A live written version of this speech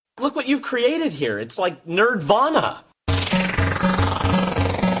Look what you've created here. It's like Nerdvana.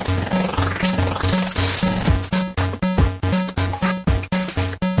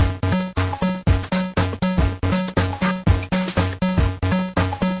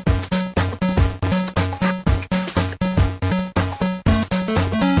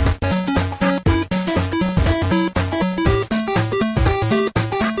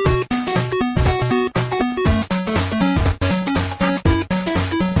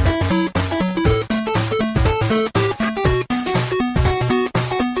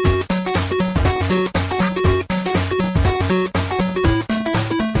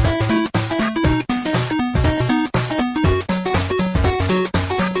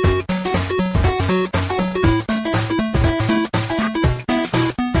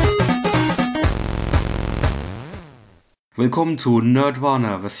 Willkommen zu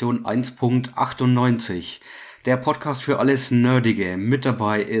Nerdvana Version 1.98, der Podcast für alles Nerdige. Mit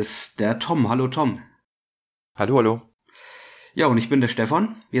dabei ist der Tom. Hallo Tom. Hallo, hallo. Ja, und ich bin der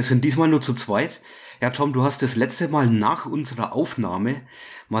Stefan. Wir sind diesmal nur zu zweit. Ja, Tom, du hast das letzte Mal nach unserer Aufnahme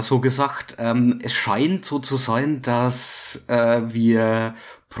mal so gesagt, es scheint so zu sein, dass wir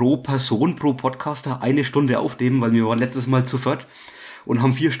pro Person, pro Podcaster 1 Stunde aufnehmen, weil wir waren letztes Mal zu viert und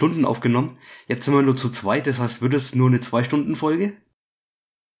haben 4 Stunden aufgenommen. Jetzt sind wir nur zu zweit, das heißt, wird es nur eine 2-Stunden-Folge?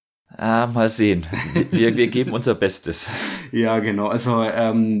 Mal sehen. Wir geben unser Bestes. Ja, genau. Also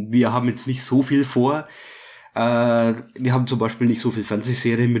wir haben jetzt nicht so viel vor. Wir haben zum Beispiel nicht so viel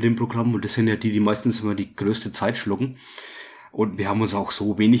Fernsehserien mit dem Programm und das sind ja die meistens immer die größte Zeit schlucken. Und wir haben uns auch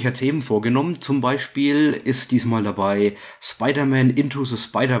so weniger Themen vorgenommen. Zum Beispiel ist diesmal dabei Spider-Man Into the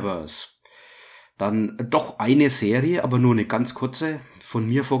Spider-Verse. Dann doch eine Serie, aber nur eine ganz kurze, von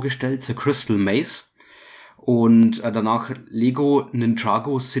mir vorgestellt, The Crystal Maze. Und danach Lego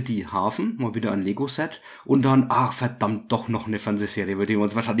Ninjago City Hafen, mal wieder ein Lego-Set. Und dann, verdammt, doch noch eine Fernsehserie, über die wir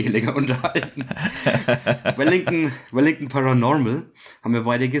uns wahrscheinlich länger unterhalten. Wellington Paranormal haben wir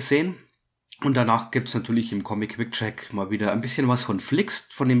beide gesehen. Und danach gibt's natürlich im Comic Quick Check mal wieder ein bisschen was von Flix,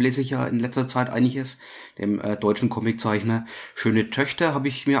 von dem lese ich ja in letzter Zeit einiges, dem deutschen Comiczeichner. Schöne Töchter habe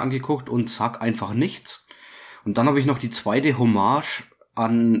ich mir angeguckt und Sag einfach nichts. Und dann habe ich noch die zweite Hommage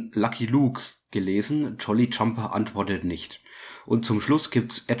an Lucky Luke gelesen, Jolly Jumper antwortet nicht. Und zum Schluss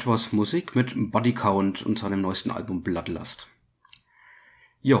gibt's etwas Musik mit Body Count und seinem neuesten Album Bloodlust.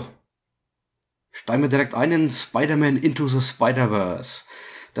 Jo, steigen wir direkt ein in Spider-Man Into the Spider-Verse.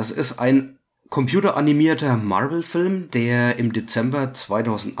 Das ist ein computeranimierter Marvel-Film, der im Dezember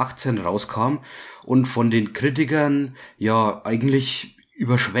 2018 rauskam und von den Kritikern ja eigentlich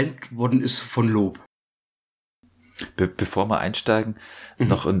überschwemmt worden ist von Lob. Bevor wir einsteigen,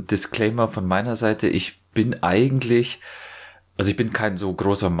 noch ein Disclaimer von meiner Seite. Ich bin kein so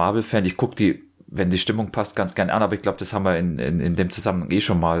großer Marvel-Fan. Ich gucke die, wenn die Stimmung passt, ganz gern an, aber ich glaube, das haben wir in dem Zusammenhang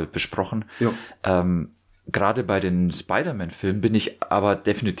schon mal besprochen. Ja. Gerade bei den Spider-Man-Filmen bin ich aber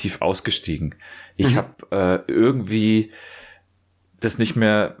definitiv ausgestiegen. Ich habe irgendwie das nicht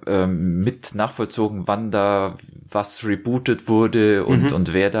mehr mit nachvollzogen, wann da was rebootet wurde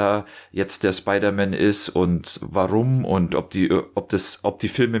und wer da jetzt der Spider-Man ist und warum und ob die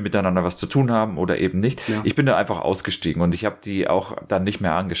Filme miteinander was zu tun haben oder eben nicht. Ja. Ich bin da einfach ausgestiegen und ich habe die auch dann nicht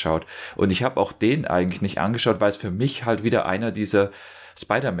mehr angeschaut. Und ich habe auch den eigentlich nicht angeschaut, weil es für mich halt wieder einer dieser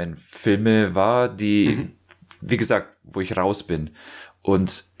Spider-Man-Filme war, die, wie gesagt, wo ich raus bin.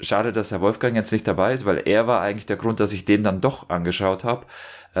 Und schade, dass Herr Wolfgang jetzt nicht dabei ist, weil er war eigentlich der Grund, dass ich den dann doch angeschaut habe.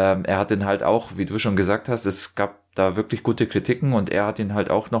 Er hat den halt auch, wie du schon gesagt hast, es gab da wirklich gute Kritiken und er hat ihn halt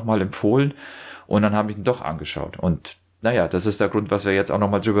auch nochmal empfohlen und dann habe ich ihn doch angeschaut. Und naja, das ist der Grund, was wir jetzt auch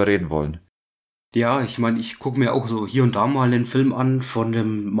nochmal drüber reden wollen. Ja, ich meine, ich gucke mir auch so hier und da mal einen Film an von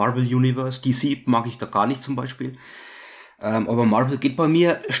dem Marvel Universe. DC mag ich da gar nicht zum Beispiel. Aber Marvel geht bei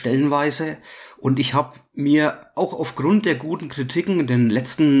mir stellenweise. Und ich habe mir auch aufgrund der guten Kritiken den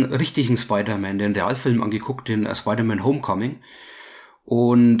letzten richtigen Spider-Man, den Realfilm angeguckt, den Spider-Man Homecoming.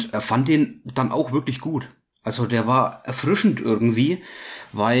 Und fand den dann auch wirklich gut. Also der war erfrischend irgendwie,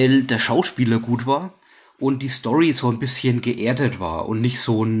 weil der Schauspieler gut war und die Story so ein bisschen geerdet war und nicht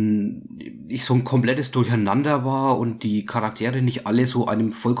so ein komplettes Durcheinander war und die Charaktere nicht alle so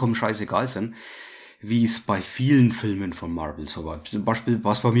einem vollkommen scheißegal sind, wie es bei vielen Filmen von Marvel so war. Zum Beispiel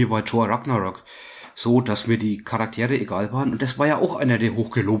war es bei mir bei Thor Ragnarok so, dass mir die Charaktere egal waren. Und das war ja auch einer, der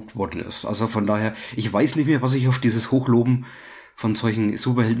hochgelobt worden ist. Also von daher, ich weiß nicht mehr, was ich auf dieses Hochloben von solchen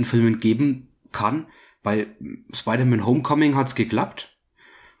Superheldenfilmen geben kann. Bei Spider-Man Homecoming hat's geklappt.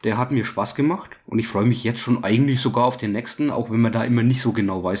 Der hat mir Spaß gemacht. Und ich freue mich jetzt schon eigentlich sogar auf den nächsten, auch wenn man da immer nicht so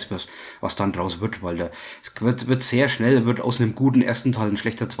genau weiß, was dann draus wird. Weil es wird sehr schnell, wird aus einem guten ersten Teil ein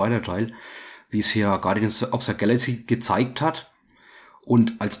schlechter zweiter Teil, wie es ja Guardians of the Galaxy gezeigt hat.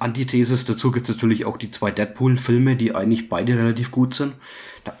 Und als Antithesis dazu gibt's natürlich auch die 2 Deadpool-Filme, die eigentlich beide relativ gut sind.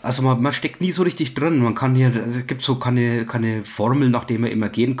 Also man steckt nie so richtig drin. Man kann hier, also es gibt so keine Formel, nach der man immer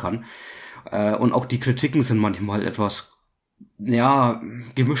gehen kann. Und auch die Kritiken sind manchmal etwas, ja,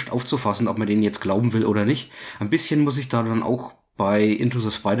 gemischt aufzufassen, ob man denen jetzt glauben will oder nicht. Ein bisschen muss ich da dann auch bei Into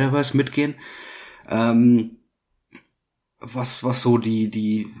the Spider-Verse mitgehen. Was so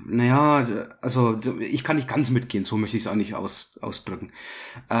also ich kann nicht ganz mitgehen, so möchte ich es eigentlich ausdrücken.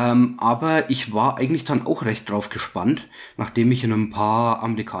 Aber ich war eigentlich dann auch recht drauf gespannt, nachdem ich in ein paar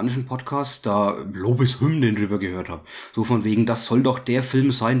amerikanischen Podcasts da Lobeshymnen drüber gehört habe. So von wegen, das soll doch der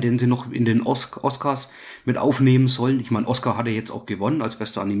Film sein, den sie noch in den Oscars mit aufnehmen sollen. Ich meine, Oscar hat er jetzt auch gewonnen als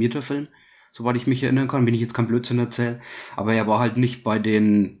bester animierter Film, soweit ich mich erinnern kann, wenn ich jetzt kein Blödsinn erzähle. Aber er war halt nicht bei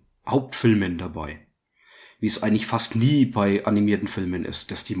den Hauptfilmen dabei. Wie es eigentlich fast nie bei animierten Filmen ist,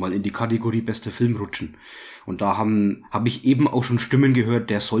 dass die mal in die Kategorie bester Film rutschen. Und da hab ich eben auch schon Stimmen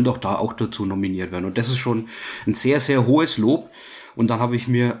gehört, der soll doch da auch dazu nominiert werden. Und das ist schon ein sehr, sehr hohes Lob. Und dann habe ich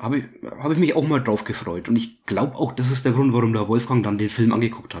mich auch mal drauf gefreut. Und ich glaube auch, das ist der Grund, warum der Wolfgang dann den Film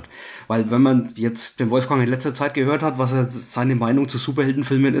angeguckt hat. Weil wenn man jetzt den Wolfgang in letzter Zeit gehört hat, was seine Meinung zu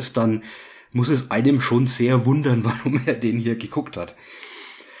Superheldenfilmen ist, dann muss es einem schon sehr wundern, warum er den hier geguckt hat.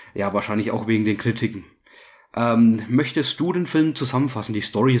 Ja, wahrscheinlich auch wegen den Kritiken. Möchtest du den Film zusammenfassen, die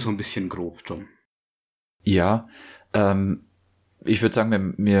Story so ein bisschen grob, Tom? Ja, ich würde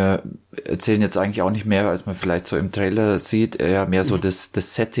sagen, wir erzählen jetzt eigentlich auch nicht mehr, als man vielleicht so im Trailer sieht, eher mehr so das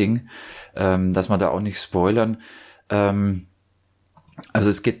Setting, dass man da auch nicht spoilern. Also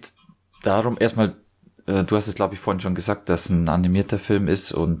es geht darum, erstmal, du hast es glaube ich vorhin schon gesagt, dass ein animierter Film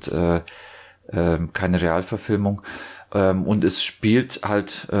ist und keine Realverfilmung, und es spielt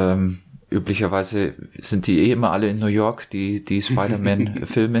halt üblicherweise sind die immer alle in New York, die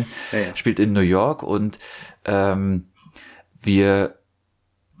Spider-Man-Filme, ja. Spielt in New York und wir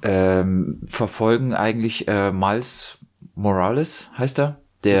verfolgen eigentlich Miles Morales, heißt er,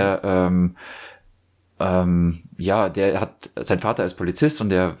 der der hat, sein Vater ist Polizist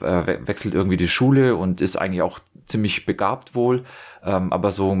und der wechselt irgendwie die Schule und ist eigentlich auch ziemlich begabt wohl,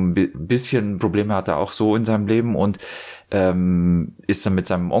 aber so ein bisschen Probleme hat er auch so in seinem Leben und ist dann mit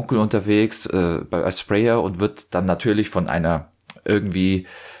seinem Onkel unterwegs als Sprayer und wird dann natürlich von einer irgendwie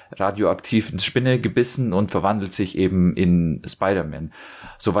radioaktiven Spinne gebissen und verwandelt sich eben in Spider-Man.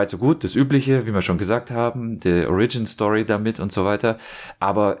 Soweit so gut, das Übliche, wie wir schon gesagt haben, die Origin-Story damit und so weiter.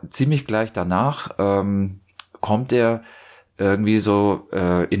 Aber ziemlich gleich danach kommt er irgendwie so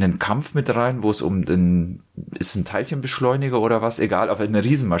in einen Kampf mit rein, wo es ist ein Teilchenbeschleuniger oder was, egal, auf eine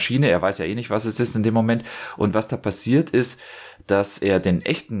Riesenmaschine, er weiß ja eh nicht, was es ist in dem Moment. Und was da passiert ist, dass er den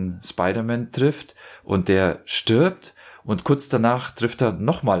echten Spider-Man trifft und der stirbt und kurz danach trifft er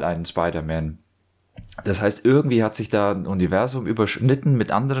nochmal einen Spider-Man. Das heißt, irgendwie hat sich da ein Universum überschnitten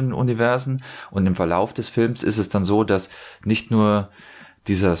mit anderen Universen und im Verlauf des Films ist es dann so, dass nicht nur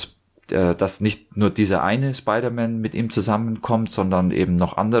dieser eine Spider-Man mit ihm zusammenkommt, sondern eben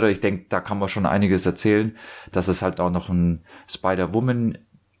noch andere. Ich denke, da kann man schon einiges erzählen, dass es halt auch noch ein Spider-Woman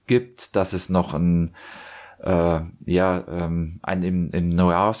gibt, dass es noch ein im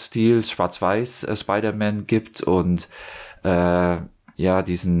Noir-Stil Schwarz-Weiß Spider-Man gibt und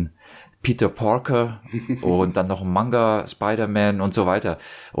diesen Peter Parker und dann noch ein Manga Spider-Man und so weiter.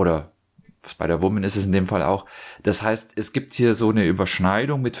 Oder Spider-Woman ist es in dem Fall auch. Das heißt, es gibt hier so eine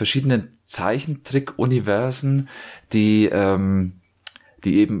Überschneidung mit verschiedenen Zeichentrick-Universen, die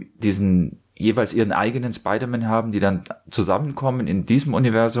eben diesen jeweils ihren eigenen Spider-Man haben, die dann zusammenkommen in diesem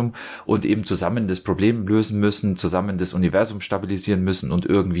Universum und eben zusammen das Problem lösen müssen, zusammen das Universum stabilisieren müssen und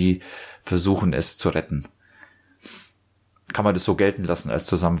irgendwie versuchen, es zu retten. Kann man das so gelten lassen als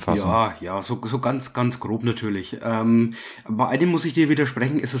Zusammenfassung? Ja, so ganz, ganz grob natürlich. Bei einem muss ich dir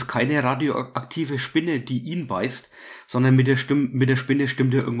widersprechen, es ist keine radioaktive Spinne, die ihn beißt, sondern mit der Spinne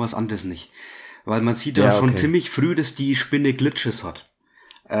stimmt ja irgendwas anderes nicht. Weil man sieht ja schon ziemlich früh, dass die Spinne Glitches hat.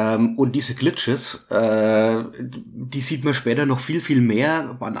 Und diese Glitches, die sieht man später noch viel, viel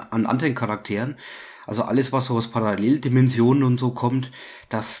mehr an anderen Charakteren. Also alles, was so aus Paralleldimensionen und so kommt,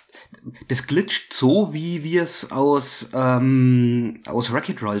 das glitscht so, wie wir es aus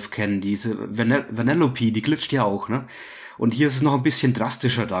Wreck-It Ralph kennen. Diese Vanellope, die glitscht ja auch, ne? Und hier ist es noch ein bisschen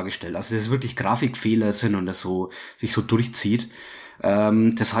drastischer dargestellt. Also dass es wirklich Grafikfehler sind und das so sich so durchzieht.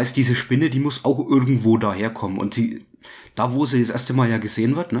 Das heißt, diese Spinne, die muss auch irgendwo daherkommen. Und da wo sie das erste Mal ja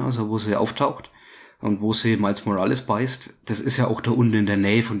gesehen wird, ne, also wo sie auftaucht und wo sie Miles Morales beißt, das ist ja auch da unten in der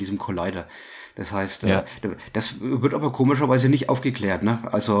Nähe von diesem Collider. Das heißt, das wird aber komischerweise nicht aufgeklärt, ne?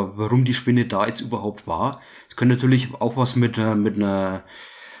 Also warum die Spinne da jetzt überhaupt war. Es könnte natürlich auch was mit einer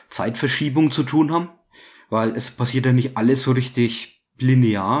Zeitverschiebung zu tun haben, weil es passiert ja nicht alles so richtig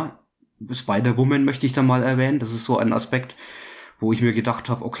linear. Spider-Woman möchte ich da mal erwähnen. Das ist so ein Aspekt, wo ich mir gedacht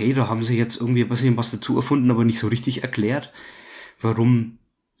habe, okay, da haben sie jetzt irgendwie ein bisschen was dazu erfunden, aber nicht so richtig erklärt, warum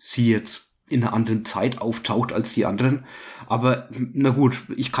sie jetzt in einer anderen Zeit auftaucht als die anderen. Aber na gut,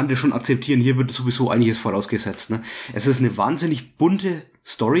 ich kann das schon akzeptieren, hier wird sowieso einiges vorausgesetzt. Ne? Es ist eine wahnsinnig bunte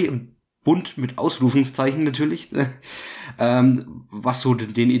Story und bunt mit Ausrufungszeichen natürlich, was so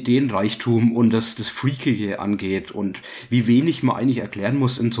den Ideenreichtum und das Freakige angeht und wie wenig man eigentlich erklären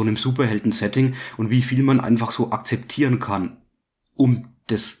muss in so einem Superhelden-Setting und wie viel man einfach so akzeptieren kann, um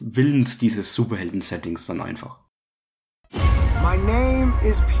des Willens dieses Superhelden-Settings dann einfach. My name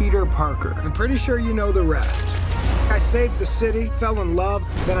is Peter Parker. I'm pretty sure you know the rest. I saved the city, fell in love,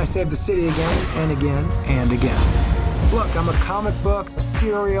 then I saved the city again and again and again. Look, I'm a comic book, a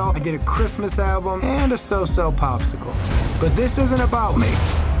cereal, I did a Christmas album, and a so-so popsicle. But this isn't about me.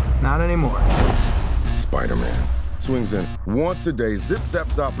 Not anymore. Spider-Man swings in once a day,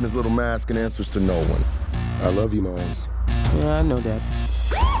 zip-zaps up in his little mask and answers to no one. I love you, Miles. Yeah, I know that.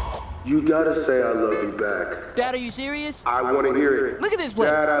 You gotta say I love you back. Dad, are you serious? I wanna hear it. Look at this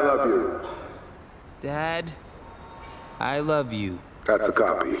place. Dad, I love you. Dad, I love you. That's a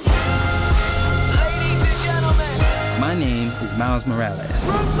copy. Ladies and gentlemen, My name is Miles Morales.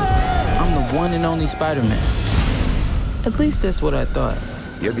 I'm the one and only Spider-Man. At least that's what I thought.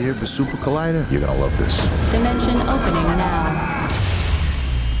 You ever hear of the Super Collider? You're gonna love this. Dimension opening now.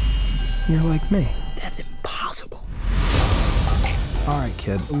 You're like me. That's impossible. All right,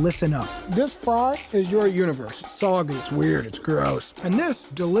 kid, listen up. This fry is your universe. It's soggy, it's weird, it's gross. And this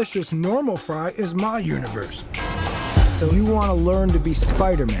delicious normal fry is my universe. So you want to learn to be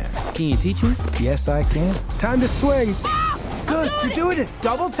Spider-Man? Can you teach me? Yes, I can. Time to swing. Good, you're doing it.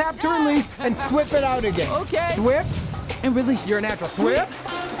 Double tap to release and whip it out again. Okay. Whip. And release. You're a natural. Whip.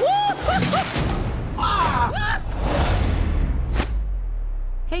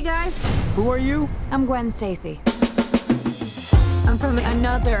 Hey guys, Who are you? I'm Gwen Stacy. I'm from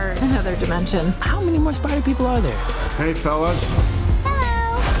another dimension. How many more spider people are there? Hey, fellas.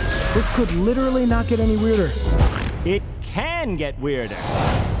 Hello. This could literally not get any weirder. It can get weirder.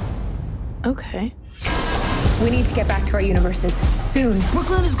 Okay. We need to get back to our universes soon.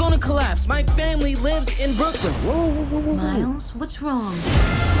 Brooklyn is gonna collapse. My family lives in Brooklyn. Miles, what's wrong?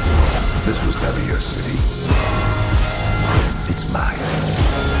 This was never your city. It's mine.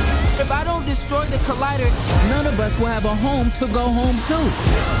 If I don't destroy the collider, none of us will have a home to go home to.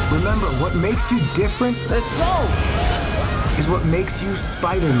 Remember, what makes you different Let's go. is what makes you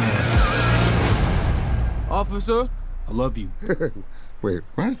Spider-Man. Officer, I love you. Wait,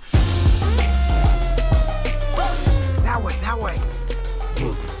 what? That way.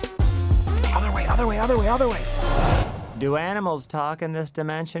 Other way. Do animals talk in this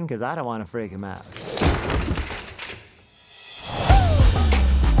dimension? Because I don't want to freak them out.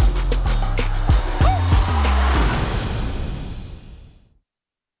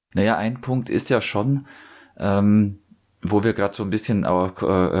 Naja, ein Punkt ist ja schon, wo wir gerade so ein bisschen auch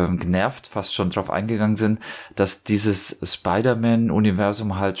genervt fast schon drauf eingegangen sind, dass dieses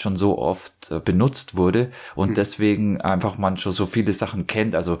Spider-Man-Universum halt schon so oft benutzt wurde und deswegen einfach man schon so viele Sachen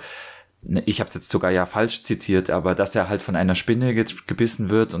kennt. Also ich habe es jetzt sogar ja falsch zitiert, aber dass er halt von einer Spinne gebissen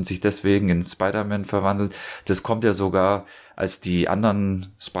wird und sich deswegen in Spider-Man verwandelt, das kommt ja sogar, als die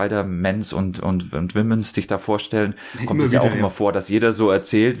anderen Spider-Mans und Womens dich da vorstellen, kommt es ja auch immer vor, dass jeder so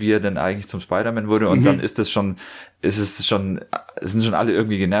erzählt, wie er denn eigentlich zum Spider-Man wurde und dann sind schon alle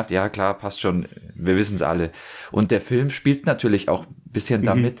irgendwie genervt. Ja, klar, passt schon, wir wissen es alle. Und der Film spielt natürlich auch ein bisschen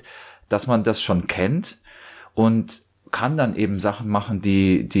damit, dass man das schon kennt und kann dann eben Sachen machen,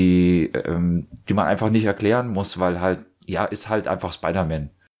 die man einfach nicht erklären muss, weil halt, ja, ist halt einfach Spider-Man.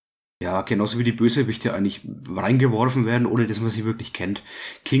 Ja, genauso wie die Bösewichte eigentlich reingeworfen werden, ohne dass man sie wirklich kennt.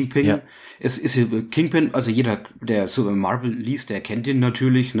 Kingpin, Ja. Kingpin, also jeder, der so Marvel liest, der kennt ihn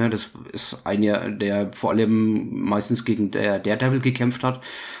natürlich, ne, das ist einer, der vor allem meistens gegen der Daredevil gekämpft hat,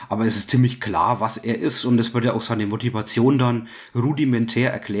 aber es ist ziemlich klar, was er ist und es wird ja auch seine Motivation dann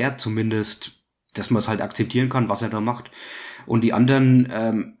rudimentär erklärt, zumindest, dass man es halt akzeptieren kann, was er da macht. Und die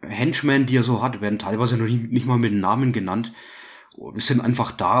anderen Henchmen, die er so hat, werden teilweise noch nicht mal mit Namen genannt. Die sind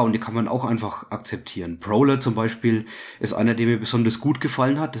einfach da und die kann man auch einfach akzeptieren. Prowler zum Beispiel ist einer, der mir besonders gut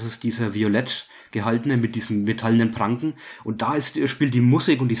gefallen hat. Das ist dieser violett gehaltene mit diesen metallenen Pranken. Und da spielt die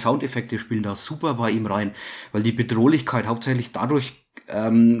Musik und die Soundeffekte spielen da super bei ihm rein, weil die Bedrohlichkeit hauptsächlich dadurch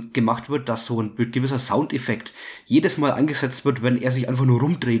gemacht wird, dass so ein gewisser Soundeffekt jedes Mal eingesetzt wird, wenn er sich einfach nur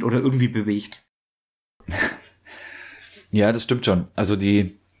rumdreht oder irgendwie bewegt. Ja, das stimmt schon. Also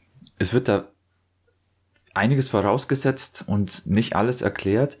es wird da einiges vorausgesetzt und nicht alles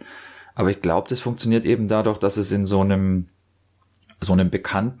erklärt, aber ich glaube, das funktioniert eben dadurch, dass es in so einem so einem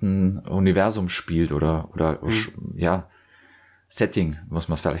bekannten Universum spielt oder ja, Setting, muss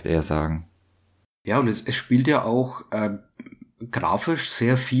man vielleicht eher sagen. Ja, und es spielt ja auch grafisch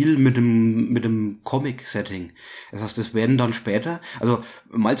sehr viel mit dem Comic-Setting. Das heißt, es werden dann später, also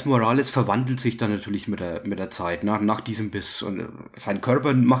Miles Morales verwandelt sich dann natürlich mit der Zeit, nach diesem Biss. Und sein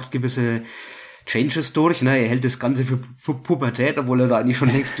Körper macht gewisse Changes durch, ne? Er hält das Ganze für Pubertät, obwohl er da eigentlich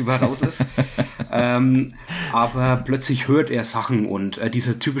schon längst drüber raus ist. Aber plötzlich hört er Sachen und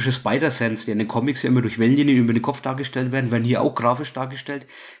dieser typische Spider-Sense, der in den Comics ja immer durch Wellenlinien über den Kopf dargestellt werden hier auch grafisch dargestellt.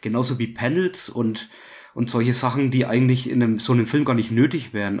 Genauso wie Panels und solche Sachen, die eigentlich in so einem Film gar nicht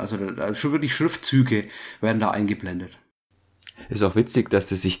nötig wären. Also schon wirklich Schriftzüge werden da eingeblendet. Ist auch witzig, dass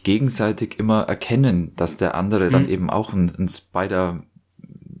sie sich gegenseitig immer erkennen, dass der andere dann eben auch ein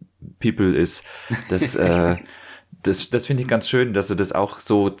Spider-People ist. Das finde ich ganz schön, dass sie das auch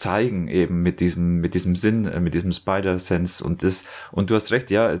so zeigen, eben mit diesem Sinn, mit diesem Spider-Sense und du hast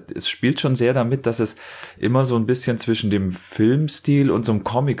recht, ja, es spielt schon sehr damit, dass es immer so ein bisschen zwischen dem Filmstil und so einem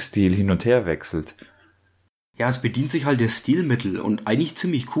Comic-Stil hin und her wechselt. Ja, es bedient sich halt der Stilmittel und eigentlich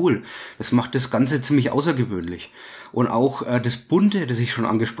ziemlich cool. Das macht das Ganze ziemlich außergewöhnlich. Und auch das Bunte, das ich schon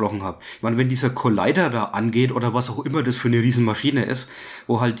angesprochen habe. Ich meine, wenn dieser Collider da angeht oder was auch immer das für eine Riesenmaschine ist,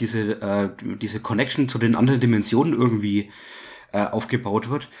 wo halt diese Connection zu den anderen Dimensionen irgendwie aufgebaut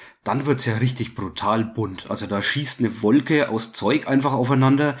wird, dann wird's ja richtig brutal bunt. Also da schießt eine Wolke aus Zeug einfach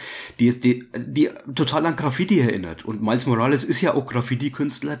aufeinander, die total an Graffiti erinnert. Und Miles Morales ist ja auch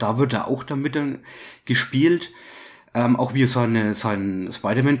Graffiti-Künstler, da wird er auch damit dann gespielt. Auch wie er sein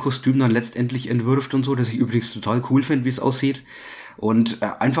Spider-Man-Kostüm dann letztendlich entwirft und so, das ich übrigens total cool finde, wie es aussieht. Und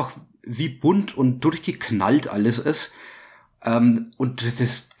einfach wie bunt und durchgeknallt alles ist. Und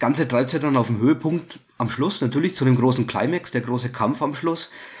das Ganze treibt sich dann auf den Höhepunkt am Schluss, natürlich zu dem großen Climax, der große Kampf am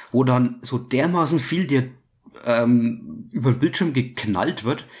Schluss, wo dann so dermaßen viel dir über den Bildschirm geknallt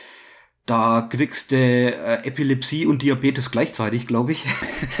wird. Da kriegst du Epilepsie und Diabetes gleichzeitig, glaube ich.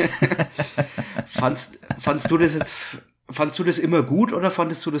 Fandst du das immer gut oder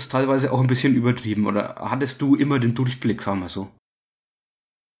fandest du das teilweise auch ein bisschen übertrieben? Oder hattest du immer den Durchblick, sagen wir so?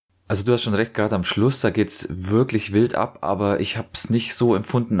 Also du hast schon recht, gerade am Schluss, da geht's wirklich wild ab, aber ich habe es nicht so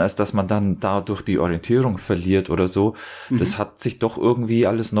empfunden, als dass man dann dadurch die Orientierung verliert oder so. Das hat sich doch irgendwie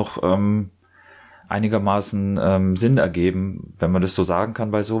alles noch einigermaßen Sinn ergeben, wenn man das so sagen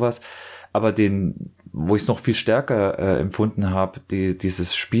kann bei sowas. Aber wo ich es noch viel stärker empfunden habe,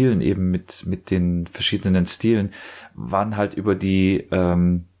 dieses Spielen eben mit den verschiedenen Stilen, waren halt über die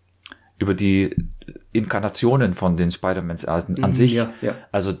Inkarnationen von den Spider-Mans an sich. Ja.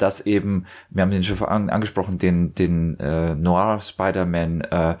 Also das eben, wir haben den schon angesprochen, den Noir Spider-Man,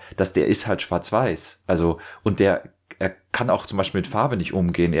 dass der ist halt schwarz-weiß. Also, und er kann auch zum Beispiel mit Farbe nicht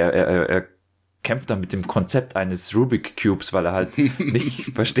umgehen. Er kämpft dann mit dem Konzept eines Rubik Cubes, weil er halt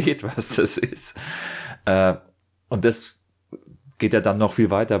nicht versteht, was das ist. Und das geht ja dann noch viel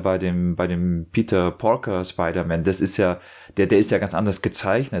weiter bei dem Peter Parker Spider-Man. Das ist ja, der ist ja ganz anders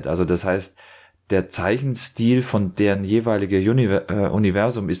gezeichnet. Also das heißt, der Zeichenstil von deren jeweilige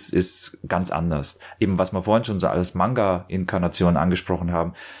Universum ist ganz anders. Eben was wir vorhin schon so als Manga-Inkarnation angesprochen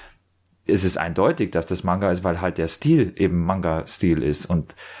haben. Es ist eindeutig, dass das Manga ist, weil halt der Stil eben Manga-Stil ist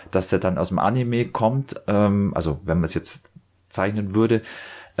und dass der dann aus dem Anime kommt, also wenn man es jetzt zeichnen würde,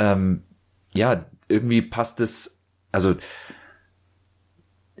 ja, irgendwie passt es, also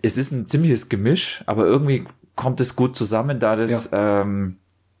es ist ein ziemliches Gemisch, aber irgendwie kommt es gut zusammen, da das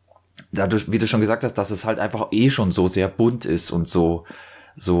dadurch, wie du schon gesagt hast, dass es halt einfach schon so sehr bunt ist und so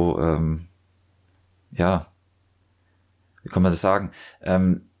ja, wie kann man das sagen,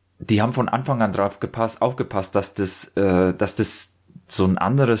 die haben von Anfang an drauf aufgepasst, dass das so ein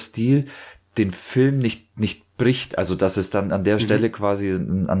anderer Stil den Film nicht bricht, also dass es dann an der Stelle quasi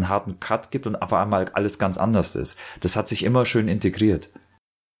einen harten Cut gibt und auf einmal alles ganz anders ist. Das hat sich immer schön integriert.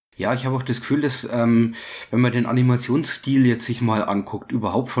 Ja, ich habe auch das Gefühl, dass wenn man den Animationsstil jetzt sich mal anguckt,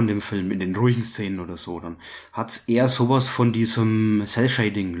 überhaupt von dem Film, in den ruhigen Szenen oder so, dann hat's eher sowas von diesem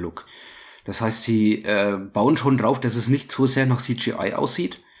Cell-Shading-Look. Das heißt, sie bauen schon drauf, dass es nicht so sehr nach CGI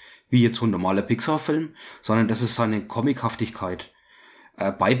aussieht, wie jetzt so ein normaler Pixar-Film, sondern dass es seine Comichaftigkeit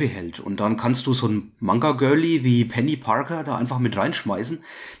beibehält. Und dann kannst du so ein Manga-Girlie wie Penny Parker da einfach mit reinschmeißen,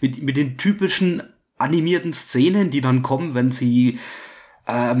 mit den typischen animierten Szenen, die dann kommen, wenn sie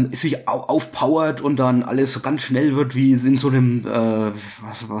sich aufpowert und dann alles so ganz schnell wird, wie in so einem,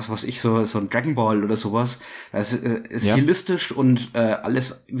 so ein Dragon Ball oder sowas. Das ist stilistisch und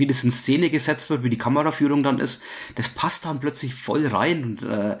alles, wie das in Szene gesetzt wird, wie die Kameraführung dann ist, das passt dann plötzlich voll rein und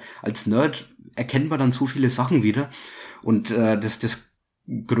als Nerd erkennt man dann so viele Sachen wieder. Und das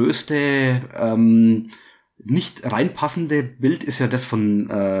größte nicht reinpassende Bild ist ja das von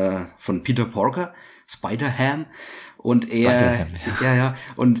Peter Parker, Spider-Ham. Und er,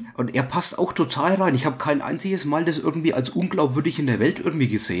 und er passt auch total rein. Ich habe kein einziges Mal das irgendwie als unglaubwürdig in der Welt irgendwie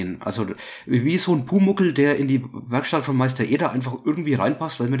gesehen. Also wie so ein Pumuckel, der in die Werkstatt von Meister Eder einfach irgendwie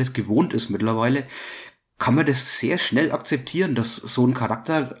reinpasst, weil man das gewohnt ist mittlerweile, kann man das sehr schnell akzeptieren, dass so ein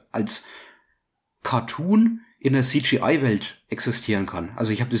Charakter als Cartoon in der CGI-Welt existieren kann.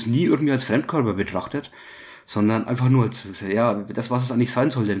 Also ich habe das nie irgendwie als Fremdkörper betrachtet, sondern einfach nur als, das, was es eigentlich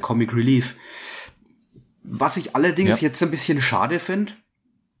sein soll, den Comic Relief. Was ich allerdings jetzt ein bisschen schade finde,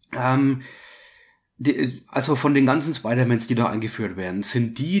 also von den ganzen Spider-Mans, die da eingeführt werden,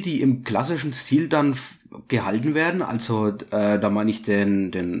 sind die im klassischen Stil dann gehalten werden. Also da meine ich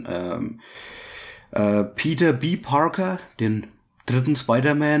den Peter B. Parker, den dritten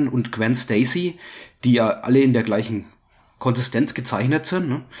Spider-Man, und Gwen Stacy, die ja alle in der gleichen Konsistenz gezeichnet sind,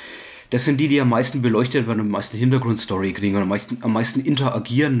 ne? Das sind die am meisten beleuchtet werden, am meisten Hintergrundstory kriegen und am meisten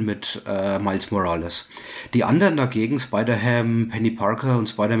interagieren mit Miles Morales. Die anderen dagegen, Spider-Ham, Penny Parker und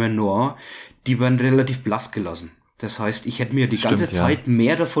Spider-Man Noir, die werden relativ blass gelassen. Das heißt, ich hätte mir die ganze Zeit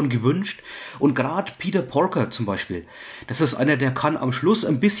mehr davon gewünscht. Und gerade Peter Parker zum Beispiel, das ist einer, der kann am Schluss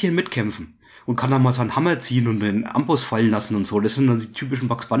ein bisschen mitkämpfen und kann dann mal seinen Hammer ziehen und den Amboss fallen lassen und so. Das sind dann die typischen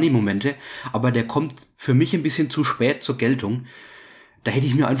Bugs Bunny-Momente. Aber der kommt für mich ein bisschen zu spät zur Geltung. Da hätte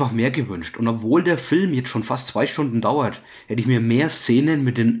ich mir einfach mehr gewünscht. Und obwohl der Film jetzt schon fast 2 Stunden dauert, hätte ich mir mehr Szenen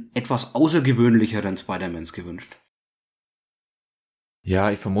mit den etwas außergewöhnlicheren Spider-Mans gewünscht.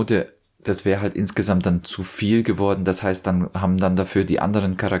 Ja, ich vermute, das wäre halt insgesamt dann zu viel geworden. Das heißt, dann haben dann dafür die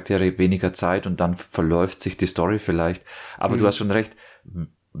anderen Charaktere weniger Zeit und dann verläuft sich die Story vielleicht. Aber du hast schon recht,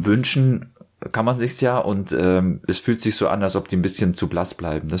 wünschen kann man sich's ja, und es fühlt sich so an, als ob die ein bisschen zu blass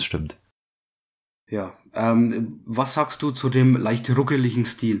bleiben. Das stimmt. Ja, was sagst du zu dem leicht ruckeligen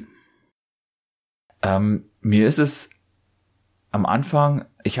Stil? Mir ist es am Anfang,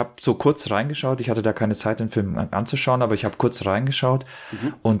 ich habe so kurz reingeschaut, ich hatte da keine Zeit, den Film anzuschauen, aber ich habe kurz reingeschaut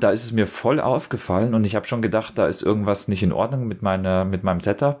und da ist es mir voll aufgefallen und ich habe schon gedacht, da ist irgendwas nicht in Ordnung mit meinem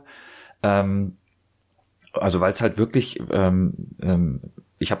Setup. Also weil es halt wirklich, ich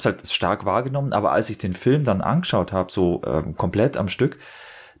habe es halt stark wahrgenommen, aber als ich den Film dann angeschaut habe, so komplett am Stück,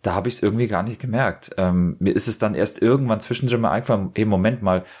 da habe ich es irgendwie gar nicht gemerkt. Mir ist es dann erst irgendwann zwischendrin mal eingefallen, hey, Moment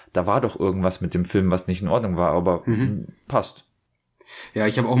mal, da war doch irgendwas mit dem Film, was nicht in Ordnung war, aber passt. Ja,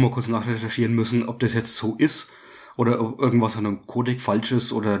 ich habe auch mal kurz nachrecherchieren müssen, ob das jetzt so ist oder ob irgendwas an einem Codec falsch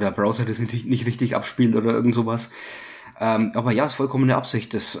ist oder der Browser das nicht richtig abspielt oder irgend sowas. Aber ja, ist vollkommene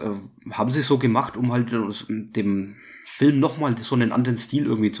Absicht. Das haben sie so gemacht, um halt dem Film nochmal so einen anderen Stil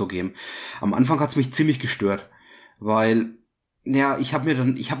irgendwie zu geben. Am Anfang hat's mich ziemlich gestört, weil ja, ich habe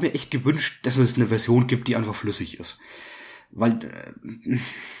mir echt gewünscht, dass es eine Version gibt, die einfach flüssig ist. Weil,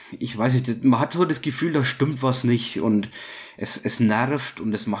 ich weiß nicht, man hat so das Gefühl, da stimmt was nicht und es nervt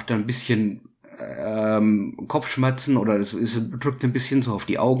und es macht dann ein bisschen Kopfschmerzen oder es drückt ein bisschen so auf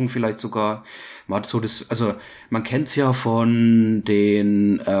die Augen vielleicht sogar. Man hat so das, also man kennt's ja von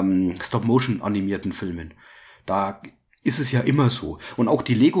den Stop-Motion animierten Filmen. Da ist es ja immer so. Und auch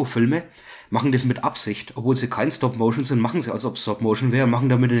die Lego-Filme machen das mit Absicht, obwohl sie kein Stop-Motion sind, machen sie, als ob Stop-Motion wäre, machen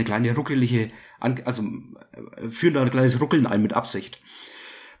damit eine kleine ruckelige, führen da ein kleines Ruckeln ein mit Absicht.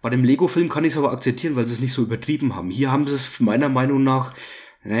 Bei dem Lego-Film kann ich es aber akzeptieren, weil sie es nicht so übertrieben haben. Hier haben sie es meiner Meinung nach,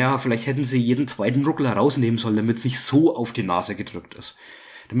 vielleicht hätten sie jeden zweiten Ruckler rausnehmen sollen, damit es nicht so auf die Nase gedrückt ist.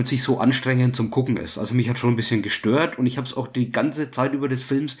 Damit es nicht so anstrengend zum Gucken ist. Also mich hat schon ein bisschen gestört und ich habe es auch die ganze Zeit über des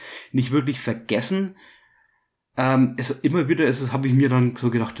Films nicht wirklich vergessen. Habe ich mir dann so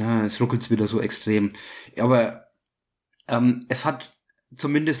gedacht, es ruckelt's wieder so extrem. Aber es hat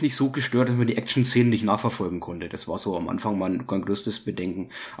zumindest nicht so gestört, dass man die Action-Szenen nicht nachverfolgen konnte. Das war so am Anfang mein größtes Bedenken.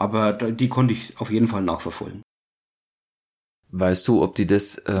 Aber die konnte ich auf jeden Fall nachverfolgen. Weißt du, ob die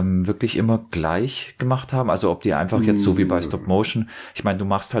das wirklich immer gleich gemacht haben? Also ob die einfach jetzt so wie bei Stop Motion, ich meine, du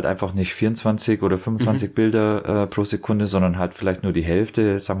machst halt einfach nicht 24 oder 25 Bilder pro Sekunde, sondern halt vielleicht nur die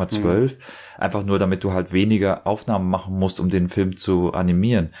Hälfte, sagen wir 12. Einfach nur, damit du halt weniger Aufnahmen machen musst, um den Film zu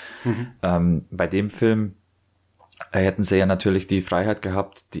animieren. Bei dem Film hätten sie ja natürlich die Freiheit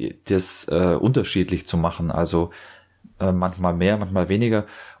gehabt, das unterschiedlich zu machen. Also manchmal mehr, manchmal weniger.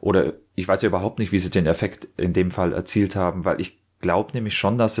 Oder ich weiß ja überhaupt nicht, wie sie den Effekt in dem Fall erzielt haben, weil ich glaube nämlich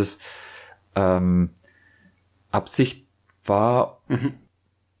schon, dass es Absicht war,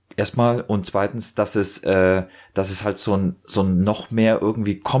 erstmal, und zweitens, dass es halt so ein noch mehr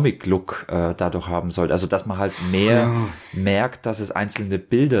irgendwie Comic-Look dadurch haben soll. Also dass man halt mehr merkt, dass es einzelne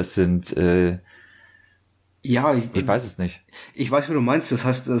Bilder sind. Ich weiß es nicht. Ich weiß, wie du meinst. Das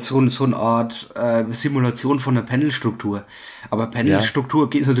heißt, so eine Art Simulation von der Panelstruktur. Aber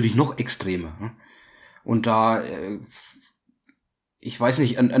Panelstruktur ist natürlich noch extremer. Ne? Und da, ich weiß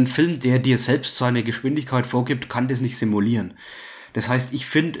nicht, ein Film, der dir selbst seine Geschwindigkeit vorgibt, kann das nicht simulieren. Das heißt, ich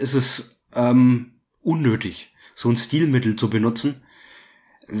finde, es ist unnötig, so ein Stilmittel zu benutzen,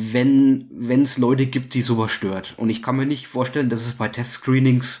 wenn es Leute gibt, die sowas stört. Und ich kann mir nicht vorstellen, dass es bei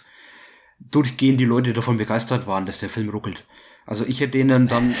Testscreenings durchgehend die Leute davon begeistert waren, dass der Film ruckelt. Also ich hätte denen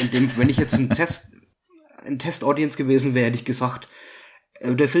dann, wenn ich jetzt ein Test-Audience gewesen wäre, hätte ich gesagt,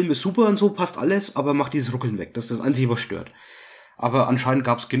 der Film ist super und so, passt alles, aber macht dieses Ruckeln weg. Das ist das Einzige, was stört. Aber anscheinend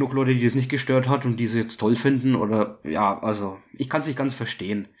gab es genug Leute, die es nicht gestört hat und die es jetzt toll finden oder, ja, also, ich kann es nicht ganz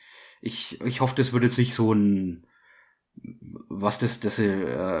verstehen. Ich hoffe, das wird jetzt nicht so ein, was das sie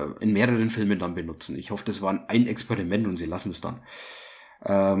in mehreren Filmen dann benutzen. Ich hoffe, das war ein Experiment und sie lassen es dann.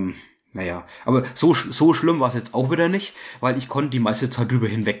 Naja, aber so schlimm war es jetzt auch wieder nicht, weil ich konnte die meiste Zeit drüber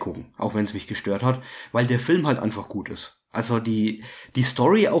hinweg gucken, auch wenn es mich gestört hat, weil der Film halt einfach gut ist. Also die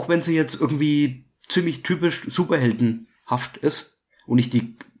Story, auch wenn sie jetzt irgendwie ziemlich typisch superheldenhaft ist und ich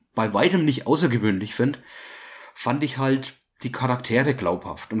die bei weitem nicht außergewöhnlich finde, fand ich halt die Charaktere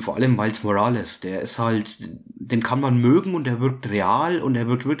glaubhaft und vor allem Miles Morales, der ist halt, den kann man mögen und der wirkt real und der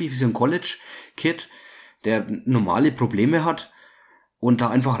wirkt wirklich wie so ein College-Kid, der normale Probleme hat und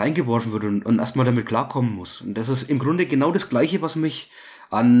da einfach reingeworfen wird und erstmal damit klarkommen muss. Und das ist im Grunde genau das Gleiche, was mich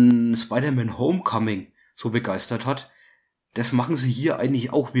an Spider-Man Homecoming so begeistert hat. Das machen sie hier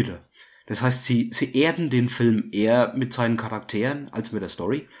eigentlich auch wieder. Das heißt, sie erden den Film eher mit seinen Charakteren als mit der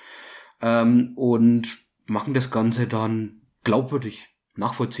Story und machen das Ganze dann glaubwürdig,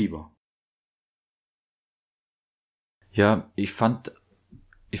 nachvollziehbar. Ja, ich fand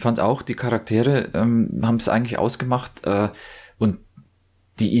auch, die Charaktere haben es eigentlich ausgemacht und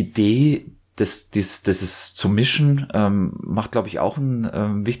die Idee, das zu mischen, macht, glaube ich, auch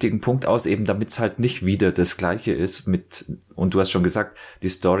einen wichtigen Punkt aus, eben damit es halt nicht wieder das Gleiche ist und du hast schon gesagt, die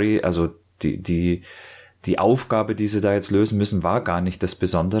Story, also die Aufgabe, die sie da jetzt lösen müssen, war gar nicht das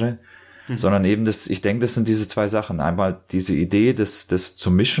Besondere, sondern eben ich denke, das sind diese zwei Sachen. Einmal diese Idee, das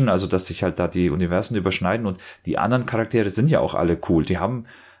zu mischen, also dass sich halt da die Universen überschneiden und die anderen Charaktere sind ja auch alle cool. Die haben,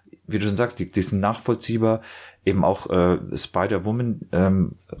 wie du schon sagst, die sind nachvollziehbar. Eben auch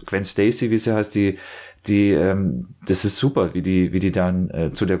Spider-Woman, Gwen Stacy, wie sie heißt, das ist super, wie die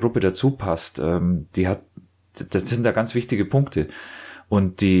dann zu der Gruppe dazu passt. Das sind da ganz wichtige Punkte.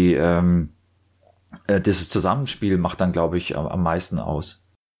 Und dieses Zusammenspiel macht dann, glaube ich, am meisten aus.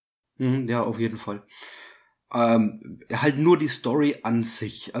 Ja, auf jeden Fall. Halt nur die Story an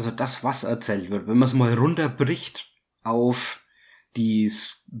sich, also das, was erzählt wird, wenn man es mal runterbricht auf die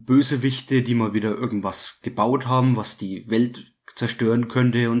Bösewichte, die mal wieder irgendwas gebaut haben, was die Welt zerstören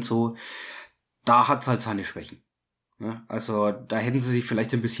könnte und so, da hat's halt seine Schwächen. Ja, also da hätten sie sich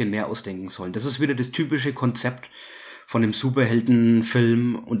vielleicht ein bisschen mehr ausdenken sollen. Das ist wieder das typische Konzept von dem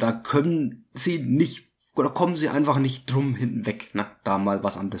Superheldenfilm und da können sie nicht, oder kommen sie einfach nicht drum hinweg, da mal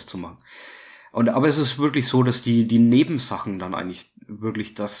was anderes zu machen. Aber es ist wirklich so, dass die Nebensachen dann eigentlich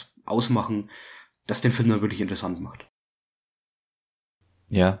wirklich das ausmachen, das den Film dann wirklich interessant macht.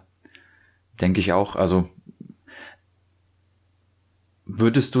 Ja, denke ich auch. Also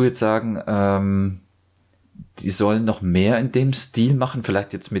würdest du jetzt sagen, die sollen noch mehr in dem Stil machen,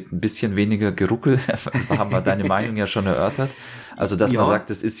 vielleicht jetzt mit ein bisschen weniger Geruckel? Das haben wir deine Meinung ja schon erörtert. Also dass man sagt,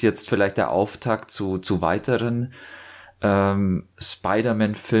 das ist jetzt vielleicht der Auftakt zu weiteren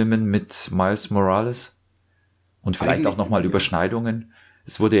Spider-Man-Filmen mit Miles Morales und vielleicht eigentlich auch nochmal Überschneidungen.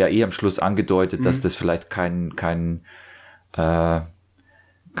 Es wurde ja am Schluss angedeutet, dass das vielleicht kein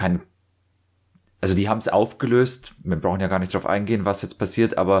also die haben es aufgelöst, wir brauchen ja gar nicht drauf eingehen, was jetzt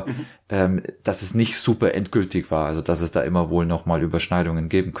passiert, aber dass es nicht super endgültig war, also dass es da immer wohl nochmal Überschneidungen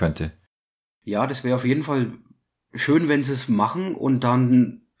geben könnte. Ja, das wäre auf jeden Fall schön, wenn sie es machen und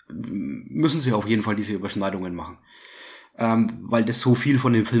dann müssen sie auf jeden Fall diese Überschneidungen machen, weil das so viel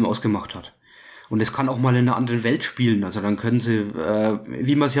von dem Film ausgemacht hat. Und es kann auch mal in einer anderen Welt spielen. Also dann können sie,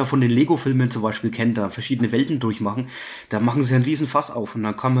 wie man es ja von den Lego-Filmen zum Beispiel kennt, da verschiedene Welten durchmachen. Da machen sie einen riesen Fass auf und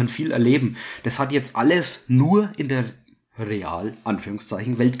dann kann man viel erleben. Das hat jetzt alles nur in der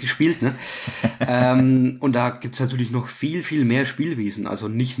Anführungszeichen, Welt gespielt, ne? Und da gibt's natürlich noch viel, viel mehr Spielwiesen. Also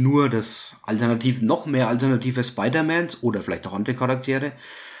nicht nur noch mehr alternative Spider-Mans oder vielleicht auch andere Charaktere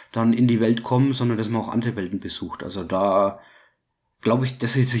dann in die Welt kommen, sondern dass man auch andere Welten besucht. Also da glaube ich,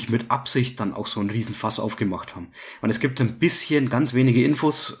 dass sie sich mit Absicht dann auch so einen Riesenfass aufgemacht haben. Und es gibt ein bisschen, ganz wenige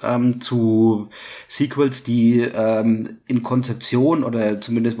Infos zu Sequels, die in Konzeption oder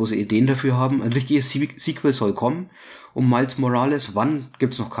zumindest, wo sie Ideen dafür haben. Ein richtiges Sequel soll kommen um Miles Morales. Wann,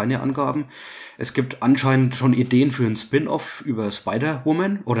 gibt's noch keine Angaben. Es gibt anscheinend schon Ideen für ein Spin-off über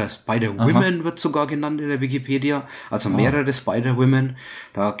Spider-Woman oder Spider-Women wird sogar genannt in der Wikipedia. Also mehrere Spider-Women.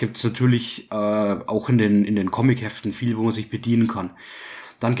 Da gibt's natürlich auch in den Comic-Heften viel, wo man sich bedienen kann.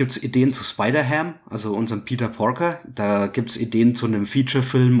 Dann gibt's Ideen zu Spider-Ham, also unserem Peter Parker. Da gibt's Ideen zu einem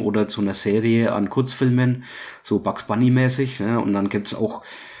Feature-Film oder zu einer Serie an Kurzfilmen, so Bugs Bunny-mäßig. Ne? Und dann gibt's auch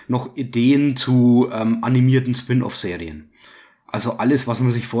noch Ideen zu animierten Spin-off-Serien. Also alles, was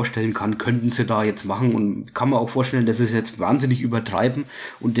man sich vorstellen kann, könnten sie da jetzt machen und kann man auch vorstellen, dass sie es jetzt wahnsinnig übertreiben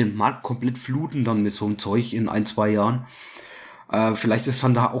und den Markt komplett fluten dann mit so einem Zeug in 1-2 Jahren. Vielleicht ist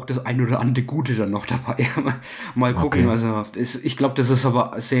dann da auch das ein oder andere Gute dann noch dabei. Mal gucken. Okay. Also ich glaube, das ist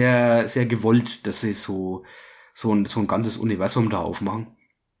aber sehr, sehr gewollt, dass sie so ein ganzes Universum da aufmachen.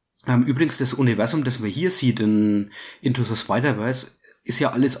 Übrigens, das Universum, das man hier sieht in Into the Spider-Verse, ist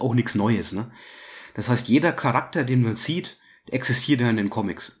ja alles auch nichts Neues, ne? Das heißt, jeder Charakter, den man sieht, existiert ja in den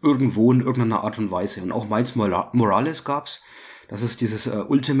Comics. Irgendwo in irgendeiner Art und Weise. Und auch Miles Morales gab's. Das ist dieses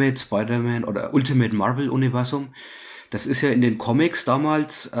Ultimate Spider-Man oder Ultimate Marvel-Universum. Das ist ja in den Comics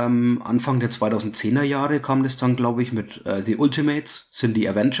damals, Anfang der 2010er Jahre kam das dann, glaube ich, mit The Ultimates, sind die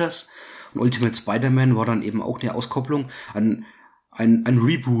Avengers. Und Ultimate Spider-Man war dann eben auch eine Auskopplung, ein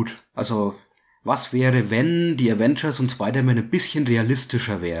Reboot. Also, was wäre, wenn die Avengers und Spider-Man ein bisschen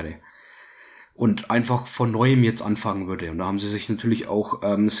realistischer wäre? Und einfach von Neuem jetzt anfangen würde. Und da haben sie sich natürlich auch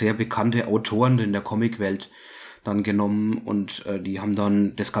sehr bekannte Autoren in der Comicwelt dann genommen und die haben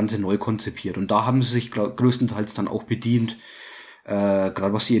dann das Ganze neu konzipiert. Und da haben sie sich größtenteils dann auch bedient,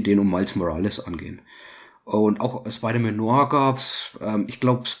 gerade was die Ideen um Miles Morales angehen. Und auch Spider-Man Noir gab's, ich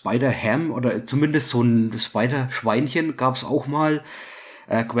glaube Spider-Ham oder zumindest so ein Spider-Schweinchen gab's auch mal.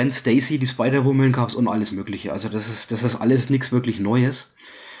 Gwen Stacy, die Spider-Woman gab's und alles mögliche. Also das ist alles nichts wirklich Neues.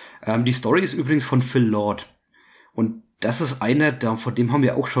 Die Story ist übrigens von Phil Lord. Und das ist einer, von dem haben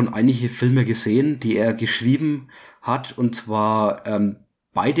wir auch schon einige Filme gesehen, die er geschrieben hat. Und zwar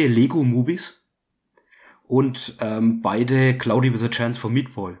beide Lego-Movies und beide Cloudy with a Chance for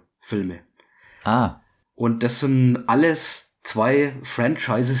Meatball-Filme. Und das sind alles 2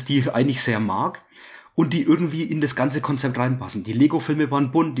 Franchises, die ich eigentlich sehr mag und die irgendwie in das ganze Konzept reinpassen. Die Lego-Filme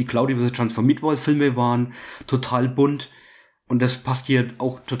waren bunt, die Cloudy with a Chance for Meatball-Filme waren total bunt. Und das passt hier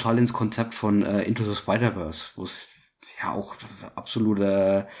auch total ins Konzept von Into the Spider-Verse, wo es ja auch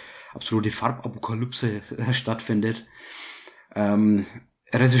absolute Farbapokalypse stattfindet.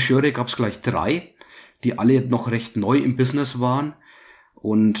 Regisseure gab es gleich 3, die alle noch recht neu im Business waren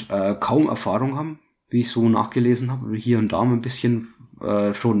und kaum Erfahrung haben, wie ich so nachgelesen habe. Hier und da ein bisschen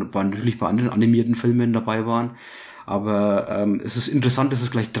schon natürlich bei anderen animierten Filmen dabei waren. Aber es ist interessant, dass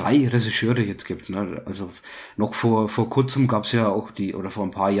es gleich 3 Regisseure jetzt gibt. Ne? Also noch vor kurzem gab es ja auch vor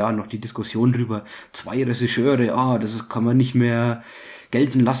ein paar Jahren noch die Diskussion drüber, 2 Regisseure, das kann man nicht mehr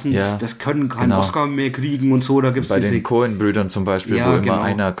gelten lassen, ja, das können keinen Oscar mehr kriegen und so. Da gibt's bei den Coen-Brüdern zum Beispiel, ja, wo immer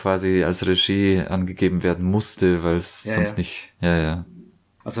einer quasi als Regie angegeben werden musste, weil es sonst nicht. Ja.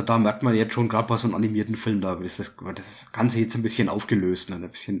 Also da merkt man jetzt schon gerade bei so einem animierten Film, da ist das Ganze jetzt ein bisschen aufgelöst, ne? Ein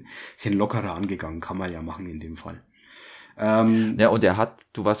bisschen lockerer angegangen, kann man ja machen in dem Fall. Ja, und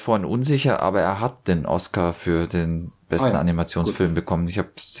du warst vorhin unsicher, aber er hat den Oscar für den besten Animationsfilm bekommen. Ich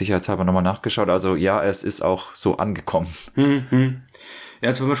habe sicherheitshalber nochmal nachgeschaut. Also ja, es ist auch so angekommen. Mhm. Ja,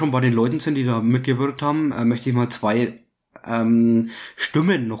 jetzt wenn wir schon bei den Leuten sind, die da mitgewirkt haben, möchte ich mal 2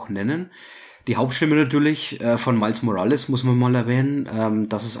 Stimmen noch nennen. Die Hauptstimme natürlich von Miles Morales muss man mal erwähnen.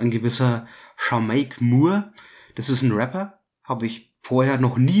 Das ist ein gewisser Shameik Moore. Das ist ein Rapper. Habe ich vorher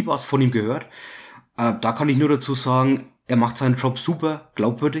noch nie was von ihm gehört. Da kann ich nur dazu sagen, er macht seinen Job super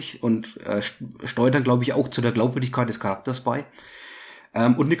glaubwürdig und steuert dann, glaube ich, auch zu der Glaubwürdigkeit des Charakters bei.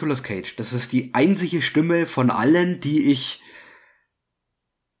 Und Nicolas Cage, das ist die einzige Stimme von allen, die ich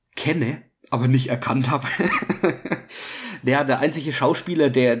kenne, aber nicht erkannt habe. Der einzige Schauspieler,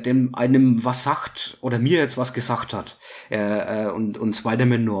 der dem einem was sagt oder mir jetzt was gesagt hat und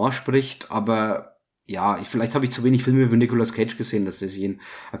Spider-Man Noir spricht, aber ja, vielleicht habe ich zu wenig Filme über Nicolas Cage gesehen, dass ich ihn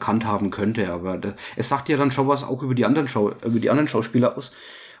erkannt haben könnte, aber es sagt ja dann schon was auch über die anderen Schauspieler aus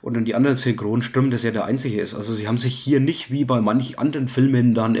und dann die anderen Synchronstimmen, dass er der einzige ist. Also sie haben sich hier nicht wie bei manchen anderen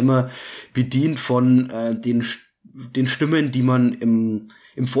Filmen dann immer bedient von den Stimmen, die man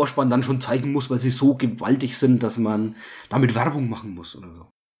im Vorspann dann schon zeigen muss, weil sie so gewaltig sind, dass man damit Werbung machen muss oder so.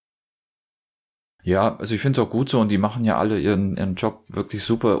 Ja, also ich finde es auch gut so und die machen ja alle ihren Job wirklich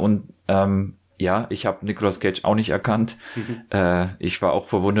super und Ja, ich habe Nicolas Cage auch nicht erkannt. Ich war auch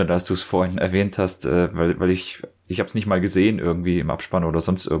verwundert, dass du es vorhin erwähnt hast, weil ich habe es nicht mal gesehen irgendwie im Abspann oder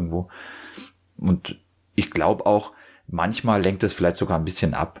sonst irgendwo. Und ich glaube auch, manchmal lenkt es vielleicht sogar ein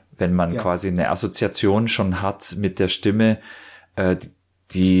bisschen ab, wenn man quasi eine Assoziation schon hat mit der Stimme,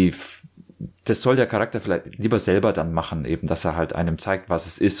 das soll der Charakter vielleicht lieber selber dann machen, eben, dass er halt einem zeigt, was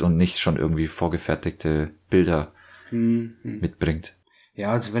es ist und nicht schon irgendwie vorgefertigte Bilder mitbringt.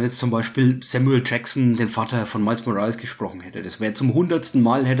 Ja, also wenn jetzt zum Beispiel Samuel Jackson den Vater von Miles Morales gesprochen hätte, das wäre zum 100.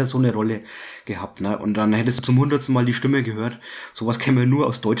 Mal hätte er so eine Rolle gehabt, ne? Und dann hättest du zum 100. Mal die Stimme gehört. Sowas kennen wir nur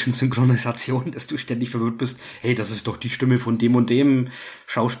aus deutschen Synchronisationen, dass du ständig verwirrt bist. Hey, das ist doch die Stimme von dem und dem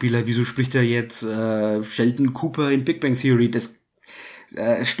Schauspieler. Wieso spricht er jetzt Sheldon Cooper in Big Bang Theory? Das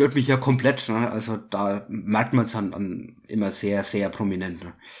stört mich ja komplett, ne? Also da merkt man es dann immer sehr, sehr prominent.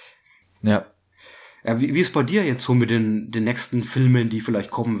 Ne? Ja. Wie ist bei dir jetzt so mit den nächsten Filmen, die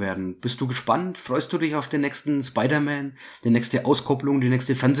vielleicht kommen werden? Bist du gespannt? Freust du dich auf den nächsten Spider-Man? Die nächste Auskopplung, die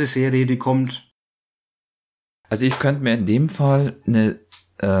nächste Fernsehserie, die kommt? Also ich könnte mir in dem Fall eine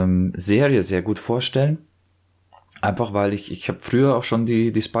Serie sehr gut vorstellen. Einfach weil ich habe früher auch schon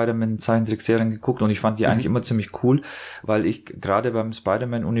die Spider-Man-Zeichentrickserien geguckt und ich fand die eigentlich immer ziemlich cool, weil ich gerade beim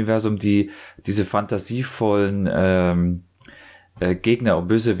Spider-Man-Universum diese fantasievollen Gegner und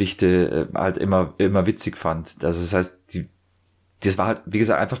Bösewichte halt immer witzig fand. Also das heißt, das war halt, wie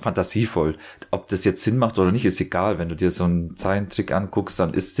gesagt, einfach fantasievoll. Ob das jetzt Sinn macht oder nicht, ist egal. Wenn du dir so einen Zeichentrick anguckst,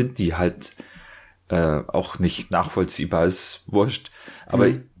 dann sind die halt auch nicht nachvollziehbar, ist wurscht.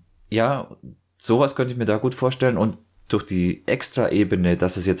 Aber ja, sowas könnte ich mir da gut vorstellen und durch die Extra-Ebene,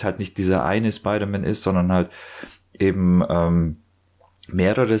 dass es jetzt halt nicht dieser eine Spider-Man ist, sondern halt eben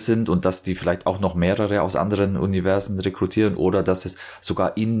mehrere sind und dass die vielleicht auch noch mehrere aus anderen Universen rekrutieren oder dass es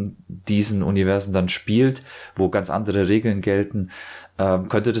sogar in diesen Universen dann spielt, wo ganz andere Regeln gelten,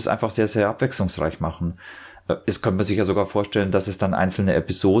 könnte das einfach sehr, sehr abwechslungsreich machen. Es könnte man sich ja sogar vorstellen, dass es dann einzelne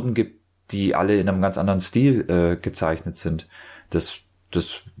Episoden gibt, die alle in einem ganz anderen Stil gezeichnet sind. Das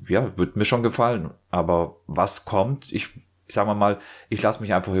wird mir schon gefallen. Aber was kommt, ich sage mal, ich lasse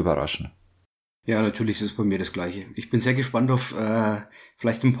mich einfach überraschen. Ja, natürlich ist es bei mir das Gleiche. Ich bin sehr gespannt auf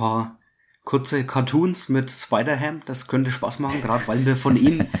vielleicht ein paar kurze Cartoons mit Spider-Ham. Das könnte Spaß machen, gerade weil wir von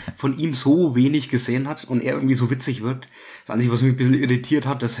ihm so wenig gesehen hat und er irgendwie so witzig wirkt. Das Einzige, was mich ein bisschen irritiert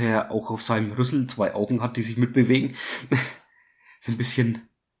hat, dass er auch auf seinem Rüssel 2 Augen hat, die sich mitbewegen. Ist ein bisschen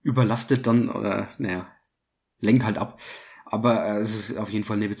überlastet dann, lenkt halt ab. Aber es ist auf jeden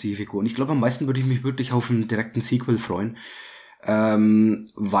Fall eine witzige Figur. Und ich glaube, am meisten würde ich mich wirklich auf einen direkten Sequel freuen.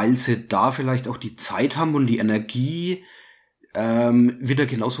 Weil sie da vielleicht auch die Zeit haben und die Energie, wieder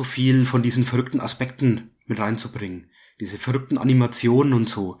genauso viel von diesen verrückten Aspekten mit reinzubringen. Diese verrückten Animationen und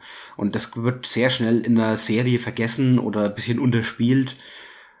so. Und das wird sehr schnell in einer Serie vergessen oder ein bisschen unterspielt.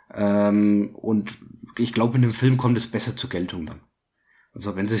 Und ich glaube, in dem Film kommt es besser zur Geltung dann.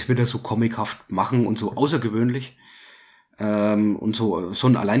 Also wenn sie es wieder so comichaft machen und so außergewöhnlich und so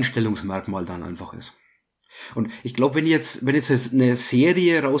ein Alleinstellungsmerkmal dann einfach ist. Und ich glaube, wenn jetzt eine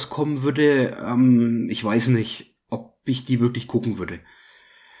Serie rauskommen würde, ich weiß nicht, ob ich die wirklich gucken würde.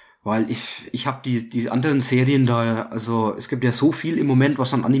 Weil ich habe die anderen Serien da, also es gibt ja so viel im Moment,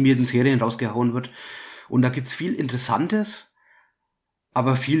 was an animierten Serien rausgehauen wird. Und da gibt's viel Interessantes,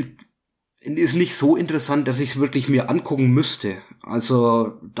 aber viel ist nicht so interessant, dass ich es wirklich mir angucken müsste.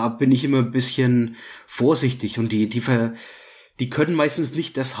 Also da bin ich immer ein bisschen vorsichtig und die können meistens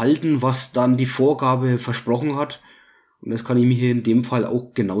nicht das halten, was dann die Vorgabe versprochen hat. Und das kann ich mir hier in dem Fall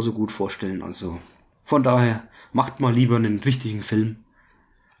auch genauso gut vorstellen. Also von daher, macht mal lieber einen richtigen Film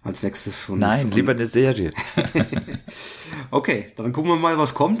als nächstes. Nein, lieber eine Serie. Okay, dann gucken wir mal,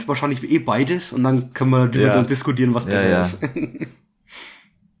 was kommt. Wahrscheinlich beides. Und dann können wir darüber dann diskutieren, was besser ist.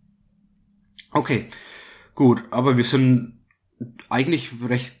 Okay, gut. Aber wir sind eigentlich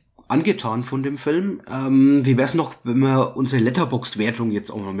recht angetan von dem Film. Wie wär's noch, wenn wir unsere Letterboxd-Wertung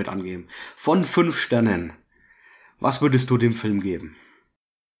jetzt auch mal mit angeben? Von 5 Sternen. Was würdest du dem Film geben?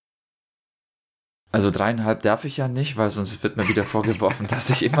 Also 3,5 darf ich ja nicht, weil sonst wird mir wieder vorgeworfen, dass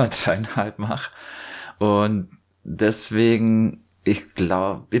ich immer 3,5 mache. Und deswegen, ich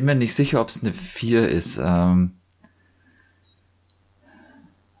glaube, bin mir nicht sicher, ob es eine 4 ist. Aber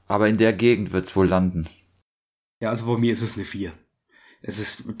in der Gegend wird's wohl landen. Ja, also bei mir ist es eine 4. Es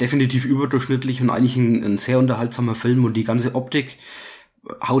ist definitiv überdurchschnittlich und eigentlich ein sehr unterhaltsamer Film und die ganze Optik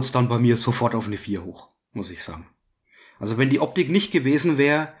haut's dann bei mir sofort auf eine 4 hoch, muss ich sagen. Also wenn die Optik nicht gewesen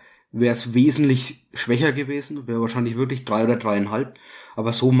wäre, wäre es wesentlich schwächer gewesen, wäre wahrscheinlich wirklich 3 oder 3,5.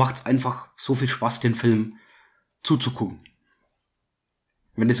 Aber so macht's einfach so viel Spaß, den Film zuzugucken.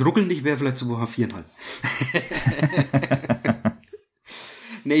 Wenn das Ruckeln nicht wäre, vielleicht sogar 4,5.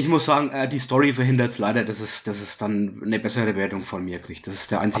 Nee, ich muss sagen, die Story verhindert es leider, dass es dann eine bessere Wertung von mir kriegt. Das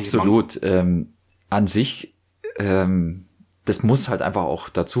ist der einzige Absolut. An sich, das muss halt einfach auch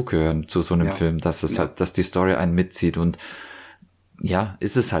dazugehören zu so einem Film, dass es halt, dass die Story einen mitzieht und ja,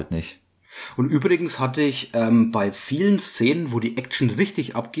 ist es halt nicht. Und übrigens hatte ich bei vielen Szenen, wo die Action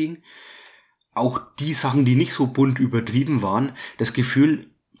richtig abging, auch die Sachen, die nicht so bunt übertrieben waren, das Gefühl,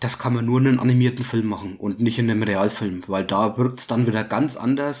 das kann man nur in einem animierten Film machen und nicht in einem Realfilm, weil da wird's dann wieder ganz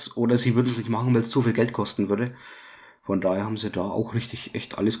anders oder sie würden es nicht machen, weil es zu viel Geld kosten würde. Von daher haben sie da auch richtig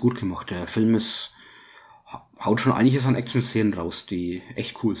echt alles gut gemacht. Der Film haut schon einiges an Action-Szenen raus, die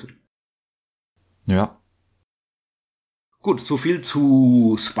echt cool sind. Ja. Gut, so viel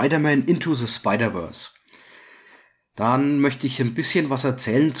zu Spider-Man Into the Spider-Verse. Dann möchte ich ein bisschen was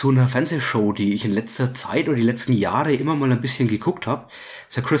erzählen zu einer Fernsehshow, die ich in letzter Zeit oder die letzten Jahre immer mal ein bisschen geguckt habe.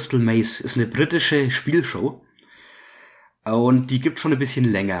 The Crystal Maze ist eine britische Spielshow und die gibt schon ein bisschen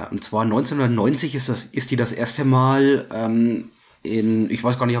länger. Und zwar 1990 ist die das erste Mal ich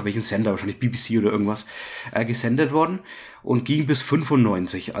weiß gar nicht auf welchen Sender, wahrscheinlich BBC oder irgendwas, gesendet worden und ging bis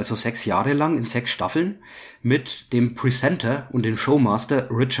 95, also 6 Jahre lang in 6 Staffeln mit dem Presenter und dem Showmaster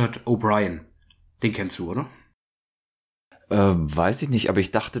Richard O'Brien. Den kennst du, oder? Weiß ich nicht, aber ich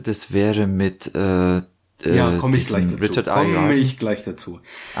dachte, das wäre mit komme ich gleich dazu. Richard Komme ich gleich dazu.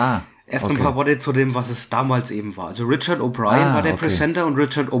 Erst ein paar Worte zu dem, was es damals eben war. Also Richard O'Brien war der Presenter und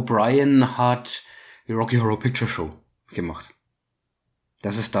Richard O'Brien hat die Rocky Horror Picture Show gemacht.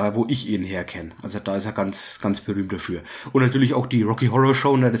 Das ist da, wo ich ihn herkenne. Also da ist er ganz, ganz berühmt dafür. Und natürlich auch die Rocky Horror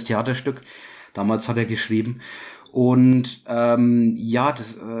Show, das Theaterstück. Damals hat er geschrieben. Und dann gab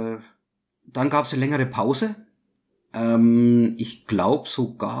es eine längere Pause. Ich glaube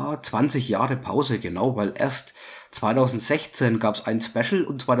sogar 20 Jahre Pause, genau, weil erst 2016 gab es ein Special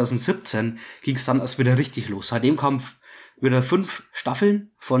und 2017 ging es dann erst wieder richtig los. Seitdem kamen wieder 5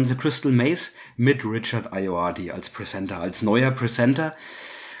 Staffeln von The Crystal Maze mit Richard Ayoade als Presenter, als neuer Presenter.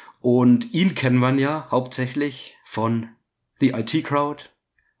 Und ihn kennen wir ja hauptsächlich von The IT Crowd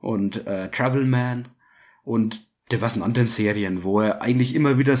und Travelman und diversen anderen Serien, wo er eigentlich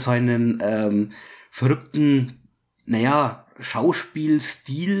immer wieder seinen verrückten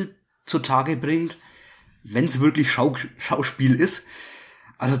Schauspielstil zutage bringt, wenn es wirklich Schauspiel ist.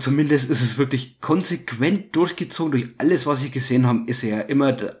 Also zumindest ist es wirklich konsequent durchgezogen. Durch alles, was ich gesehen habe, ist er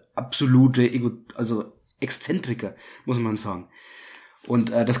immer der absolute Exzentriker, muss man sagen.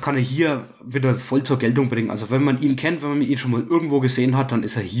 Und das kann er hier wieder voll zur Geltung bringen. Also wenn man ihn kennt, wenn man ihn schon mal irgendwo gesehen hat, dann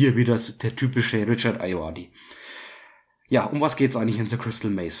ist er hier wieder der typische Richard Ayoade. Ja, um was geht's eigentlich in The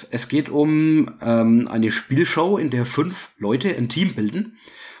Crystal Maze? Es geht um eine Spielshow, in der 5 Leute ein Team bilden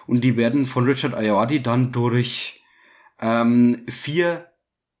und die werden von Richard Ayoade dann durch 4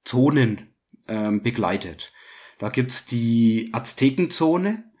 Zonen begleitet. Da gibt's die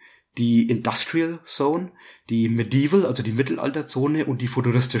Aztekenzone, die Industrial Zone, die Medieval, also die Mittelalterzone und die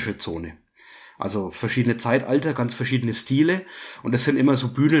futuristische Zone. Also verschiedene Zeitalter, ganz verschiedene Stile und das sind immer so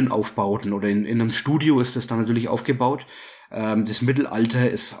Bühnenaufbauten oder in einem Studio ist das dann natürlich aufgebaut. Das Mittelalter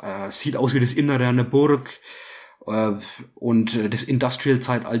sieht aus wie das Innere einer Burg und das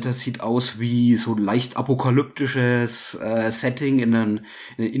Industrial-Zeitalter sieht aus wie so leicht apokalyptisches Setting in einem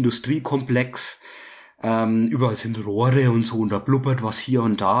Industriekomplex. Überall sind Rohre und so und da blubbert was hier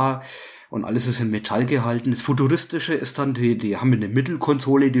und da. Und alles ist in Metall gehalten. Das Futuristische ist dann, die haben eine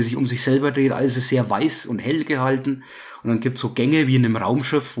Mittelkonsole, die sich um sich selber dreht. Alles ist sehr weiß und hell gehalten. Und dann gibt's so Gänge wie in einem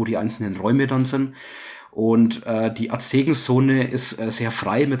Raumschiff, wo die einzelnen Räume dann sind. Und die Aztekenzone ist sehr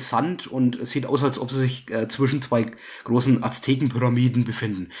frei mit Sand und es sieht aus, als ob sie sich zwischen 2 großen Aztekenpyramiden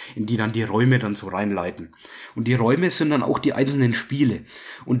befinden, in die dann die Räume dann so reinleiten. Und die Räume sind dann auch die einzelnen Spiele.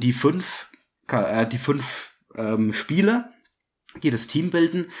 Und die 5 Spieler, die das Team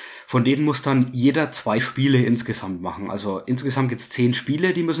bilden, von denen muss dann jeder 2 Spiele insgesamt machen. Also insgesamt gibt es 10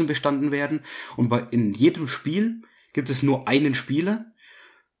 Spiele, die müssen bestanden werden. Und in jedem Spiel gibt es nur einen Spieler,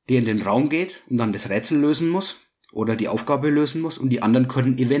 der in den Raum geht und dann das Rätsel lösen muss oder die Aufgabe lösen muss. Und die anderen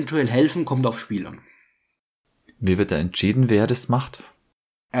können eventuell helfen, kommt aufs Spiel an. Wie wird da entschieden, wer das macht?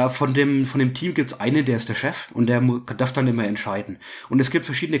 Von dem Team gibt's einen, der ist der Chef und der darf dann immer entscheiden. Und es gibt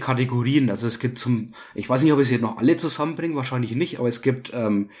verschiedene Kategorien. Also es gibt ich weiß nicht, ob ich sie jetzt noch alle zusammenbringe, wahrscheinlich nicht, aber es gibt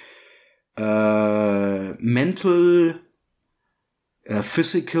Mental,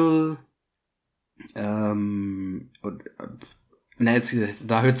 Physical, da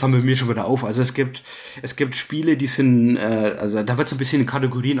hört es dann bei mir schon wieder auf. Also es gibt Spiele, die sind, also da wird so ein bisschen in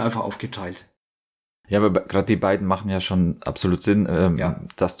Kategorien einfach aufgeteilt. Ja, aber gerade die beiden machen ja schon absolut Sinn,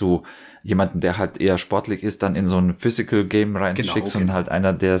 dass du jemanden, der halt eher sportlich ist, dann in so ein Physical Game reinschickst, genau, okay. Und halt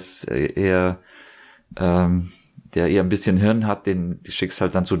einer, der es eher der eher ein bisschen Hirn hat, den schickst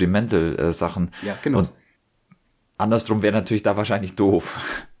halt dann so die Mental-Sachen. Ja, genau. Und andersrum wäre natürlich da wahrscheinlich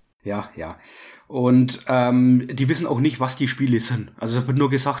doof. Ja. Und die wissen auch nicht, was die Spiele sind. Also es wird nur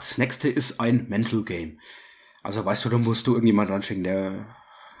gesagt, das nächste ist ein Mental Game. Also weißt du, da musst du irgendjemand anschicken, der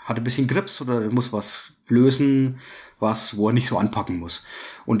hat ein bisschen Grips oder muss was lösen, wo er nicht so anpacken muss.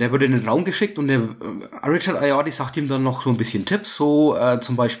 Und der wird in den Raum geschickt und der Richard Ayoade sagt ihm dann noch so ein bisschen Tipps, so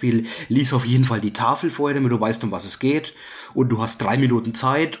zum Beispiel, lies auf jeden Fall die Tafel vorher, damit du weißt, um was es geht, und du hast 3 Minuten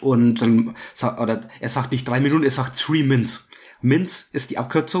Zeit, und dann er sagt nicht 3 Minuten, er sagt 3 Minutes. Minutes ist die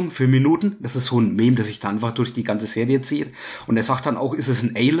Abkürzung für Minuten. Das ist so ein Meme, das sich da einfach durch die ganze Serie zieht. Und er sagt dann auch, ist es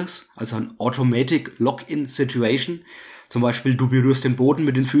ein ALIS, also ein Automatic Lock-in Situation. Zum Beispiel, du berührst den Boden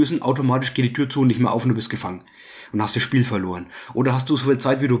mit den Füßen, automatisch geht die Tür zu und nicht mehr auf und du bist gefangen. Und hast das Spiel verloren. Oder hast du so viel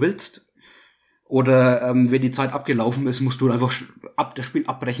Zeit, wie du willst. Oder wenn die Zeit abgelaufen ist, musst du einfach das Spiel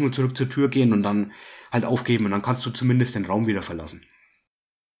abbrechen und zurück zur Tür gehen und dann halt aufgeben. Und dann kannst du zumindest den Raum wieder verlassen.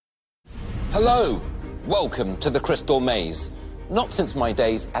 Hello, welcome to the Crystal Maze. Not since my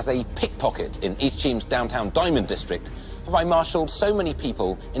days as a pickpocket in East Cheam's downtown Diamond District have I marshalled so many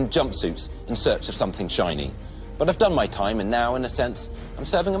people in jumpsuits in search of something shiny. But I've done my time, and now, in a sense, I'm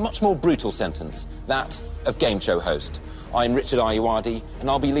serving a much more brutal sentence, that of game show host. I'm Richard Ayoade, and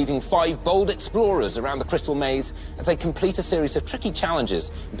I'll be leading 5 bold explorers around the Crystal Maze as they complete a series of tricky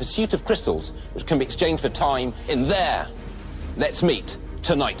challenges in pursuit of crystals, which can be exchanged for time in there. Let's meet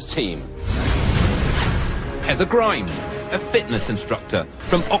tonight's team. Heather Grimes, a fitness instructor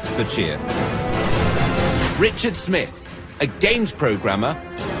from Oxfordshire. Richard Smith, a games programmer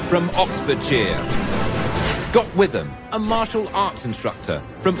from Oxfordshire. Scott Witham, a martial arts instructor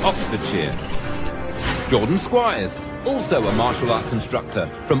from Oxfordshire. Jordan Squires, also a martial arts instructor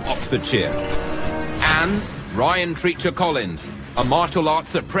from Oxfordshire. And Ryan Treacher Collins, a martial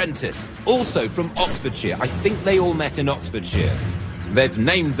arts apprentice, also from Oxfordshire. I think they all met in Oxfordshire. They've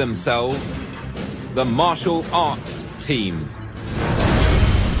named themselves the Martial Arts Team.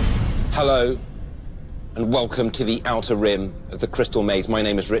 Hello, and welcome to the outer rim of the Crystal Maze. My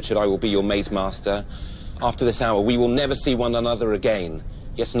name is Richard, I will be your maze master. After this hour, we will never see one another again.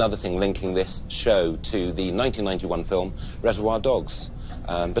 Yet another thing linking this show to the 1991 film Reservoir Dogs.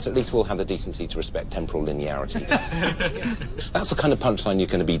 But at least we'll have the decency to respect temporal linearity. That's the kind of punchline you're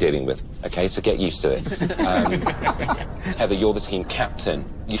going to be dealing with, okay? So get used to it. Heather, you're the team captain.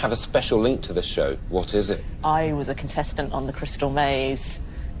 You have a special link to this show. What is it? I was a contestant on the Crystal Maze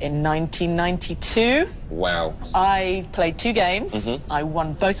in 1992. Wow. I played 2 games. Mm-hmm. I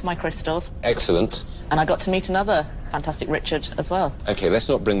won both my crystals. Excellent. And I got to meet another fantastic Richard as well. Okay, let's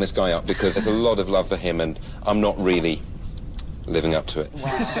not bring this guy up because there's a lot of love for him and I'm not really living up to it.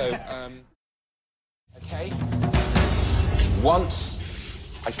 Wow. So, okay. Once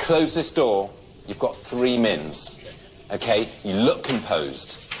I close this door, you've got 3 mins. Okay? You look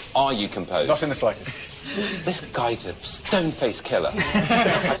composed. Are you composed? Not in the slightest. This guy's a stone-faced killer.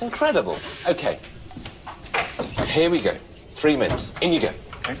 That's incredible. Okay. Here we go. 3 mins. In you go.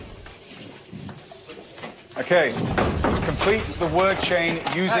 Okay. Complete the word chain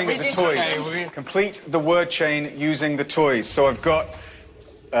using the toys. Okay, complete the word chain using the toys. So I've got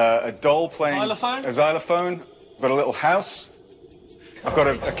a doll playing Xylophone? a xylophone. I've got a little house. I've got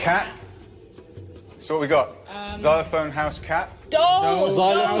a cat. So what we got? Xylophone, house, cat. Doll!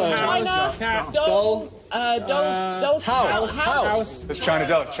 Xylophone. China! Cat. Doll! Doll's house. There's China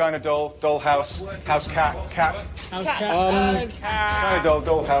doll, doll house, house cat, cat. China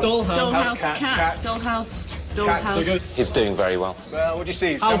doll house, Dollhouse, cat. Dollhouse. Dollhouse. He's doing very well. Well, what'd you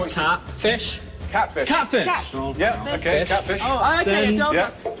see? House cat. Fish. Catfish. Catfish. Yeah, okay, catfish. Oh, okay, Then- a dog.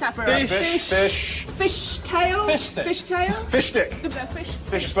 Yeah. Catfish. Fish. Fish tail. Fish stick. Fish tail. Fish stick. Fish.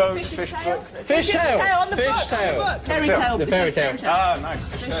 Fish boat. Fish book. Fish tail. on the Fish book. tail. On the book. Fairy tail. tale. The fairy tale. Ah, nice.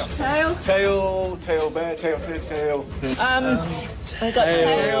 Fish tail. Tail. Tail bear, tail. We got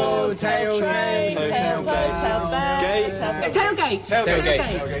Tail, tail. tail, Train. tail, Tail boat. Tail bear. Gate. Tailgate.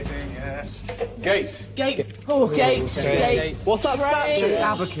 Tailgating, yes. Gate. Gate. Oh, gate. Gate. What's that statue?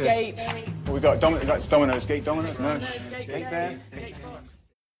 Abacus. Gate. We got that's Domino's. Gate Domino's? No. Gate bear.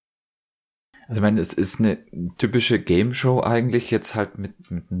 Also ich meine, es ist eine typische Game-Show eigentlich, jetzt halt mit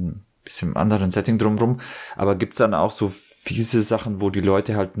einem bisschen anderen Setting drumrum, aber gibt's dann auch so fiese Sachen, wo die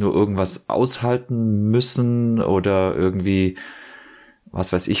Leute halt nur irgendwas aushalten müssen oder irgendwie,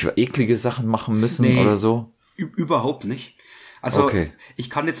 was weiß ich, eklige Sachen machen müssen oder so? Überhaupt nicht. Also okay. Ich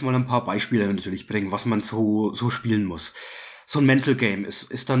kann jetzt mal ein paar Beispiele natürlich bringen, was man so spielen muss. So ein Mental Game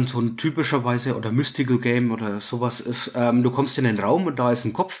ist dann so ein typischerweise oder Mystical Game oder sowas ist, du kommst in den Raum und da ist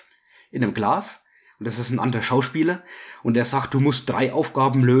ein Kopf in einem Glas Und das ist ein anderer Schauspieler. Und der sagt, du musst 3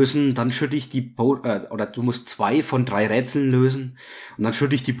 Aufgaben lösen, dann schütte ich oder du musst 2 von 3 Rätseln lösen. Und dann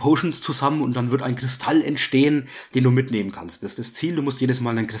schütte ich die Potions zusammen und dann wird ein Kristall entstehen, den du mitnehmen kannst. Das ist das Ziel, du musst jedes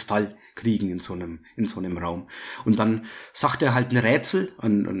Mal einen Kristall kriegen in so einem Raum. Und dann sagt er halt ein Rätsel,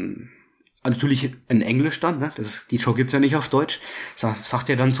 natürlich in Englisch dann, ne? Die Show gibt's ja nicht auf Deutsch. Sagt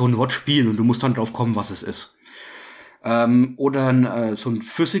er dann so ein Wortspiel und du musst dann drauf kommen, was es ist. Oder so ein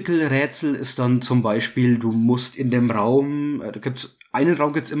Physical-Rätsel ist dann zum Beispiel, du musst in dem Raum, einen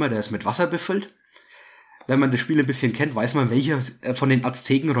Raum gibt's immer, der ist mit Wasser befüllt. Wenn man das Spiel ein bisschen kennt, weiß man, welcher von den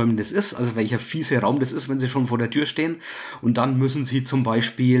Aztekenräumen das ist, also welcher fiese Raum das ist, wenn sie schon vor der Tür stehen. Und dann müssen sie zum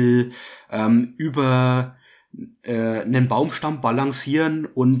Beispiel über einen Baumstamm balancieren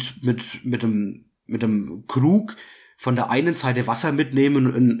und mit dem Krug von der einen Seite Wasser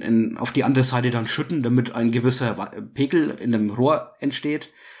mitnehmen und auf die andere Seite dann schütten, damit ein gewisser Pegel in dem Rohr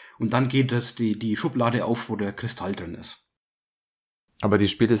entsteht. Und dann geht die Schublade auf, wo der Kristall drin ist. Aber die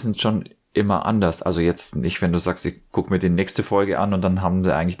Spiele sind schon immer anders. Also jetzt nicht, wenn du sagst, ich guck mir die nächste Folge an und dann haben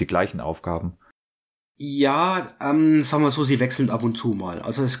sie eigentlich die gleichen Aufgaben. Ja, sagen wir so, sie wechseln ab und zu mal.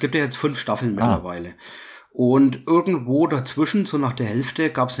 Also es gibt ja jetzt 5 Staffeln mittlerweile. Und irgendwo dazwischen, so nach der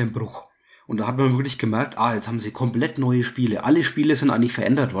Hälfte, gab es einen Bruch. Und da hat man wirklich gemerkt, jetzt haben sie komplett neue Spiele. Alle Spiele sind eigentlich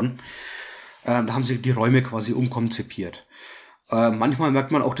verändert worden. Da haben sie die Räume quasi umkonzipiert. Manchmal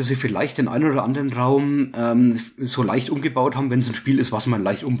merkt man auch, dass sie vielleicht den einen oder anderen Raum so leicht umgebaut haben, wenn es ein Spiel ist, was man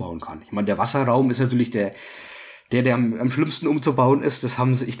leicht umbauen kann. Ich meine, der Wasserraum ist natürlich der am schlimmsten umzubauen ist. Das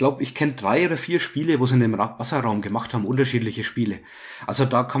haben sie, ich glaube, ich kenne 3 oder 4 Spiele, wo sie in dem Wasserraum gemacht haben, unterschiedliche Spiele. Also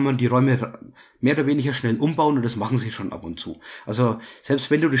da kann man die Räume mehr oder weniger schnell umbauen und das machen sie schon ab und zu. Also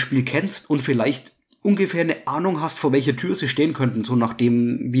selbst wenn du das Spiel kennst und vielleicht ungefähr eine Ahnung hast, vor welcher Tür sie stehen könnten, so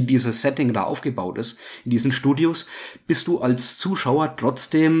nachdem, wie dieses Setting da aufgebaut ist, in diesen Studios, bist du als Zuschauer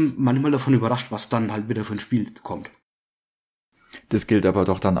trotzdem manchmal davon überrascht, was dann halt wieder für ein Spiel kommt. Das gilt aber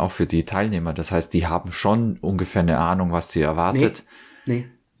doch dann auch für die Teilnehmer. Das heißt, die haben schon ungefähr eine Ahnung, was sie erwartet. Nee.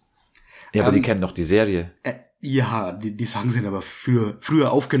 Ja, aber die kennen doch die Serie. Ja, die Sachen sind aber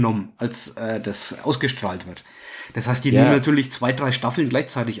früher aufgenommen, als das ausgestrahlt wird. Das heißt, die nehmen natürlich 2, 3 Staffeln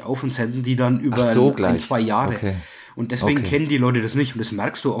gleichzeitig auf und senden die dann über 1, 2 Jahre. Okay. Und deswegen kennen die Leute das nicht. Und das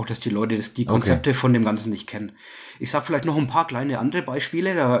merkst du auch, dass die Leute die Konzepte von dem Ganzen nicht kennen. Ich sag vielleicht noch ein paar kleine andere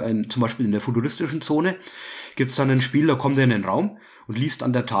Beispiele. Zum Beispiel in der futuristischen Zone gibt's dann ein Spiel, da kommt er in den Raum und liest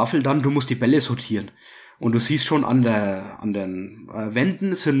an der Tafel dann, du musst die Bälle sortieren. Und du siehst schon an den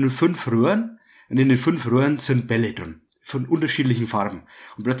Wänden sind 5 Röhren und in den 5 Röhren sind Bälle drin. Von unterschiedlichen Farben.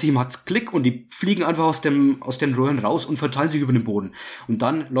 Und plötzlich macht's Klick und die fliegen einfach aus den Röhren raus und verteilen sich über den Boden. Und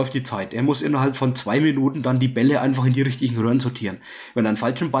dann läuft die Zeit. Er muss innerhalb von 2 Minuten dann die Bälle einfach in die richtigen Röhren sortieren. Wenn er einen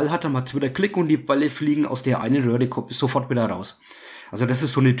falschen Ball hat, dann macht's wieder Klick und die Bälle fliegen aus der einen Röhre sofort wieder raus. Also das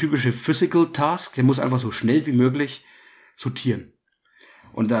ist so eine typische Physical Task. Der muss einfach so schnell wie möglich sortieren.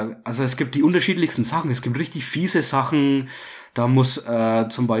 Und also es gibt die unterschiedlichsten Sachen. Es gibt richtig fiese Sachen. Da muss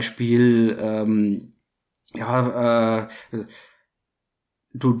zum Beispiel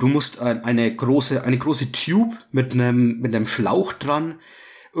du musst eine große Tube mit einem Schlauch dran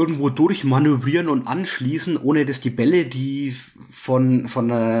irgendwo durchmanövrieren und anschließen, ohne dass die Bälle, die von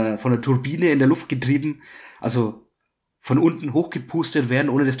der Turbine in der Luft getrieben, also von unten hochgepustet werden,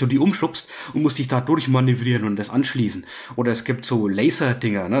 ohne dass du die umschubst und musst dich da durchmanövrieren und das anschließen. Oder es gibt so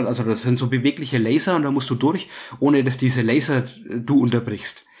Laser-Dinger, ne? Also das sind so bewegliche Laser und da musst du durch, ohne dass diese Laser du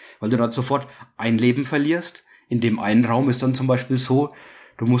unterbrichst. Weil du dann sofort ein Leben verlierst. In dem einen Raum ist dann zum Beispiel so,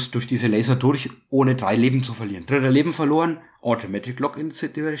 du musst durch diese Laser durch, ohne 3 Leben zu verlieren. 3. Leben verloren, Automatic Login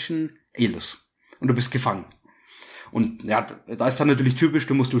Situation, Elus. Und du bist gefangen. Und ja, da ist dann natürlich typisch,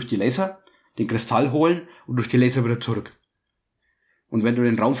 du musst durch die Laser den Kristall holen und durch die Laser wieder zurück. Und wenn du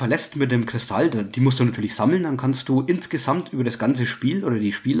den Raum verlässt mit dem Kristall, die musst du natürlich sammeln, dann kannst du insgesamt über das ganze Spiel, oder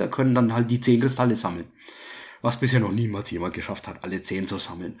die Spieler können dann halt die 10 Kristalle sammeln. Was bisher noch niemals jemand geschafft hat, alle 10 zu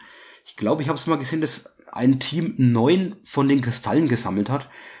sammeln. Ich glaube, ich habe es mal gesehen, dass ein Team 9 von den Kristallen gesammelt hat.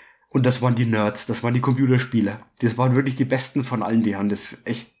 Und das waren die Nerds, das waren die Computerspieler. Das waren wirklich die Besten von allen, die haben das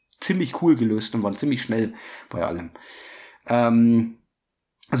echt ziemlich cool gelöst und waren ziemlich schnell bei allem.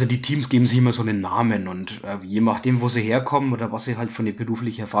 Also die Teams geben sich immer so einen Namen und je nachdem, wo sie herkommen oder was sie halt für eine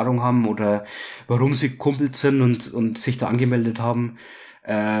berufliche Erfahrung haben oder warum sie Kumpels sind und sich da angemeldet haben,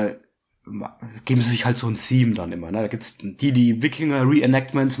 geben sie sich halt so ein Theme dann immer. Ne? Da gibt's die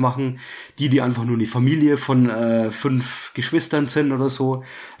Wikinger-Reenactments machen, die einfach nur eine Familie von 5 Geschwistern sind oder so.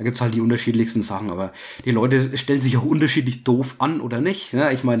 Da gibt's halt die unterschiedlichsten Sachen, aber die Leute stellen sich auch unterschiedlich doof an oder nicht.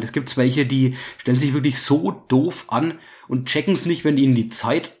 Ne? Ich meine, es gibt welche, die stellen sich wirklich so doof an und checken's nicht, wenn ihnen die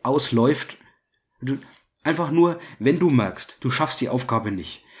Zeit ausläuft. Einfach nur, wenn du merkst, du schaffst die Aufgabe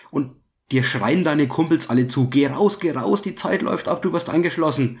nicht und dir schreien deine Kumpels alle zu, geh raus, die Zeit läuft ab, du wirst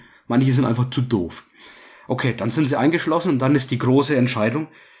eingeschlossen. Manche sind einfach zu doof. Okay, dann sind sie eingeschlossen und dann ist die große Entscheidung,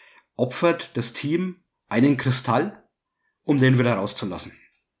 opfert das Team einen Kristall, um den wieder rauszulassen.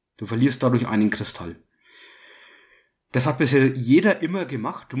 Du verlierst dadurch einen Kristall. Das hat bisher jeder immer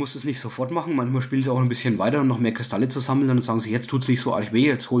gemacht. Du musst es nicht sofort machen. Manchmal spielen sie auch ein bisschen weiter, um noch mehr Kristalle zu sammeln. Dann sagen sie, jetzt tut's nicht so arg weh,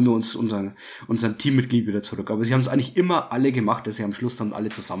 jetzt holen wir uns unseren Teammitglied wieder zurück. Aber sie haben es eigentlich immer alle gemacht, dass sie am Schluss dann alle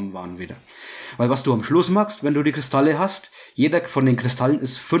zusammen waren wieder. Weil was du am Schluss machst, wenn du die Kristalle hast, jeder von den Kristallen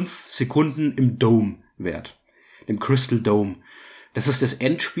ist 5 Sekunden im Dome wert. Im Crystal Dome. Das ist das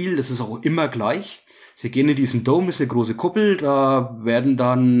Endspiel, das ist auch immer gleich. Sie gehen in diesen Dome, das ist eine große Kuppel, da werden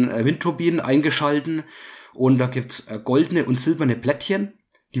dann Windturbinen eingeschalten. Und da gibt's goldene und silberne Plättchen,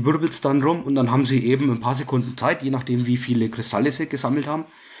 die wirbelt's dann rum und dann haben sie eben ein paar Sekunden Zeit, je nachdem wie viele Kristalle sie gesammelt haben,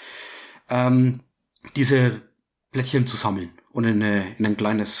 diese Plättchen zu sammeln und in eine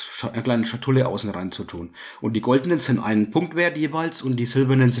kleine Schatulle außen rein zu tun. Und die goldenen sind einen Punkt wert jeweils und die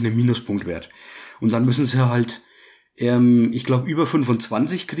silbernen sind einen Minuspunkt wert. Und dann müssen sie halt, ich glaube, über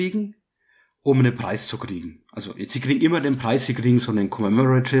 25 kriegen, um einen Preis zu kriegen. Also sie kriegen immer den Preis, sie kriegen so einen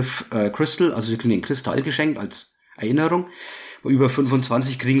Commemorative Crystal, also sie kriegen den Kristall geschenkt als Erinnerung. Bei über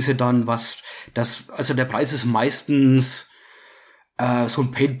 25 kriegen sie dann also der Preis ist meistens so ein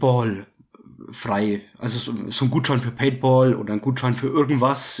Paintball frei, also so ein Gutschein für Paintball oder ein Gutschein für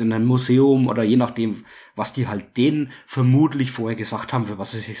irgendwas in einem Museum oder je nachdem, was die halt denen vermutlich vorher gesagt haben, für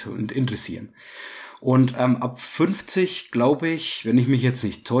was sie sich so interessieren. Und ab 50, glaube ich, wenn ich mich jetzt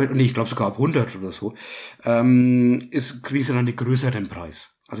nicht täusche, ich glaube sogar ab 100 oder so, kriegen sie dann den größeren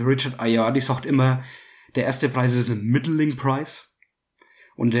Preis. Also Richard Ayoade sagt immer, der erste Preis ist ein Middling-Preis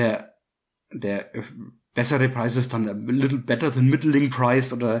und der bessere Preis ist dann a little better than Middling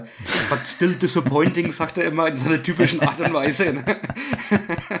Price oder but still disappointing, sagt er immer in seiner typischen Art und Weise.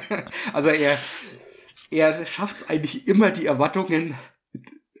 Also er schafft es eigentlich immer, die Erwartungen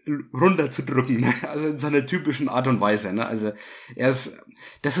runterzudrücken, also in seiner typischen Art und Weise. Also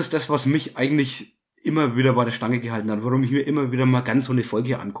das ist das, was mich eigentlich immer wieder bei der Stange gehalten hat, warum ich mir immer wieder mal ganz so eine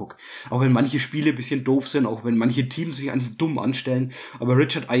Folge angucke. Auch wenn manche Spiele ein bisschen doof sind, auch wenn manche Teams sich einfach dumm anstellen, aber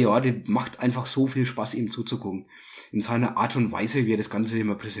Richard Ayoade macht einfach so viel Spaß, ihm zuzugucken. In seiner Art und Weise, wie er das Ganze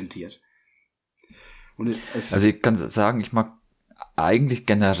immer präsentiert. Also ich kann sagen, ich mag eigentlich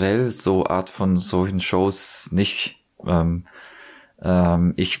generell so Art von solchen Shows nicht.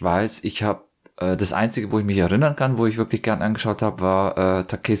 Ich weiß, ich habe das Einzige, wo ich mich erinnern kann, wo ich wirklich gern angeschaut habe, war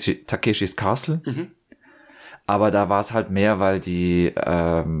Takeshis Castle. Mhm. Aber da war es halt mehr, weil die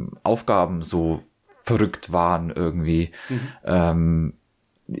Aufgaben so verrückt waren irgendwie. Mhm.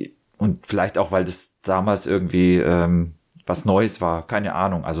 Und vielleicht auch, weil das damals irgendwie was Neues war. Keine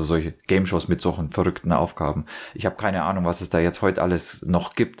Ahnung. Also solche Game-Shows mit solchen verrückten Aufgaben. Ich habe keine Ahnung, was es da jetzt heute alles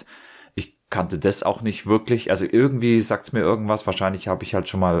noch gibt. Kannte das auch nicht wirklich, also irgendwie sagt's mir irgendwas, wahrscheinlich habe ich halt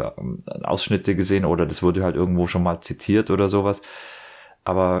schon mal Ausschnitte gesehen oder das wurde halt irgendwo schon mal zitiert oder sowas,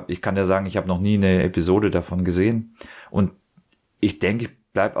 aber ich kann ja sagen, ich habe noch nie eine Episode davon gesehen und ich denke, ich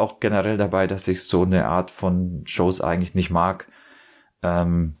bleib auch generell dabei, dass ich so eine Art von Shows eigentlich nicht mag.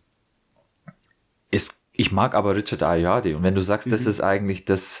 Ich mag aber Richard Ayoade und wenn du sagst, das ist eigentlich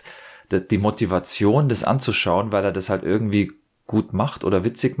die Motivation, das anzuschauen, weil er das halt irgendwie gut macht oder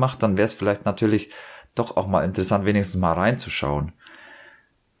witzig macht, dann wäre es vielleicht natürlich doch auch mal interessant, wenigstens mal reinzuschauen.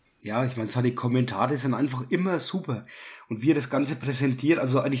 Ja, ich meine, seine Kommentare sind einfach immer super. Und wie er das Ganze präsentiert,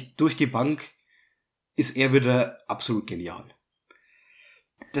 also eigentlich durch die Bank, ist er wieder absolut genial.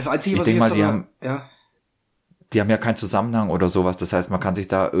 Das Einzige, was ich jetzt aber... Die haben ja keinen Zusammenhang oder sowas, das heißt, man kann sich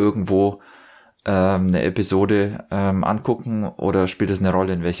da irgendwo eine Episode angucken oder spielt es eine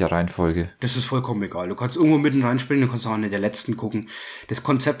Rolle in welcher Reihenfolge? Das ist vollkommen egal. Du kannst irgendwo mitten reinspringen, du kannst auch eine der letzten gucken. Das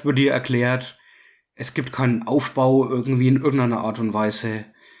Konzept wird dir erklärt. Es gibt keinen Aufbau irgendwie in irgendeiner Art und Weise.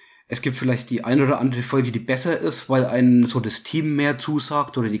 Es gibt vielleicht die eine oder andere Folge, die besser ist, weil einem so das Team mehr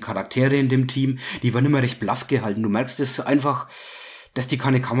zusagt oder die Charaktere in dem Team. Die werden immer recht blass gehalten. Du merkst es einfach, dass die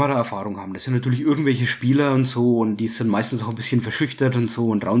keine Kameraerfahrung haben. Das sind natürlich irgendwelche Spieler und so und die sind meistens auch ein bisschen verschüchtert und so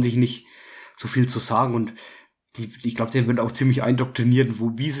und trauen sich nicht so viel zu sagen und ich glaube, die werden auch ziemlich eindoktriniert,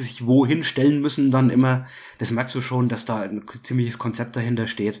 wie sie sich wohin stellen müssen dann immer. Das merkst du schon, dass da ein ziemliches Konzept dahinter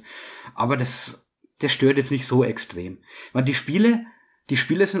steht. Aber das stört jetzt nicht so extrem. Ich meine, die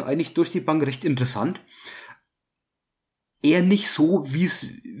Spiele sind eigentlich durch die Bank recht interessant. Eher nicht so, wie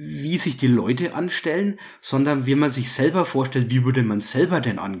sich die Leute anstellen, sondern wie man sich selber vorstellt, wie würde man selber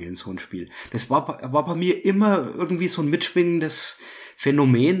denn angehen, so ein Spiel. Das war bei mir immer irgendwie so ein mitschwingendes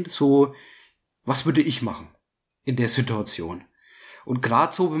Phänomen, so, was würde ich machen in der Situation? Und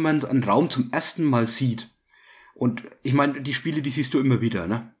gerade so, wenn man einen Raum zum ersten Mal sieht, und ich meine, die Spiele, die siehst du immer wieder,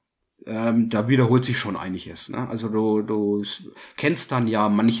 ne? da wiederholt sich schon einiges. Ne? Also du kennst dann ja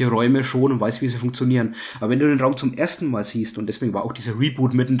manche Räume schon und weißt, wie sie funktionieren. Aber wenn du den Raum zum ersten Mal siehst, und deswegen war auch dieser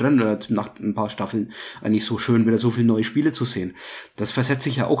Reboot mittendrin, nach ein paar Staffeln eigentlich so schön, wieder so viele neue Spiele zu sehen, das versetzt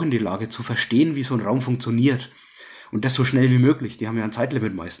sich ja auch in die Lage, zu verstehen, wie so ein Raum funktioniert. Und das so schnell wie möglich. Die haben ja ein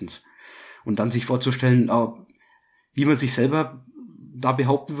Zeitlimit meistens. Und dann sich vorzustellen, wie man sich selber da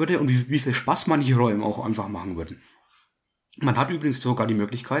behaupten würde und wie viel Spaß manche Räume auch einfach machen würden. Man hat übrigens sogar die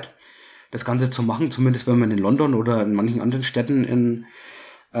Möglichkeit, das Ganze zu machen, zumindest wenn man in London oder in manchen anderen Städten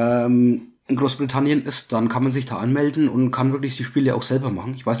in Großbritannien ist, dann kann man sich da anmelden und kann wirklich die Spiele auch selber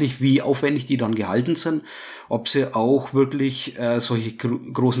machen. Ich weiß nicht, wie aufwendig die dann gehalten sind, ob sie auch wirklich solche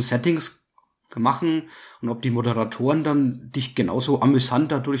großen Settings machen und ob die Moderatoren dann dich genauso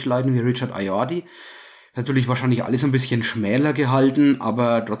amüsant da durchleiten wie Richard Ayoade. Natürlich wahrscheinlich alles ein bisschen schmäler gehalten,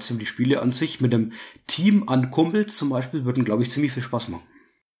 aber trotzdem die Spiele an sich mit einem Team an Kumpels zum Beispiel würden, glaube ich, ziemlich viel Spaß machen.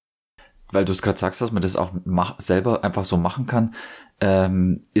 Weil du es gerade sagst, dass man das auch selber einfach so machen kann.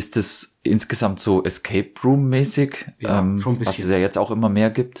 Ist es insgesamt so Escape Room-mäßig, ja, schon ein bisschen. Was es ja jetzt auch immer mehr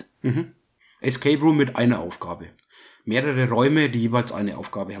gibt? Mhm. Escape Room mit einer Aufgabe. Mehrere Räume, die jeweils eine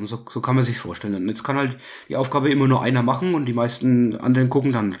Aufgabe haben. So kann man sich's vorstellen. Und jetzt kann halt die Aufgabe immer nur einer machen und die meisten anderen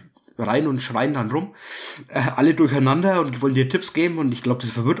gucken dann rein und schreien dann rum. Alle durcheinander und wollen dir Tipps geben und ich glaube,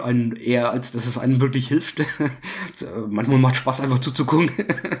 das verwirrt einen eher, als dass es einem wirklich hilft. Manchmal macht Spaß, einfach zuzugucken.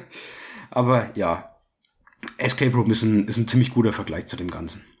 Aber ja, Escape Room ist ein ziemlich guter Vergleich zu dem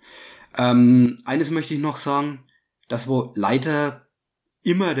Ganzen. Eines möchte ich noch sagen, das wo leider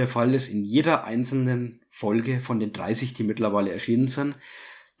immer der Fall ist in jeder einzelnen Folge von den 30, die mittlerweile erschienen sind,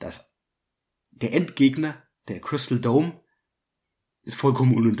 dass der Endgegner, der Crystal Dome, ist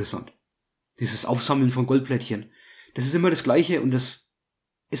vollkommen uninteressant. Dieses Aufsammeln von Goldplättchen, das ist immer das Gleiche und das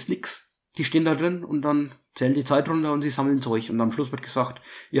ist nix. Die stehen da drin und dann zählen die Zeit runter und sie sammeln Zeug und am Schluss wird gesagt,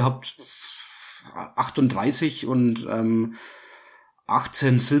 ihr habt 38 und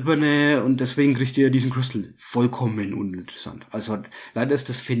 18 silberne und deswegen kriegt ihr diesen Crystal. Vollkommen uninteressant. Also leider ist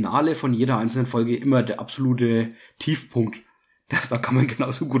das Finale von jeder einzelnen Folge immer der absolute Tiefpunkt. Da kann man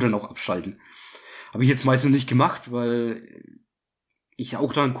genauso gut dann auch abschalten. Habe ich jetzt meistens nicht gemacht, weil ich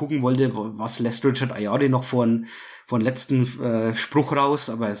auch dann gucken wollte, was lässt Richard Ayoade noch von letzten Spruch raus,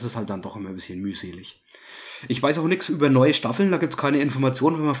 aber es ist halt dann doch immer ein bisschen mühselig. Ich weiß auch nichts über neue Staffeln, da gibt's keine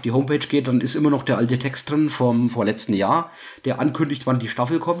Informationen. Wenn man auf die Homepage geht, dann ist immer noch der alte Text drin vom vorletzten Jahr, der ankündigt, wann die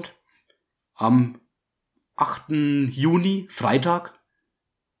Staffel kommt. Am 8. Juni, Freitag.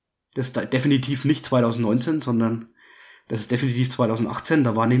 Das ist definitiv nicht 2019, sondern das ist definitiv 2018.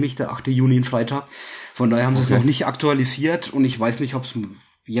 Da war nämlich der 8. Juni ein Freitag. Von daher haben sie es noch nicht aktualisiert und ich weiß nicht, ob es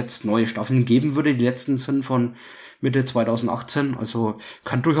jetzt neue Staffeln geben würde. Die letzten sind von Mitte 2018, also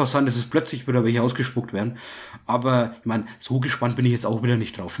kann durchaus sein, dass es plötzlich wieder welche ausgespuckt werden. Aber ich meine, so gespannt bin ich jetzt auch wieder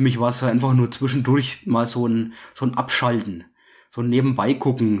nicht drauf. Für mich war es einfach nur zwischendurch mal so ein Abschalten, so ein Nebenbei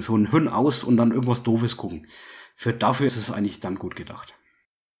gucken, so ein Hirn aus und dann irgendwas Doofes gucken. Dafür ist es eigentlich dann gut gedacht.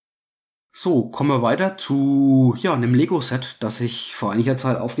 So, kommen wir weiter zu einem Lego-Set, das ich vor einiger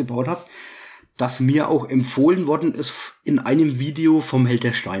Zeit aufgebaut habe, das mir auch empfohlen worden ist in einem Video vom Held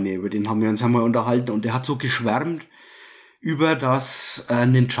der Steine. Über den haben wir uns einmal unterhalten und der hat so geschwärmt über das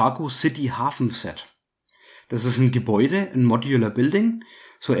Ninjago City Hafen Set. Das ist ein Gebäude, ein Modular Building,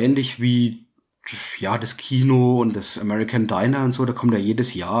 so ähnlich wie das Kino und das American Diner und so, da kommt ja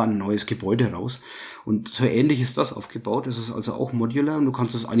jedes Jahr ein neues Gebäude raus. Und so ähnlich ist das aufgebaut. Es ist also auch modular und du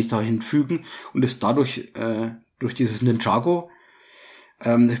kannst es eigentlich dahin fügen und ist dadurch durch dieses Ninjago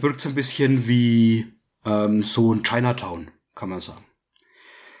es wirkt so ein bisschen wie so ein Chinatown, kann man sagen.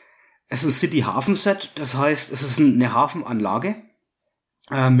 Es ist ein City-Hafen-Set, das heißt, es ist eine Hafenanlage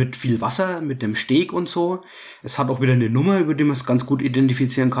mit viel Wasser, mit dem Steg und so. Es hat auch wieder eine Nummer, über die man es ganz gut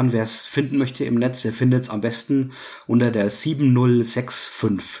identifizieren kann. Wer es finden möchte im Netz, der findet es am besten unter der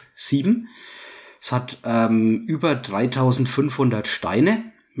 70657. Es hat über 3500 Steine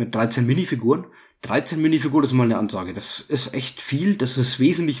mit 13 Minifiguren. 13 Minifiguren ist mal eine Ansage. Das ist echt viel. Das ist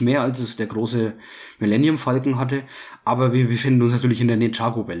wesentlich mehr, als es der große Millennium Falcon hatte. Aber wir befinden uns natürlich in der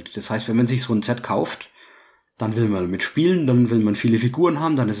Ninjago-Welt. Das heißt, wenn man sich so ein Set kauft, dann will man mitspielen, dann will man viele Figuren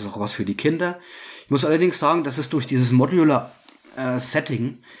haben, dann ist es auch was für die Kinder. Ich muss allerdings sagen, dass es durch dieses Modular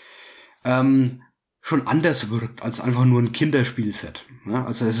Setting schon anders wirkt als einfach nur ein Kinderspielset. Ja,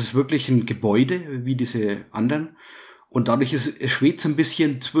 also es ist wirklich ein Gebäude wie diese anderen. Und dadurch schwebt es ein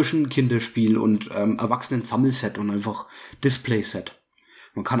bisschen zwischen Kinderspiel und Erwachsenen-Sammelset und einfach Display-Set.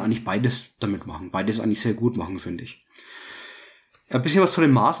 Man kann eigentlich beides damit machen. Beides eigentlich sehr gut machen, finde ich. Ein bisschen was zu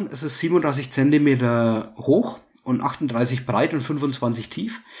den Maßen. Es ist 37 Zentimeter hoch und 38 breit und 25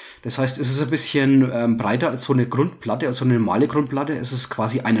 tief. Das heißt, es ist ein bisschen breiter als so eine Grundplatte, als so eine normale Grundplatte. Es ist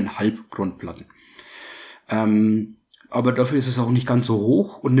quasi 1,5 Grundplatten. Aber dafür ist es auch nicht ganz so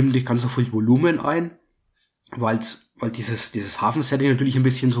hoch und nimmt nicht ganz so viel Volumen ein, weil dieses Hafensetting natürlich ein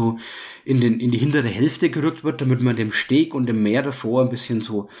bisschen so in die hintere Hälfte gerückt wird, damit man dem Steg und dem Meer davor ein bisschen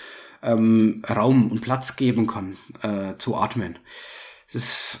so Raum und Platz geben kann, zu atmen. Es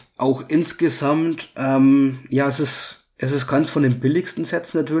ist auch insgesamt, es ist keins von den billigsten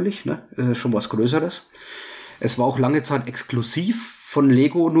Sets natürlich, ne? Es ist schon was Größeres. Es war auch lange Zeit exklusiv von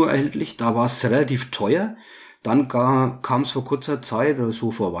Lego nur erhältlich, da war es relativ teuer. Dann kam es vor kurzer Zeit, oder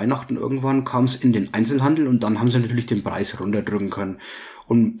so vor Weihnachten irgendwann, kam es in den Einzelhandel und dann haben sie natürlich den Preis runterdrücken können.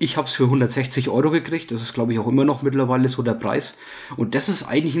 Und ich habe es für 160 € gekriegt, das ist glaube ich auch immer noch mittlerweile so der Preis. Und das ist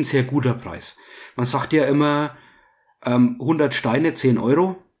eigentlich ein sehr guter Preis. Man sagt ja immer, 100 Steine, 10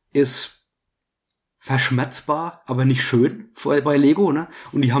 € ist verschmerzbar, aber nicht schön bei Lego, ne?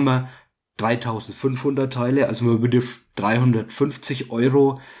 Und die haben wir 3500 Teile, also man würde 350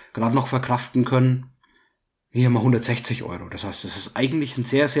 € gerade noch verkraften können. Hier haben wir 160 €. Das heißt, das ist eigentlich ein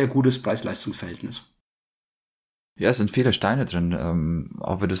sehr, sehr gutes Preis-Leistungs-Verhältnis. Ja, es sind viele Steine drin.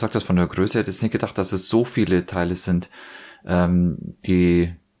 Auch wenn du sagtest, von der Größe hätte ich nicht gedacht, dass es so viele Teile sind.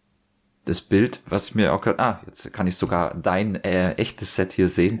 Das Bild, was ich mir auch gerade, jetzt kann ich sogar dein echtes Set hier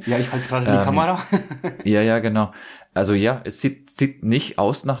sehen. Ja, ich halte es gerade in die Kamera. Ja, genau. Also ja, es sieht nicht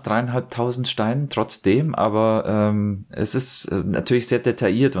aus nach 3.500 Steinen trotzdem, aber es ist natürlich sehr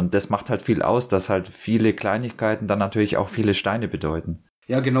detailliert und das macht halt viel aus, dass halt viele Kleinigkeiten dann natürlich auch viele Steine bedeuten.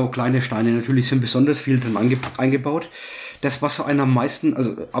 Ja, genau, kleine Steine natürlich sind besonders viel drin eingebaut. Das, was so einer am meisten,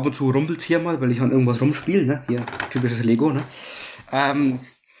 also ab und zu rumpelt's hier mal, weil ich an irgendwas rumspiele, ne? Hier, typisches Lego, ne?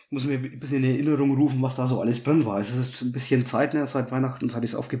 Muss mir ein bisschen in Erinnerung rufen, was da so alles drin war. Es ist ein bisschen Zeit, ne, seit Weihnachten, seit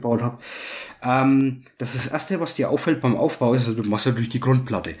ich es aufgebaut habe. Das ist das Erste, was dir auffällt beim Aufbau, ist, du machst natürlich die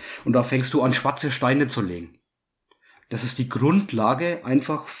Grundplatte. Und da fängst du an, schwarze Steine zu legen. Das ist die Grundlage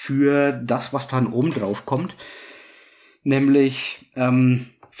einfach für das, was dann oben drauf kommt. Nämlich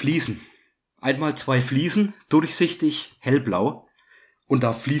Fliesen. Einmal 2 Fliesen, durchsichtig, hellblau. Und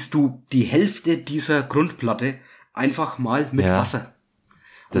da fließt du die Hälfte dieser Grundplatte einfach mal mit Wasser.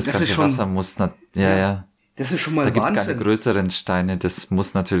 Das ganze ist schon, Wasser muss, ja. Das ist schon mal Wahnsinn. Da gibt's keine größeren Steine, das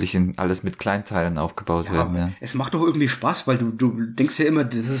muss natürlich alles mit Kleinteilen aufgebaut werden. Ja. Es macht doch irgendwie Spaß, weil du denkst ja immer,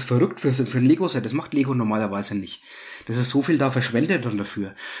 das ist verrückt für ein Lego-Set, das macht Lego normalerweise nicht. Das ist so viel da verschwendet dann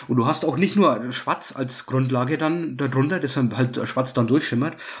dafür. Und du hast auch nicht nur Schwarz als Grundlage dann darunter, das halt Schwarz dann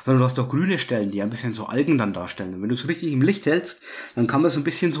durchschimmert, sondern du hast auch grüne Stellen, die ein bisschen so Algen dann darstellen. Und wenn du es richtig im Licht hältst, dann kann man es ein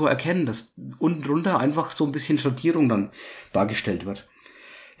bisschen so erkennen, dass unten drunter einfach so ein bisschen Schattierung dann dargestellt wird.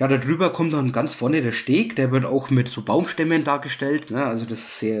 Ja, da drüber kommt dann ganz vorne der Steg, der wird auch mit so Baumstämmen dargestellt, ne? Also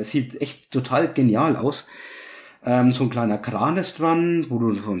das sieht echt total genial aus. So ein kleiner Kran ist dran, wo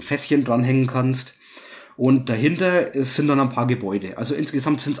du so ein Fässchen dranhängen kannst. Und dahinter sind dann ein paar Gebäude. Also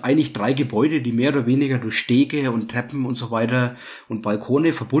insgesamt sind es eigentlich 3 Gebäude, die mehr oder weniger durch Stege und Treppen und so weiter und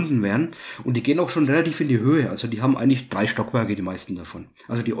Balkone verbunden werden. Und die gehen auch schon relativ in die Höhe. Also die haben eigentlich 3 Stockwerke, die meisten davon.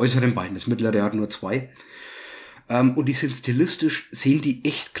 Also die äußeren beiden, das mittlere hat nur 2. Und die sind stilistisch, sehen die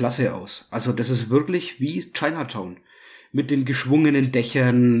echt klasse aus. Also das ist wirklich wie Chinatown. Mit den geschwungenen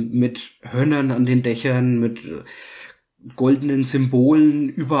Dächern, mit Hörnern an den Dächern, mit goldenen Symbolen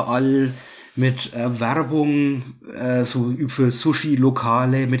überall, mit Werbung so für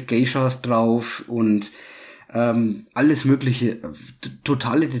Sushi-Lokale, mit Geishas drauf und alles mögliche.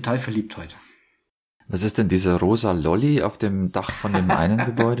 Totale Detailverliebtheit. Was ist denn dieser rosa Lolli auf dem Dach von dem einen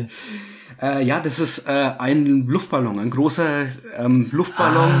Gebäude? Ja, das ist ein Luftballon, ein großer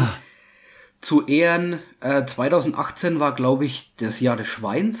Luftballon zu Ehren. 2018 war, glaube ich, das Jahr des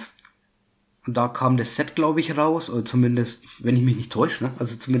Schweins. Und da kam das Set, glaube ich, raus, oder zumindest, wenn ich mich nicht täusche, ne?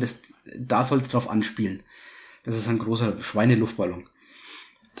 Also zumindest da soll es drauf anspielen. Das ist ein großer Schweineluftballon.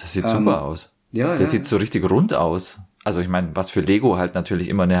 Das sieht super aus. Ja, das sieht so richtig rund aus. Also ich meine, was für Lego halt natürlich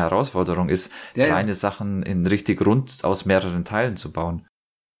immer eine Herausforderung ist, kleine Sachen in richtig rund aus mehreren Teilen zu bauen.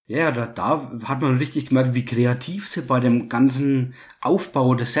 Ja, da hat man richtig gemerkt, wie kreativ sie bei dem ganzen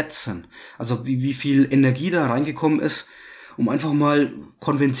Aufbau des Sets sind. Also wie viel Energie da reingekommen ist, um einfach mal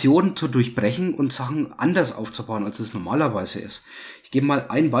Konventionen zu durchbrechen und Sachen anders aufzubauen, als es normalerweise ist. Ich gebe mal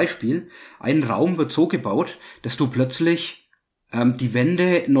ein Beispiel. Ein Raum wird so gebaut, dass du plötzlich die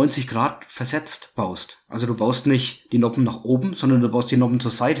Wände 90 Grad versetzt baust. Also du baust nicht die Noppen nach oben, sondern du baust die Noppen zur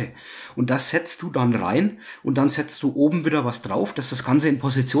Seite. Und das setzt du dann rein und dann setzt du oben wieder was drauf, dass das Ganze in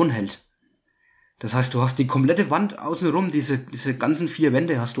Position hält. Das heißt, du hast die komplette Wand außenrum, diese ganzen 4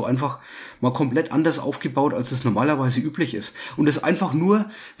 Wände hast du einfach mal komplett anders aufgebaut, als es normalerweise üblich ist. Und das einfach nur,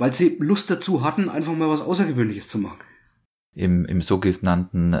 weil sie Lust dazu hatten, einfach mal was Außergewöhnliches zu machen. Im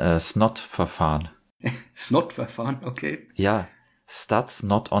sogenannten SNOT-Verfahren. SNOT-Verfahren, okay. Ja, Studs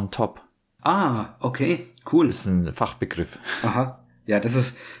not on top. Ah, okay, cool. Das ist ein Fachbegriff. Aha, ja, das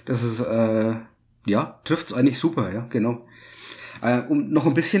ist trifft's eigentlich super, ja, genau. Um noch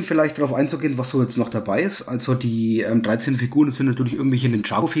ein bisschen vielleicht darauf einzugehen, was so jetzt noch dabei ist. Also die 13 Figuren sind natürlich irgendwelche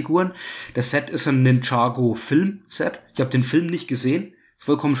Ninjago-Figuren. Das Set ist ein Ninjago-Film-Set. Ich habe den Film nicht gesehen.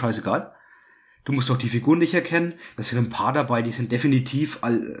 Vollkommen scheißegal. Du musst doch die Figuren nicht erkennen. Da sind ein paar dabei, die sind definitiv,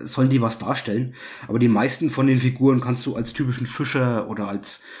 sollen die was darstellen. Aber die meisten von den Figuren kannst du als typischen Fischer oder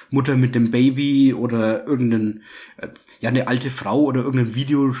als Mutter mit dem Baby oder eine alte Frau oder irgendeinen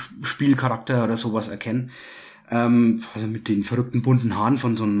Videospielcharakter oder sowas erkennen. Also mit den verrückten bunten Haaren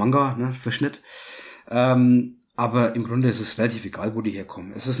von so einem Manga, ne, Verschnitt. Aber im Grunde ist es relativ egal, wo die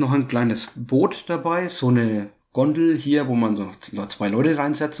herkommen. Es ist noch ein kleines Boot dabei, so eine Gondel hier, wo man so 2 Leute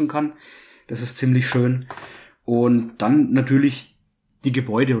reinsetzen kann. Das ist ziemlich schön. Und dann natürlich die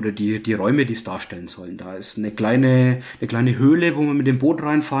Gebäude oder die Räume, die es darstellen sollen. Da ist eine kleine Höhle, wo man mit dem Boot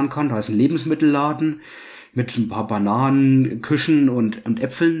reinfahren kann. Da ist ein Lebensmittelladen mit ein paar Bananen, Küchen und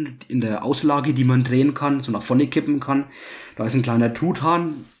Äpfeln in der Auslage, die man drehen kann, so nach vorne kippen kann. Da ist ein kleiner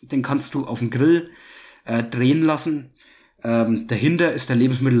Truthahn, den kannst du auf dem Grill drehen lassen. Dahinter ist der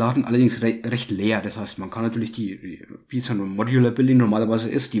Lebensmittelladen allerdings recht leer. Das heißt, man kann natürlich wie es ein Modular Building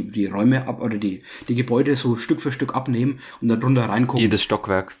normalerweise ist, die Räume oder die Gebäude so Stück für Stück abnehmen und da drunter reingucken. Jedes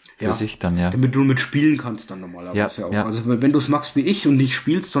Stockwerk für sich dann, ja. Damit du mit spielen kannst dann normalerweise auch. Ja. Also wenn du es magst wie ich und nicht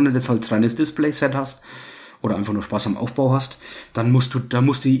spielst, sondern jetzt halt reines Display-Set hast, oder einfach nur Spaß am Aufbau hast, dann musst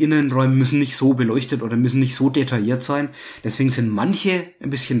die Innenräume müssen nicht so beleuchtet oder müssen nicht so detailliert sein. Deswegen sind manche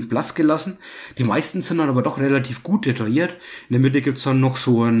ein bisschen blass gelassen. Die meisten sind dann aber doch relativ gut detailliert. In der Mitte gibt's dann noch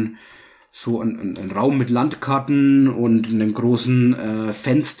so ein Raum mit Landkarten und einem großen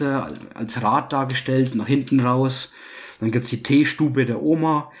Fenster als Rad dargestellt, nach hinten raus. Dann gibt's die Teestube der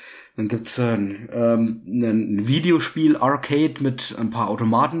Oma. Dann gibt's ein Videospiel-Arcade mit ein paar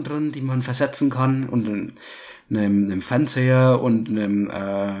Automaten drin, die man versetzen kann und einem Fernseher und einem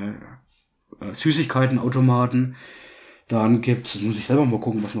Süßigkeitenautomaten. Dann muss ich selber mal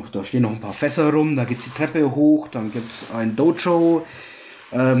gucken, was noch, da stehen noch ein paar Fässer rum, da geht's die Treppe hoch, dann gibt's ein Dojo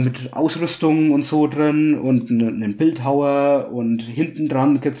mit Ausrüstung und so drin und einen Bildhauer und hinten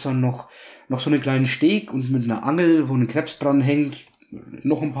dran gibt's dann noch so einen kleinen Steg und mit einer Angel, wo ein Krebs dran hängt,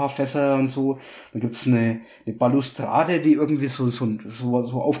 noch ein paar Fässer und so. Dann gibt's eine Balustrade, die irgendwie so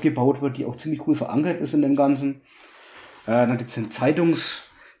aufgebaut wird, die auch ziemlich cool verankert ist in dem Ganzen. Dann gibt's einen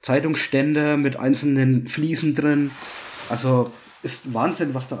Zeitungsständer mit einzelnen Fliesen drin. Also ist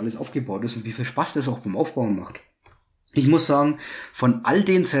Wahnsinn, was da alles aufgebaut ist und wie viel Spaß das auch beim Aufbauen macht. Ich muss sagen, von all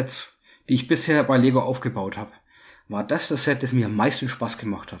den Sets, die ich bisher bei Lego aufgebaut habe, war das Set, das mir am meisten Spaß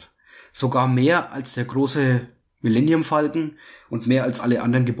gemacht hat. Sogar mehr als der große Millennium Falcon und mehr als alle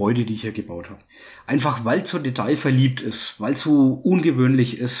anderen Gebäude, die ich hier gebaut habe. Einfach weil es so detailverliebt ist, weil es so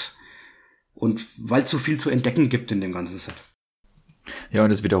ungewöhnlich ist und weil es so viel zu entdecken gibt in dem ganzen Set. Ja, und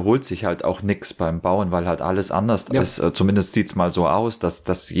es wiederholt sich halt auch nix beim Bauen, weil halt alles anders ist. Zumindest sieht's mal so aus,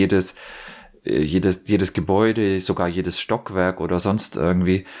 dass jedes Gebäude, sogar jedes Stockwerk oder sonst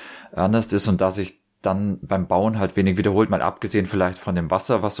irgendwie anders ist und dass sich dann beim Bauen halt wenig wiederholt, mal abgesehen vielleicht von dem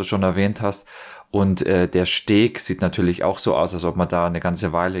Wasser, was du schon erwähnt hast. Und der Steg sieht natürlich auch so aus, als ob man da eine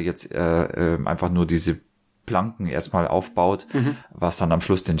ganze Weile jetzt einfach nur diese Planken erstmal aufbaut, was dann am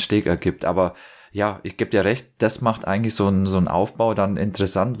Schluss den Steg ergibt. Aber ja, ich gebe dir recht, das macht eigentlich so ein Aufbau dann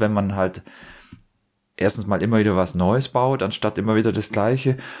interessant, wenn man halt erstens mal immer wieder was Neues baut, anstatt immer wieder das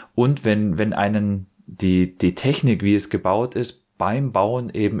Gleiche. Und wenn einen die Technik, wie es gebaut ist, beim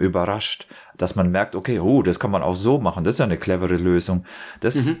Bauen eben überrascht, dass man merkt, okay, das kann man auch so machen, das ist ja eine clevere Lösung.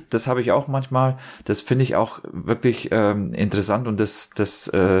 Das habe ich auch manchmal, das finde ich auch wirklich interessant und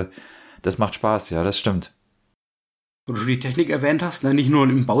das macht Spaß, ja, das stimmt. Wo du die Technik erwähnt hast, nicht nur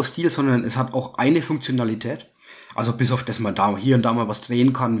im Baustil, sondern es hat auch eine Funktionalität. Also bis auf, dass man da hier und da mal was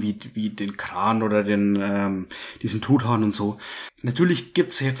drehen kann, wie den Kran oder diesen Truthahn und so. Natürlich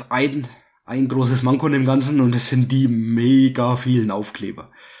gibt's jetzt ein großes Manko in dem Ganzen und es sind die mega vielen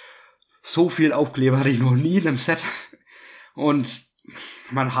Aufkleber. So viel Aufkleber hatte ich noch nie in einem Set. Und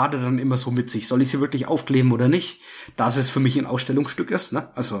man hadert dann immer so mit sich. Soll ich sie wirklich aufkleben oder nicht? Da es für mich ein Ausstellungsstück ist,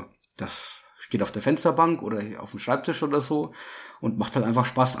 ne? Also, das steht auf der Fensterbank oder auf dem Schreibtisch oder so und macht halt einfach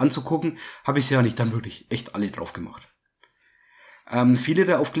Spaß anzugucken, habe ich sie ja nicht dann wirklich echt alle drauf gemacht. Viele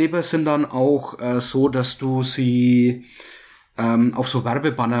der Aufkleber sind dann auch so, dass du sie auf so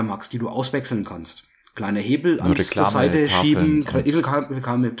Werbebanner machst, die du auswechseln kannst. Kleiner Hebel, zur Seite schieben,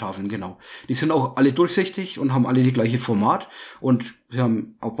 Reklametafeln, genau. Die sind auch alle durchsichtig und haben alle die gleiche Format und wir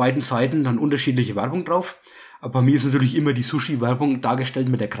haben auf beiden Seiten dann unterschiedliche Werbung drauf. Aber bei mir ist natürlich immer die Sushi-Werbung dargestellt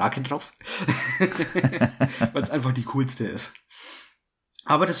mit der Krake drauf, weil es einfach die coolste ist.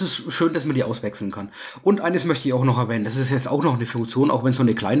 Aber das ist schön, dass man die auswechseln kann. Und eines möchte ich auch noch erwähnen, das ist jetzt auch noch eine Funktion, auch wenn es so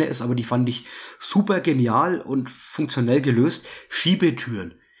eine kleine ist, aber die fand ich super genial und funktionell gelöst.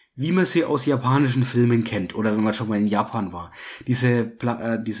 Schiebetüren, wie man sie aus japanischen Filmen kennt oder wenn man schon mal in Japan war. Diese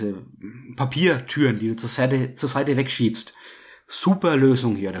Papiertüren, die du zur Seite wegschiebst. Super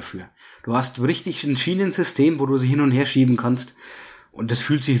Lösung hier dafür. Du hast richtig ein Schienensystem, wo du sie hin und her schieben kannst. Und das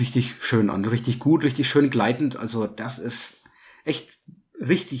fühlt sich richtig schön an. Richtig gut, richtig schön gleitend. Also das ist echt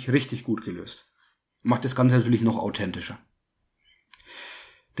richtig, richtig gut gelöst. Macht das Ganze natürlich noch authentischer.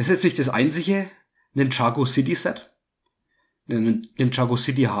 Das ist jetzt nicht das einzige Ninjago City Set. Ninjago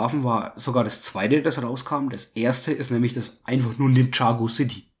City Hafen war sogar das zweite, das rauskam. Das erste ist nämlich das einfach nur Ninjago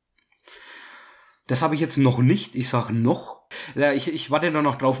City. Das habe ich jetzt noch nicht. Ich sage noch. Ja, ich warte da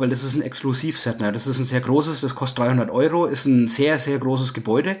noch drauf, weil das ist ein Exklusivset. Ne? Das ist ein sehr großes, das kostet 300 €, ist ein sehr, sehr großes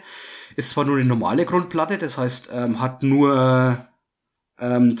Gebäude. Ist zwar nur eine normale Grundplatte, das heißt, hat nur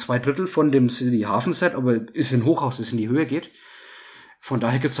 2/3 von dem City-Hafen-Set, aber ist ein Hochhaus, das in die Höhe geht. Von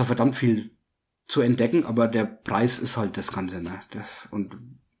daher gibt's da verdammt viel zu entdecken, aber der Preis ist halt das Ganze. Ne? Und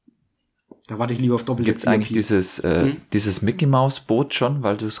da warte ich lieber auf Doppel. Gibt's eigentlich dieses Mickey-Maus-Boot schon,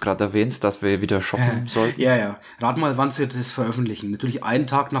 weil du es gerade erwähnst, dass wir wieder shoppen sollten? Ja. Rat mal, wann sie das veröffentlichen. Natürlich einen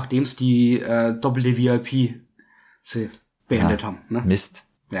Tag, nachdem es die doppelte VIP sie beendet haben. Ne? Mist.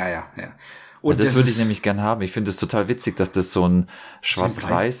 Ja. Und das würde ich nämlich gern haben. Ich finde es total witzig, dass das so ein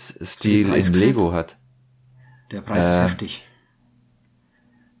Schwarz-Weiß-Stil in Lego hat. Der Preis ist heftig.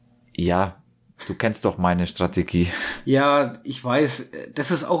 Ja, du kennst doch meine Strategie. Ja, ich weiß. Das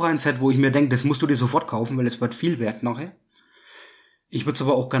ist auch ein Set, wo ich mir denke, das musst du dir sofort kaufen, weil es wird viel wert nachher. Ich würde es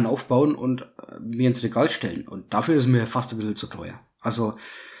aber auch gern aufbauen und mir ins Regal stellen. Und dafür ist es mir fast ein bisschen zu teuer. Also,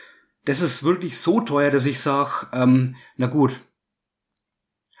 das ist wirklich so teuer, dass ich sage, na gut,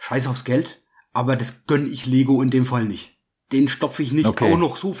 scheiß aufs Geld. Aber das gönn ich Lego in dem Fall nicht. Den stopfe ich nicht auch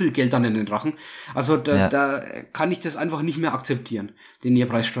noch so viel Geld an in den Rachen. Also da kann ich das einfach nicht mehr akzeptieren, die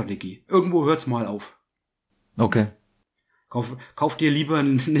Preisstrategie. Irgendwo hört's mal auf. Okay. Kauf dir lieber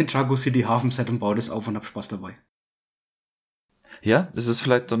ein Ninjago City Hafen Set und bau das auf und hab Spaß dabei. Ja, das ist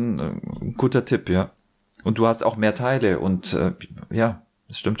vielleicht dann ein guter Tipp, ja. Und du hast auch mehr Teile und ja,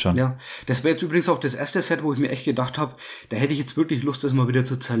 das stimmt schon. Ja, das wäre jetzt übrigens auch das erste Set, wo ich mir echt gedacht habe, da hätte ich jetzt wirklich Lust, das mal wieder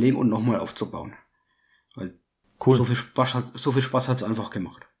zu zerlegen und nochmal aufzubauen. Weil cool. So viel Spaß hat's einfach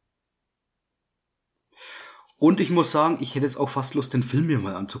gemacht. Und ich muss sagen, ich hätte jetzt auch fast Lust, den Film mir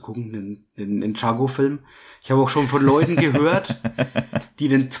mal anzugucken, den Ninjago-Film. Ich habe auch schon von Leuten gehört, die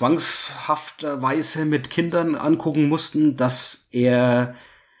den zwangshafterweise mit Kindern angucken mussten, dass er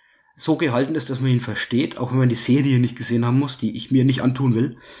so gehalten ist, dass man ihn versteht, auch wenn man die Serie nicht gesehen haben muss, die ich mir nicht antun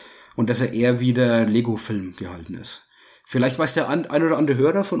will, und dass er eher wie der Lego-Film gehalten ist. Vielleicht weiß der ein oder andere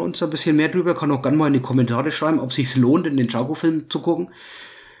Hörer von uns ein bisschen mehr drüber, kann auch gerne mal in die Kommentare schreiben, ob es sich lohnt, in den Ninjago-Film zu gucken.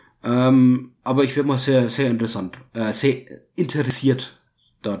 Aber ich wäre mal sehr, sehr sehr interessiert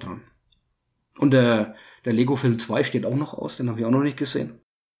daran. Und der Lego-Film 2 steht auch noch aus, den habe ich auch noch nicht gesehen.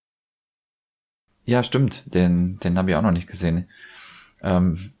 Ja, stimmt, den habe ich auch noch nicht gesehen.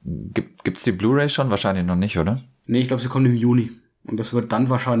 Gibt's die Blu-ray schon? Wahrscheinlich noch nicht, oder? Nee, ich glaube, sie kommt im Juni. Und das wird dann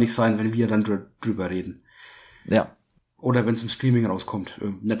wahrscheinlich sein, wenn wir dann drüber reden. Ja. Oder wenn es im Streaming rauskommt.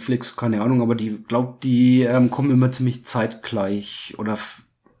 Netflix, keine Ahnung, aber die kommen immer ziemlich zeitgleich. Oder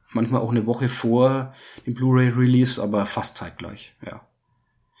manchmal auch eine Woche vor dem Blu-ray-Release, aber fast zeitgleich, ja.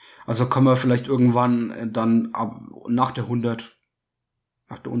 Also kann man vielleicht irgendwann dann nach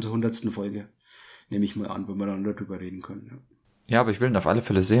unserer 100. Folge, nehme ich mal an, wenn wir dann darüber reden können, ja. Ja, aber ich will ihn auf alle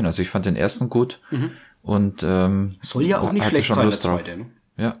Fälle sehen. Also ich fand den ersten gut. Mhm. Und soll ja auch nicht schlecht sein, der zweite, ne?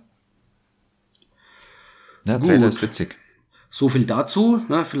 Ja. Ja, Trailer ist witzig. So viel dazu.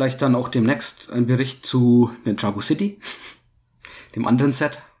 Ne? Vielleicht dann auch demnächst ein Bericht zu Ninjago City, dem anderen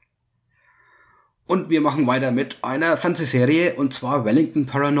Set. Und wir machen weiter mit einer Fernsehserie, und zwar Wellington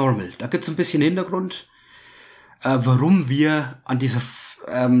Paranormal. Da gibt's ein bisschen Hintergrund, warum wir an dieser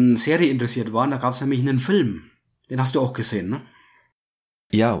Serie interessiert waren. Da gab's nämlich einen Film. Den hast du auch gesehen, ne?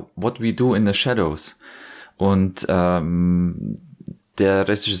 Ja, What We Do in the Shadows. Und der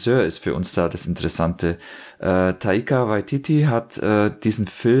Regisseur ist für uns da das Interessante. Taika Waititi hat diesen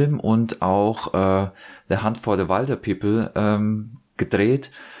Film und auch The Hunt for the Wilder People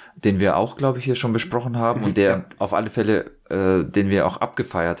gedreht, den wir auch, glaube ich, hier schon besprochen haben, und der auf alle Fälle den wir auch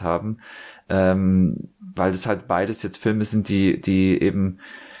abgefeiert haben, weil das halt beides jetzt Filme sind, die eben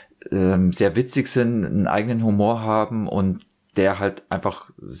sehr witzig sind, einen eigenen Humor haben und der halt einfach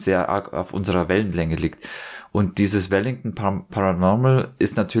sehr arg auf unserer Wellenlänge liegt. Und dieses Wellington Paranormal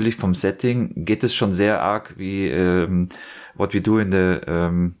ist natürlich vom Setting, geht es schon sehr arg wie What We Do in the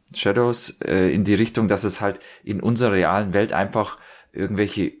Shadows in die Richtung, dass es halt in unserer realen Welt einfach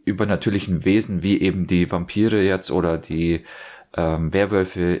irgendwelche übernatürlichen Wesen wie eben die Vampire jetzt oder die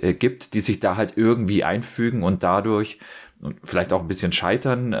Werwölfe gibt, die sich da halt irgendwie einfügen und dadurch vielleicht auch ein bisschen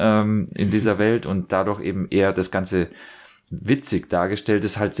scheitern in dieser Welt und dadurch eben eher das Ganze witzig dargestellt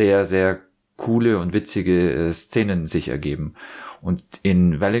ist, halt sehr, sehr coole und witzige Szenen sich ergeben. Und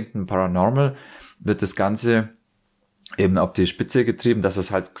in Wellington Paranormal wird das Ganze eben auf die Spitze getrieben, dass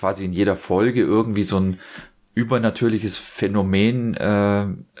es halt quasi in jeder Folge irgendwie so ein übernatürliches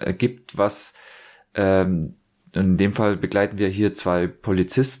Phänomen gibt, was in dem Fall begleiten wir hier 2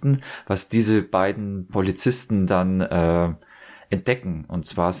 Polizisten, was diese beiden Polizisten dann entdecken. Und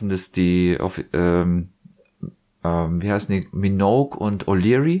zwar sind es die wie heißen die, Minogue und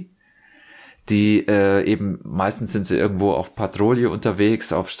O'Leary, die eben meistens sind sie irgendwo auf Patrouille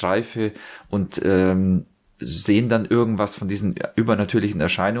unterwegs, auf Streife und sehen dann irgendwas von diesen übernatürlichen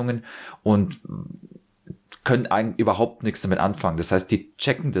Erscheinungen und können eigentlich überhaupt nichts damit anfangen. Das heißt, die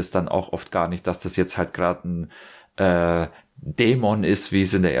checken das dann auch oft gar nicht, dass das jetzt halt gerade ein Dämon ist, wie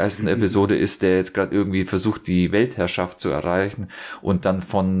es in der ersten Episode ist, der jetzt gerade irgendwie versucht, die Weltherrschaft zu erreichen und dann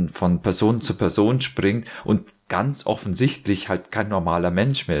von Person zu Person springt und ganz offensichtlich halt kein normaler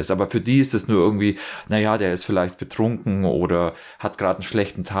Mensch mehr ist. Aber für die ist es nur irgendwie, naja, der ist vielleicht betrunken oder hat gerade einen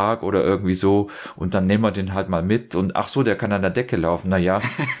schlechten Tag oder irgendwie so und dann nehmen wir den halt mal mit und ach so, der kann an der Decke laufen. Naja,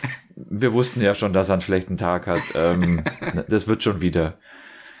 wir wussten ja schon, dass er einen schlechten Tag hat. Das wird schon wieder.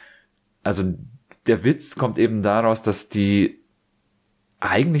 Also der Witz kommt eben daraus, dass die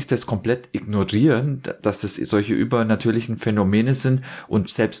eigentlich das komplett ignorieren, dass das solche übernatürlichen Phänomene sind und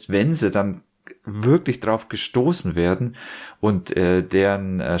selbst wenn sie dann wirklich drauf gestoßen werden und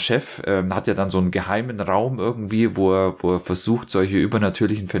deren Chef hat ja dann so einen geheimen Raum irgendwie, wo er versucht, solche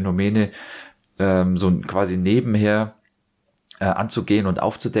übernatürlichen Phänomene so quasi nebenher anzugehen und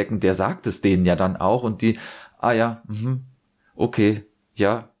aufzudecken, der sagt es denen ja dann auch und die, okay,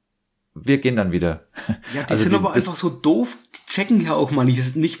 ja, wir gehen dann wieder. Ja, die sind aber einfach so doof, die checken ja auch mal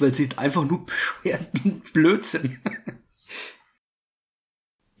nicht, weil sie einfach nur beschwerten Blödsinn.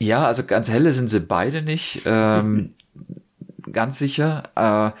 Ja, also ganz helle sind sie beide nicht, ganz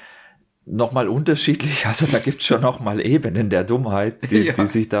sicher. Nochmal unterschiedlich, also da gibt's schon nochmal Ebenen der Dummheit, die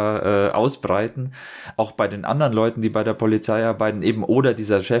sich da ausbreiten. Auch bei den anderen Leuten, die bei der Polizei arbeiten, eben oder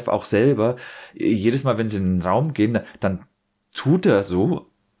dieser Chef auch selber. Jedes Mal, wenn sie in den Raum gehen, dann tut er so,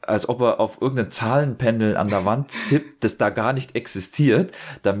 als ob er auf irgendein Zahlenpanel an der Wand tippt, das da gar nicht existiert,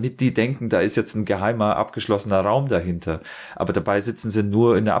 damit die denken, da ist jetzt ein geheimer, abgeschlossener Raum dahinter. Aber dabei sitzen sie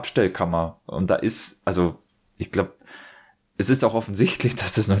nur in der Abstellkammer. Und da ist, also, ich glaube, es ist auch offensichtlich,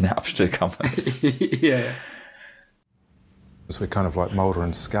 dass das nur eine Abstellkammer ist. Yeah. So we're kind of like Mulder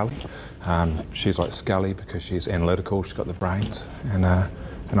and Scully. She's like Scully because she's analytical, she's got the brains, and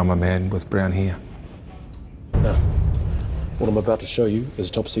I'm a man with brown hair. No. What I'm about to show you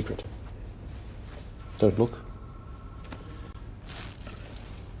is top secret. Don't look.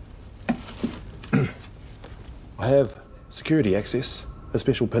 I have security access, a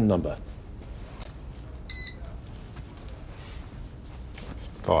special PIN number.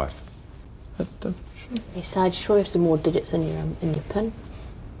 5. Hey, Sarge, sure you have some more digits in your PIN?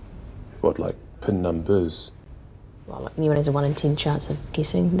 What, like PIN numbers? Well, like anyone has a 1 in 10 chance of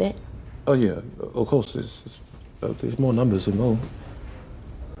guessing that. Oh yeah, of course. There's more numbers involved.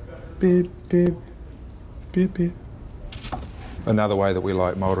 Beep, beep, beep, beep. Another way that we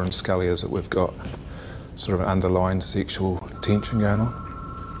like Mulder and Scully is that we've got sort of an underlying sexual tension going on.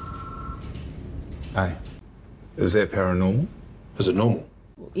 Hey, is that paranormal? Is it normal?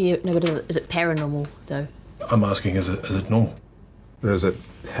 Yeah, no, but is it paranormal, though? I'm asking, is it normal? Or is it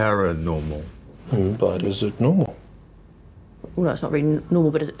paranormal? But is it normal? Well, no, it's not really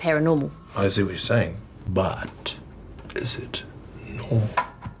normal, but is it paranormal? I see what you're saying. But is it normal?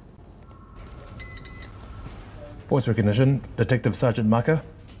 Voice recognition, Detective Sergeant Maka.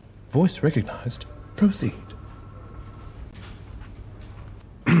 Voice recognized. Proceed.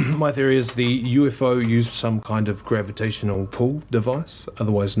 My theory is the UFO used some kind of gravitational pull device,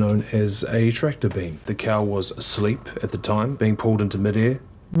 otherwise known as a tractor beam. The cow was asleep at the time, being pulled into midair.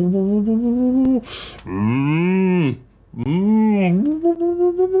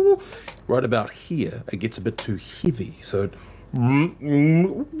 Right about here, it gets a bit too heavy, so it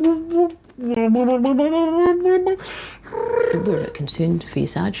We're a bit concerned for you,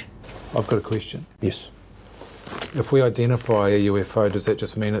 Sarge. I've got a question. Yes. If we identify a UFO, does that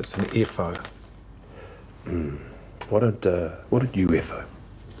just mean it's an FO? What did UFO?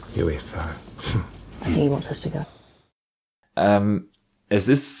 UFO. I think he wants us to go. Es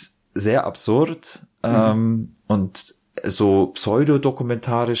ist sehr absurd und so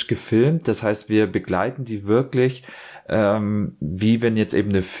pseudodokumentarisch gefilmt. Das heißt, wir begleiten die wirklich, wie wenn jetzt eben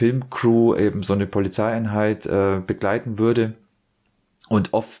eine Filmcrew eben so eine Polizeieinheit begleiten würde.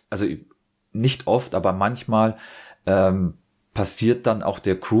 Und oft, also nicht oft, aber manchmal passiert dann auch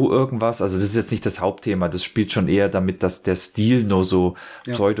der Crew irgendwas. Also das ist jetzt nicht das Hauptthema. Das spielt schon eher damit, dass der Stil nur so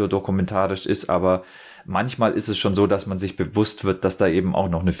pseudodokumentarisch ist. Aber manchmal ist es schon so, dass man sich bewusst wird, dass da eben auch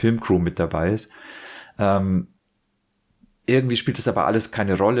noch eine Filmcrew mit dabei ist. Irgendwie spielt es aber alles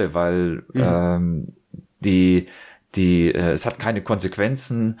keine Rolle, weil es hat keine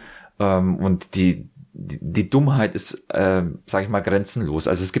Konsequenzen und die Dummheit ist, sag ich mal, grenzenlos.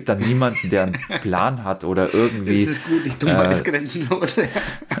 Also es gibt da niemanden, der einen Plan hat oder irgendwie... Das ist gut, die Dummheit ist grenzenlos.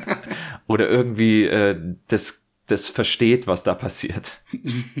 Oder irgendwie das versteht, was da passiert.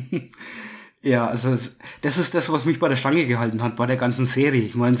 Ja, also das ist das, was mich bei der Stange gehalten hat, bei der ganzen Serie.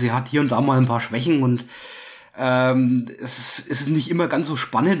 Ich meine, sie hat hier und da mal ein paar Schwächen und es ist nicht immer ganz so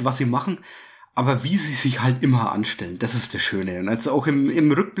spannend, was sie machen, aber wie sie sich halt immer anstellen, das ist das Schöne. Und jetzt auch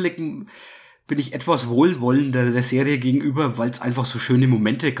im Rückblick bin ich etwas wohlwollender der Serie gegenüber, weil es einfach so schöne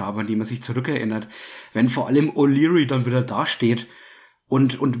Momente gab, an die man sich zurückerinnert. Wenn vor allem O'Leary dann wieder dasteht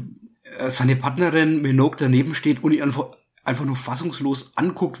und seine Partnerin Minogue daneben steht und ihn einfach nur fassungslos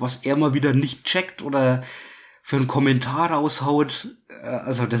anguckt, was er mal wieder nicht checkt oder für einen Kommentar raushaut.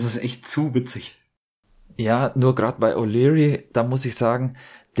 Also das ist echt zu witzig. Ja, nur gerade bei O'Leary, da muss ich sagen,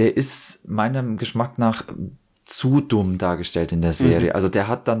 der ist meinem Geschmack nach zu dumm dargestellt in der Serie. Also der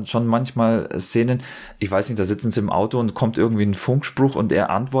hat dann schon manchmal Szenen, ich weiß nicht, da sitzen sie im Auto und kommt irgendwie ein Funkspruch und er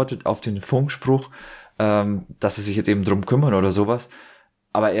antwortet auf den Funkspruch, dass sie sich jetzt eben drum kümmern oder sowas.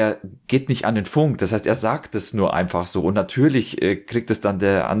 Aber er geht nicht an den Funk. Das heißt, er sagt es nur einfach so. Und natürlich kriegt es dann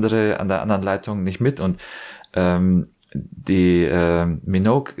der andere an der anderen Leitung nicht mit. Und die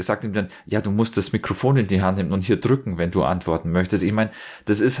Minogue sagt ihm dann, ja, du musst das Mikrofon in die Hand nehmen und hier drücken, wenn du antworten möchtest. Ich meine,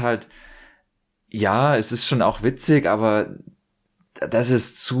 das ist halt, ja, es ist schon auch witzig, aber das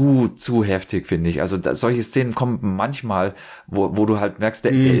ist zu heftig, finde ich. Also solche Szenen kommen manchmal, wo du halt merkst,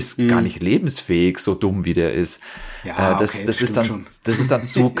 der ist gar nicht lebensfähig, so dumm wie der ist. Ja, das ist dann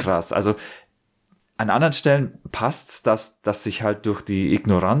zu krass. Also an anderen Stellen passt's, dass sich halt durch die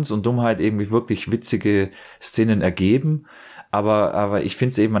Ignoranz und Dummheit irgendwie wirklich witzige Szenen ergeben. Aber ich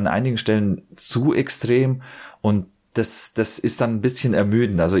finde es eben an einigen Stellen zu extrem und das ist dann ein bisschen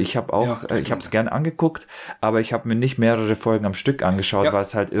ermüdend. Also ich habe auch, ich habe es gern angeguckt, aber ich habe mir nicht mehrere Folgen am Stück angeschaut, weil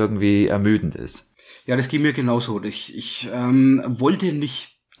es halt irgendwie ermüdend ist. Ja, das ging mir genauso. Ich wollte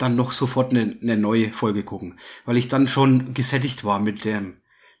nicht dann noch sofort eine neue Folge gucken, weil ich dann schon gesättigt war mit der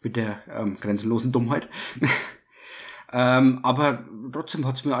grenzenlosen Dummheit. Aber trotzdem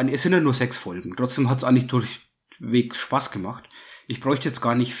hat's mir es sind ja nur 6 Folgen. Trotzdem hat's eigentlich durchwegs Spaß gemacht. Ich bräuchte jetzt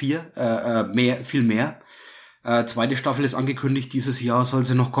gar nicht viel mehr. Zweite Staffel ist angekündigt, dieses Jahr soll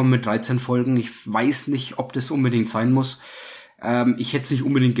sie noch kommen mit 13 Folgen. Ich weiß nicht, ob das unbedingt sein muss. Ich hätte es nicht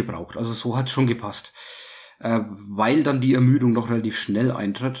unbedingt gebraucht. Also so hat's schon gepasst. Weil dann die Ermüdung doch relativ schnell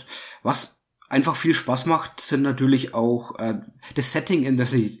eintritt. Was einfach viel Spaß macht, sind natürlich auch das Setting,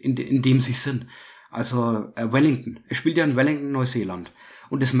 in dem sie sind. Also Wellington. Es spielt ja in Wellington, Neuseeland.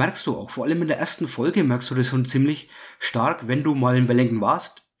 Und das merkst du auch. Vor allem in der ersten Folge merkst du das schon ziemlich stark, wenn du mal in Wellington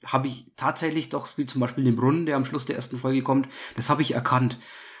warst. Habe ich tatsächlich doch, wie zum Beispiel den Brunnen, der am Schluss der ersten Folge kommt, das habe ich erkannt.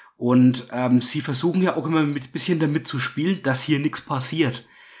 Und sie versuchen ja auch immer mit bisschen damit zu spielen, dass hier nichts passiert.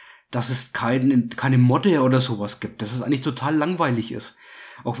 Dass es keine Modde oder sowas gibt. Dass es eigentlich total langweilig ist.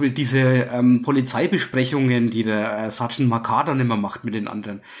 Auch diese Polizeibesprechungen, die der Sergeant Makar dann immer macht mit den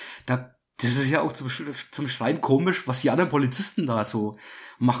anderen. Das ist ja auch zum Schreien komisch, was die anderen Polizisten da so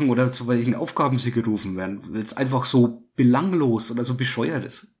machen oder zu welchen Aufgaben sie gerufen werden, weil es einfach so belanglos oder so bescheuert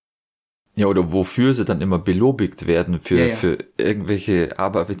ist. Ja, oder wofür sie dann immer belobigt werden für irgendwelche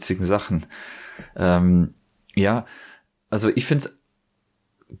aberwitzigen Sachen. Ja, also ich find's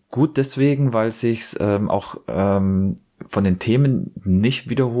gut deswegen, weil sich's auch von den Themen nicht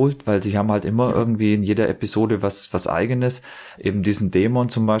wiederholt, weil sie haben halt immer irgendwie in jeder Episode was Eigenes. Eben diesen Dämon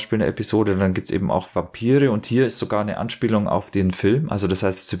zum Beispiel in der Episode, dann gibt's eben auch Vampire und hier ist sogar eine Anspielung auf den Film. Also das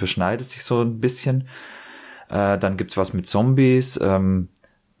heißt, es überschneidet sich so ein bisschen. Dann gibt's was mit Zombies.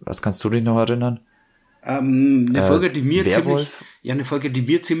 Was kannst du dich noch erinnern? Eine Folge, die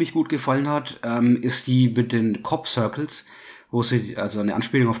mir ziemlich gut gefallen hat, ist die mit den Crop Circles, wo sie, also eine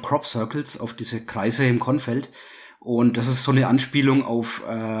Anspielung auf Crop Circles, auf diese Kreise im Kornfeld, Und das ist so eine Anspielung auf,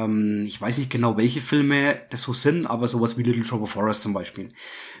 ich weiß nicht genau, welche Filme das so sind, aber sowas wie Little Shop of Horrors zum Beispiel.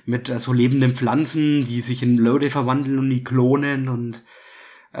 Mit so lebenden Pflanzen, die sich in Leute verwandeln und die klonen und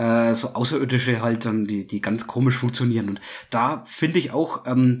so Außerirdische halt dann, die ganz komisch funktionieren. Und da finde ich auch,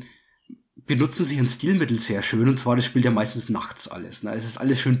 benutzen sie ein Stilmittel sehr schön, und zwar, das spielt ja meistens nachts alles. Ne? Es ist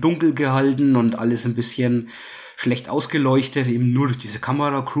alles schön dunkel gehalten und alles ein bisschen schlecht ausgeleuchtet, eben nur durch diese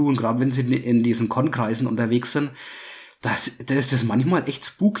Kameracrew, und gerade wenn sie in diesen Con-Kreisen unterwegs sind, da ist das manchmal echt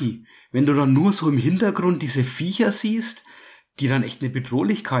spooky. Wenn du dann nur so im Hintergrund diese Viecher siehst, die dann echt eine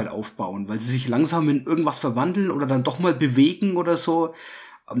Bedrohlichkeit aufbauen, weil sie sich langsam in irgendwas verwandeln oder dann doch mal bewegen oder so.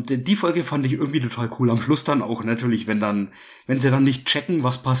 Die Folge fand ich irgendwie total cool. Am Schluss dann auch natürlich, wenn sie dann nicht checken,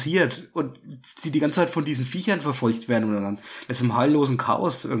 was passiert und die ganze Zeit von diesen Viechern verfolgt werden oder dann es im heillosen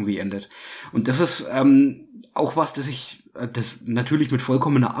Chaos irgendwie endet. Und das ist auch was, das natürlich mit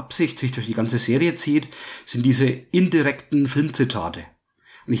vollkommener Absicht sich durch die ganze Serie zieht, sind diese indirekten Filmzitate.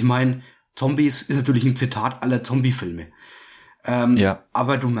 Und ich meine, Zombies ist natürlich ein Zitat aller Zombie-Filme.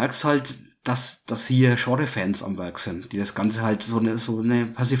 Aber du merkst halt, dass hier Genre-Fans am Werk sind, die das Ganze halt so eine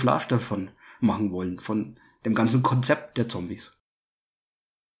Persiflage davon machen wollen, von dem ganzen Konzept der Zombies.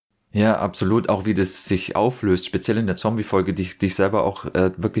 Ja, absolut. Auch wie das sich auflöst, speziell in der Zombie-Folge, die ich selber auch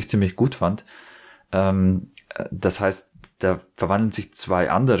wirklich ziemlich gut fand. Das heißt, da verwandeln sich 2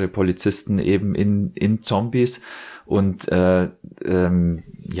 andere Polizisten eben in Zombies und verhalten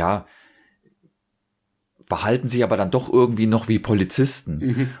sich aber dann doch irgendwie noch wie Polizisten.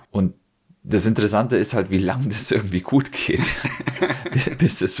 Mhm. Und das Interessante ist halt, wie lange das irgendwie gut geht,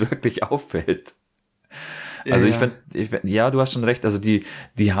 bis es wirklich auffällt. Also ich finde, ja, du hast schon recht, also die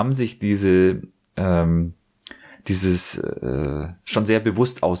haben sich dieses schon sehr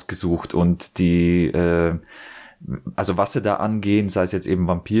bewusst ausgesucht, und also was sie da angehen, sei es jetzt eben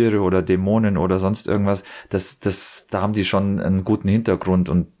Vampire oder Dämonen oder sonst irgendwas, da haben die schon einen guten Hintergrund,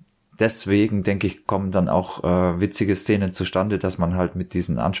 und deswegen, denke ich, kommen dann auch witzige Szenen zustande, dass man halt mit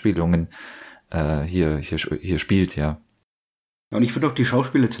diesen Anspielungen hier spielt, ja. Ja, und ich finde auch die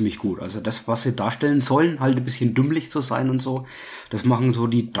Schauspieler ziemlich gut. Also das, was sie darstellen sollen, halt ein bisschen dümmlich zu sein und so, das machen so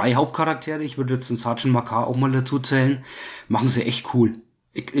die 3 Hauptcharaktere, ich würde jetzt den Sergeant Makar auch mal dazu zählen, machen sie echt cool.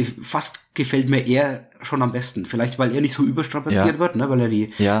 Fast gefällt mir er schon am besten. Vielleicht, weil er nicht so überstrapaziert wird, ne, weil er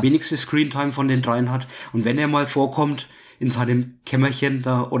die wenigste Screentime von den 3 hat. Und wenn er mal vorkommt, in seinem Kämmerchen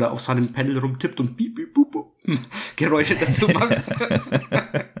da oder auf seinem Panel rumtippt und piep, piep, bup, bup, Geräusche dazu macht.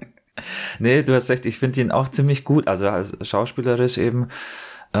 Nee, du hast recht, ich finde ihn auch ziemlich gut, also als schauspielerisch eben.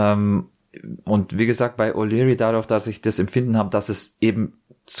 Und wie gesagt, bei O'Leary, dadurch, dass ich das Empfinden habe, dass es eben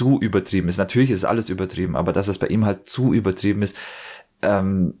zu übertrieben ist. Natürlich ist alles übertrieben, aber dass es bei ihm halt zu übertrieben ist,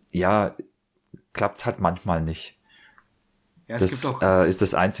 klappt's halt manchmal nicht. Ja, das ist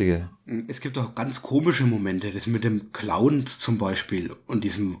das Einzige. Es gibt auch ganz komische Momente, das mit dem Clown zum Beispiel und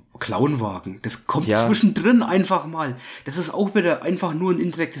diesem Clownwagen. Das kommt zwischendrin einfach mal. Das ist auch wieder einfach nur ein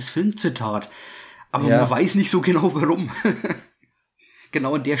indirektes Filmzitat. Aber man weiß nicht so genau, warum.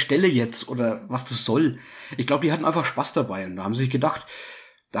 Genau an der Stelle jetzt oder was das soll. Ich glaube, die hatten einfach Spaß dabei und da haben sie sich gedacht,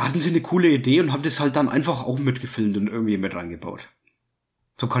 da hatten sie eine coole Idee und haben das halt dann einfach auch mitgefilmt und irgendwie mit reingebaut.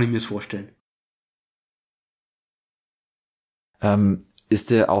 So kann ich mir das vorstellen. Ist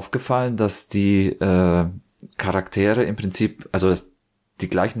dir aufgefallen, dass die Charaktere im Prinzip, also dass die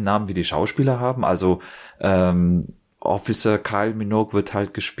gleichen Namen wie die Schauspieler haben? Also Officer Kyle Minogue wird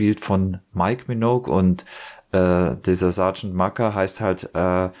halt gespielt von Mike Minogue und dieser Sergeant Maka heißt halt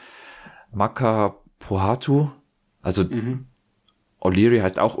Maka Pohatu. Also O'Leary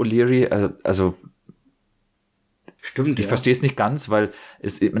heißt auch O'Leary. Also stimmt, ich verstehe es nicht ganz, weil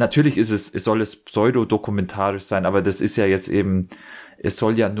natürlich soll es pseudo-dokumentarisch sein, aber das ist ja jetzt eben, es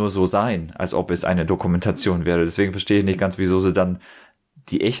soll ja nur so sein, als ob es eine Dokumentation wäre. Deswegen verstehe ich nicht ganz, wieso sie dann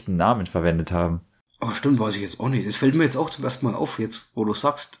die echten Namen verwendet haben. Oh, stimmt, weiß ich jetzt auch nicht. Das fällt mir jetzt auch zum ersten Mal auf, jetzt, wo du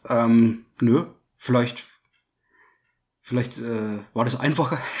sagst. Nö, vielleicht war das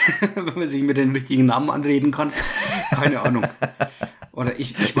einfacher, wenn man sich mit den richtigen Namen anreden kann. Keine Ahnung. Oder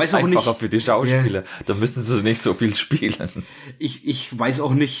ich weiß auch nicht. Einfacher für die Schauspieler. Da müssen sie nicht so viel spielen. Ich weiß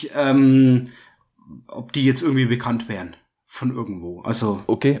auch nicht, ob die jetzt irgendwie bekannt wären von irgendwo. Also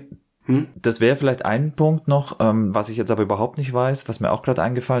okay. Das wäre vielleicht ein Punkt noch, was ich jetzt aber überhaupt nicht weiß, was mir auch gerade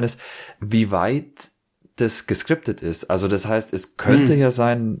eingefallen ist, wie weit das geskriptet ist. Also das heißt, es könnte ja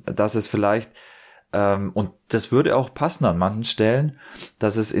sein, dass es vielleicht und das würde auch passen an manchen Stellen,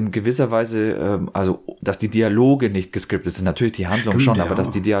 dass es in gewisser Weise, also dass die Dialoge nicht geskriptet sind, natürlich die Handlung schon, aber dass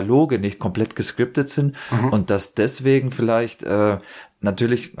die Dialoge nicht komplett geskriptet sind und dass deswegen vielleicht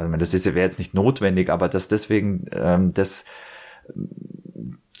natürlich, also das wäre jetzt nicht notwendig, aber dass deswegen das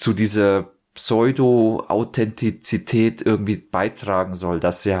zu dieser Pseudo-Authentizität irgendwie beitragen soll,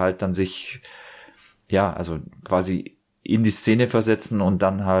 dass sie halt dann sich, ja, also quasi in die Szene versetzen und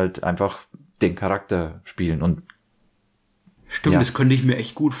dann halt einfach den Charakter spielen und Stimmt, das könnte ich mir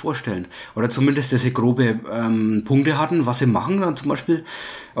echt gut vorstellen. Oder zumindest, dass sie grobe Punkte hatten, was sie machen dann zum Beispiel,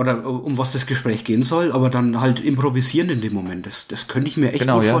 oder um was das Gespräch gehen soll, aber dann halt improvisieren in dem Moment. Das könnte ich mir echt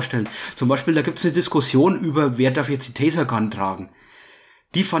gut vorstellen. Zum Beispiel, da gibt's eine Diskussion über, wer darf jetzt die Tasergun tragen.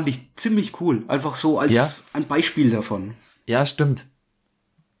 Die fand ich ziemlich cool. Einfach so als ein Beispiel davon. Ja, stimmt.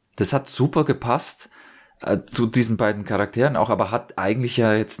 Das hat super gepasst zu diesen beiden Charakteren auch, aber hat eigentlich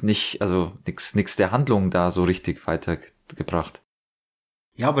ja jetzt nicht, also nix der Handlung da so richtig weitergebracht.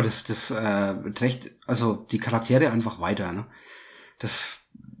 Ja, aber das trägt also die Charaktere einfach weiter, ne? Das,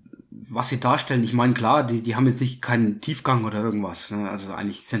 was sie darstellen, ich meine, klar, die haben jetzt nicht keinen Tiefgang oder irgendwas, ne? Also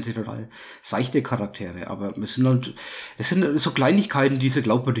eigentlich sind sie total seichte Charaktere, aber es sind so Kleinigkeiten, die sie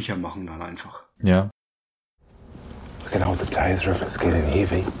glaubwürdiger machen dann einfach. Ja. I can hold the taser if it's getting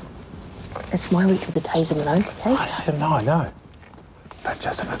heavy. It's my week with the taser, Minogue, okay? I know. But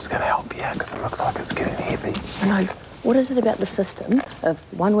just if it's going to help, yeah, because it looks like it's getting heavy. Minogue, what is it about the system of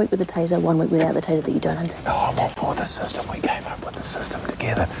 1 week with the taser, 1 week without the taser that you don't understand? No, I'm all for the system. We came up with the system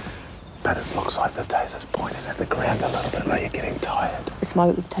together. But it looks like the taser's pointing at the ground a little bit like you're getting tired. It's my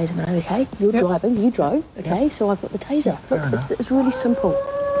week with the taser, Minogue, okay? You're driving, you drove, okay? So I've got the taser. Look, it's really simple.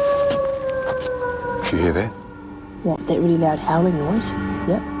 Did you hear that? What, that really loud howling noise?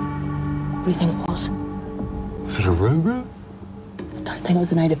 Yep. What do you think it was? Was it a roo-roo? I don't think it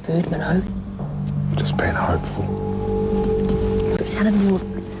was a native bird, Minogue. Just being hopeful. It sounded more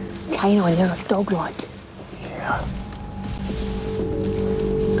canine, like dog-like. Yeah.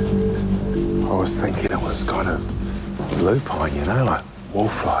 I was thinking it was kind of lupine, you know, like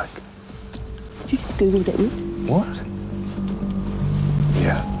wolf-like. Did you just Google that word? What?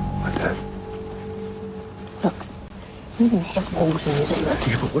 Yeah, I did. We didn't have wolves in New Zealand.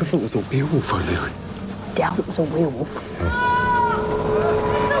 Yeah, but what if it was a werewolf, O'Leary? I doubt it was a werewolf.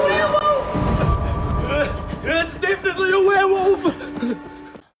 It's a werewolf! It's definitely a werewolf!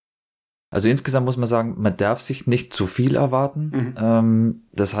 Also insgesamt muss man sagen, man darf sich nicht zu viel erwarten.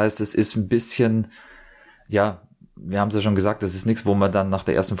 Das heißt, es ist ein bisschen, ja, wir haben es ja schon gesagt, das ist nichts, wo man dann nach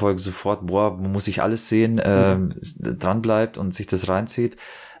der ersten Folge sofort, man muss sich alles sehen, dran bleibt und sich das reinzieht.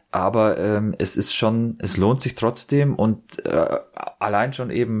 Aber es ist schon, es lohnt sich trotzdem und allein schon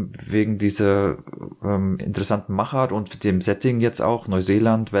eben wegen dieser interessanten Machart und dem Setting jetzt auch,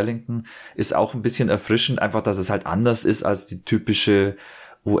 Neuseeland, Wellington, ist auch ein bisschen erfrischend, einfach, dass es halt anders ist als die typische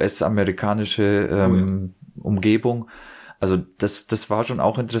US-amerikanische Umgebung. Also das war schon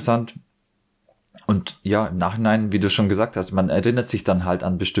auch interessant. Und ja, im Nachhinein, wie du schon gesagt hast, man erinnert sich dann halt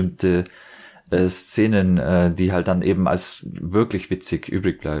an bestimmte Szenen, die halt dann eben als wirklich witzig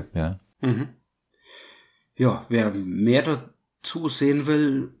übrig bleiben, ja. Ja, wer mehr dazu sehen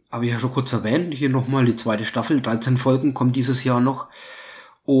will, habe ich ja schon kurz erwähnt, hier nochmal die 2. Staffel, 13 Folgen kommt dieses Jahr noch.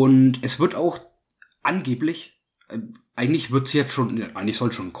 Und es wird auch angeblich, eigentlich soll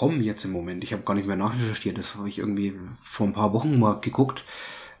schon kommen jetzt im Moment, ich habe gar nicht mehr nachrecherchiert, das habe ich irgendwie vor ein paar Wochen mal geguckt,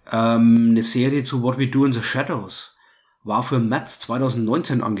 eine Serie zu What We Do in the Shadows, war für März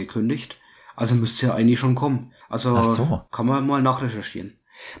 2019 angekündigt. Also müsste ja eigentlich schon kommen. Also kann man mal nachrecherchieren.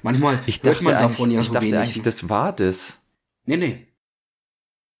 Manchmal hört man davon ja so wenig. Ich dachte eigentlich, das war das. Nee.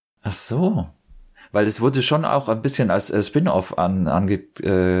 Ach so. Weil es wurde schon auch ein bisschen als Spin-off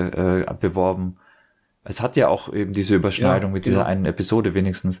beworben. Es hat ja auch eben diese Überschneidung mit dieser einen Episode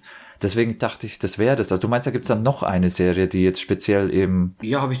wenigstens. Deswegen dachte ich, das wäre das. Also du meinst, da gibt's dann noch eine Serie, die jetzt speziell eben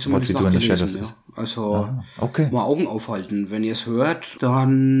habe ich zumindest nachgelesen, ja. Also mal Augen aufhalten. Wenn ihr es hört,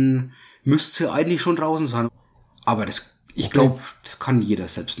 dann müsst ihr eigentlich schon draußen sein. Aber ich glaube, das kann jeder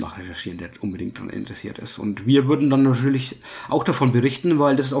selbst nachrecherchieren, der unbedingt daran interessiert ist. Und wir würden dann natürlich auch davon berichten,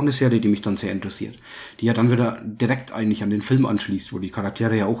 weil das ist auch eine Serie, die mich dann sehr interessiert. Die ja dann wieder direkt eigentlich an den Film anschließt, wo die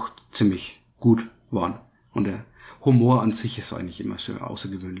Charaktere ja auch ziemlich gut waren. Und der Humor an sich ist eigentlich immer sehr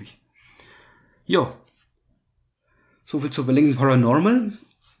außergewöhnlich. Ja. Soviel zu Wellington Paranormal.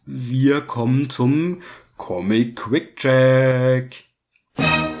 Wir kommen zum Comic Quick Check.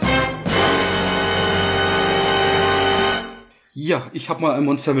 Ja, ich habe mal ein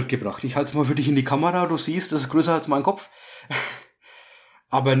Monster mitgebracht. Ich halte es mal für dich in die Kamera. Du siehst, das ist größer als mein Kopf.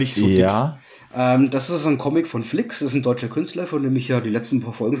 Aber nicht so dick. Das ist ein Comic von Flix. Das ist ein deutscher Künstler, von dem ich ja die letzten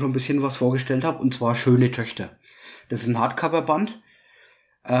paar Folgen schon ein bisschen was vorgestellt habe. Und zwar Schöne Töchter. Das ist ein Hardcover-Band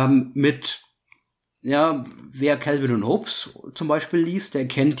mit, ja, wer Calvin und Hobbes zum Beispiel liest, der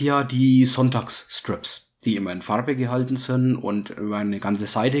kennt ja die Sonntagsstrips, die immer in Farbe gehalten sind und über eine ganze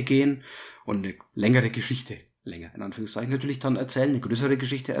Seite gehen und eine längere Geschichte länger, in Anführungszeichen natürlich dann erzählen, eine größere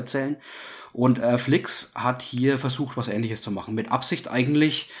Geschichte erzählen. Und Flix hat hier versucht, was Ähnliches zu machen. Mit Absicht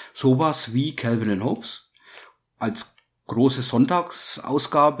eigentlich sowas wie Calvin and Hobbes. Als große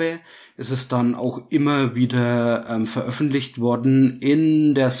Sonntagsausgabe ist es dann auch immer wieder veröffentlicht worden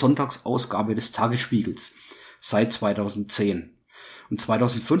in der Sonntagsausgabe des Tagesspiegels seit 2010. Und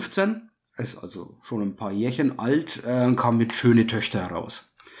 2015, ist also schon ein paar Jährchen alt, kam mit Schöne Töchter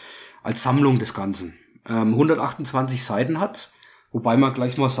heraus. Als Sammlung des Ganzen. 128 Seiten hat's, wobei man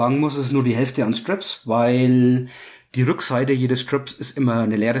gleich mal sagen muss, es ist nur die Hälfte an Strips, weil die Rückseite jedes Strips ist immer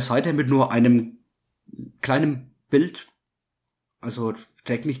eine leere Seite mit nur einem kleinen Bild, also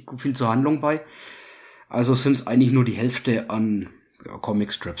trägt nicht viel zur Handlung bei. Also sind es eigentlich nur die Hälfte an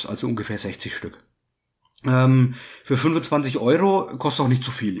Comic-Strips, also ungefähr 60 Stück. Für 25 € kostet auch nicht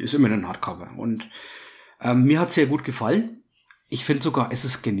zu viel, ist immer ein Hardcover. Und mir hat's sehr gut gefallen. Ich finde sogar, es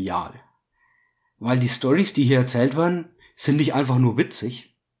ist genial. Weil die Storys, die hier erzählt werden, sind nicht einfach nur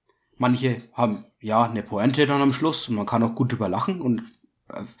witzig. Manche haben, ja, eine Pointe dann am Schluss und man kann auch gut drüber lachen und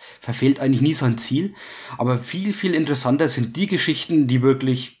verfehlt eigentlich nie sein Ziel. Aber viel, viel interessanter sind die Geschichten, die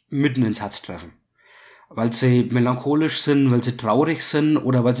wirklich mitten ins Herz treffen. Weil sie melancholisch sind, weil sie traurig sind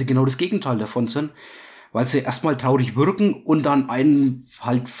oder weil sie genau das Gegenteil davon sind. Weil sie erstmal traurig wirken und dann einen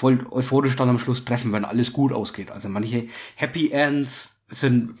halt voll euphorisch dann am Schluss treffen, wenn alles gut ausgeht. Also manche Happy Ends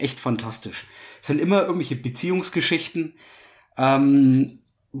sind echt fantastisch. Es sind immer irgendwelche Beziehungsgeschichten,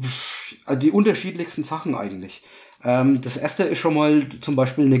 die unterschiedlichsten Sachen eigentlich. Das erste ist schon mal zum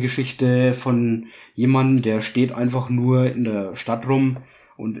Beispiel eine Geschichte von jemandem, der steht einfach nur in der Stadt rum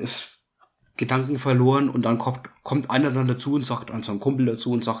und ist Gedanken verloren und dann kommt einer dann dazu und sagt, an seinen Kumpel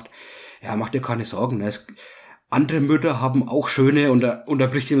dazu und sagt, ja, mach dir keine Sorgen, andere Mütter haben auch schöne und er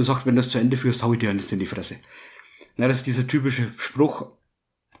unterbricht ihn und sagt, wenn du das zu Ende führst, hau ich dir nichts in die Fresse. Na, das ist dieser typische Spruch,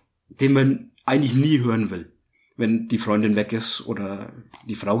 den man eigentlich nie hören will, wenn die Freundin weg ist oder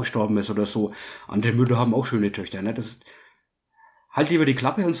die Frau gestorben ist oder so. Andere Mütter haben auch schöne Töchter, ne? Das ist, halt lieber die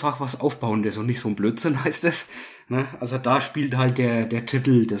Klappe und sag was Aufbauendes und nicht so ein Blödsinn, heißt es. Ne? Also da spielt halt der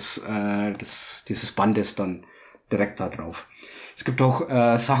Titel dieses Bandes dann direkt da drauf. Es gibt auch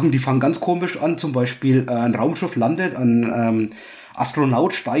Sachen, die fangen ganz komisch an, zum Beispiel ein Raumschiff landet, ein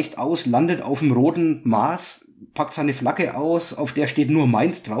Astronaut steigt aus, landet auf dem roten Mars, packt seine Flagge aus, auf der steht nur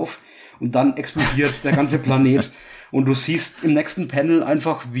Mainz drauf und dann explodiert der ganze Planet und du siehst im nächsten Panel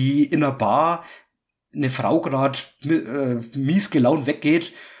einfach, wie in einer Bar eine Frau gerade mies gelaunt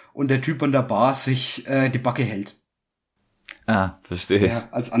weggeht und der Typ an der Bar sich die Backe hält. Ah, verstehe. Ja,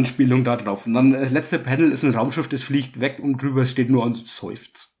 als Anspielung da drauf. Und dann das letzte Panel ist ein Raumschiff, das fliegt weg und drüber steht nur ein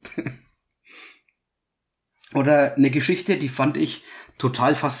Seufz. Oder eine Geschichte, die fand ich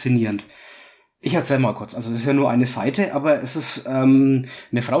total faszinierend. Ich erzähl mal kurz. Also das ist ja nur eine Seite, aber es ist eine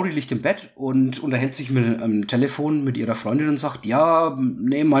Frau, die liegt im Bett und unterhält sich mit am Telefon mit ihrer Freundin und sagt, ja,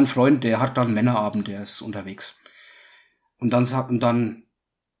 nee, mein Freund, der hat dann Männerabend, der ist unterwegs. Und dann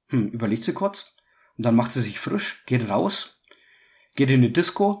überlegt sie kurz und dann macht sie sich frisch, geht raus, geht in eine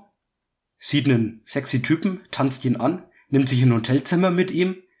Disco, sieht einen sexy Typen, tanzt ihn an, nimmt sich ein Hotelzimmer mit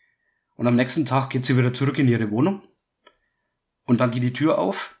ihm und am nächsten Tag geht sie wieder zurück in ihre Wohnung und dann geht die Tür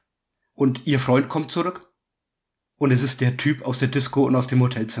auf und ihr Freund kommt zurück und es ist der Typ aus der Disco und aus dem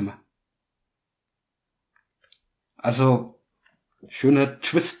Hotelzimmer. Also schöner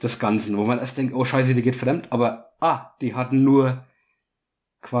Twist des Ganzen, wo man erst denkt, oh scheiße, die geht fremd, aber die hatten nur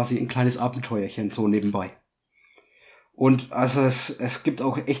quasi ein kleines Abenteuerchen so nebenbei. Und also es gibt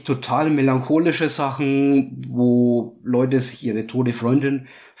auch echt total melancholische Sachen, wo Leute sich ihre tote Freundin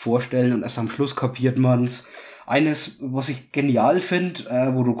vorstellen und erst am Schluss kapiert man's. Eines, was ich genial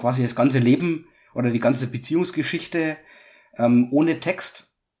finde, wo du quasi das ganze Leben oder die ganze Beziehungsgeschichte ohne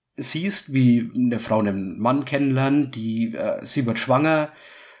Text siehst, wie eine Frau einen Mann kennenlernt, sie wird schwanger,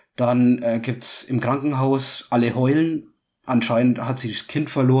 dann gibt's im Krankenhaus, alle heulen, anscheinend hat sie das Kind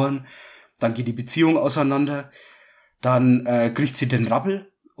verloren, dann geht die Beziehung auseinander. Dann kriegt sie den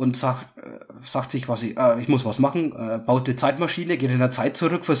Rappel und sagt sich quasi, ich muss was machen, baut eine Zeitmaschine, geht in der Zeit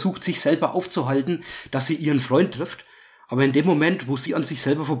zurück, versucht sich selber aufzuhalten, dass sie ihren Freund trifft. Aber in dem Moment, wo sie an sich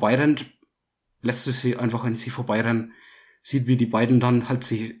selber vorbeirennt, lässt sie einfach an sie vorbeirennen, sieht, wie die beiden dann halt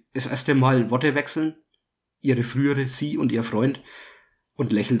sich das erste Mal Worte wechseln, ihre frühere, sie und ihr Freund,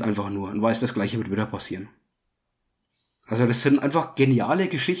 und lächelt einfach nur und weiß, das Gleiche wird wieder passieren. Also das sind einfach geniale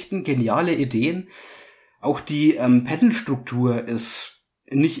Geschichten, geniale Ideen. Auch die Panelstruktur ist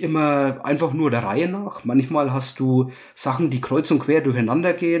nicht immer einfach nur der Reihe nach. Manchmal hast du Sachen, die kreuz und quer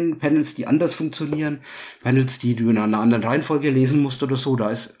durcheinander gehen, Panels, die anders funktionieren, Panels, die du in einer anderen Reihenfolge lesen musst oder so.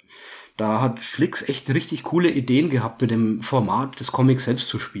 Da hat Flix echt richtig coole Ideen gehabt, mit dem Format des Comics selbst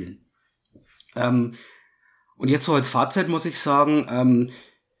zu spielen. Und Und jetzt so als Fazit muss ich sagen,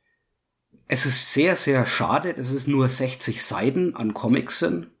 es ist sehr, sehr schade, dass es nur 60 Seiten an Comics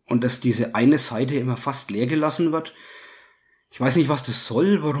sind und dass diese eine Seite immer fast leer gelassen wird. Ich weiß nicht, was das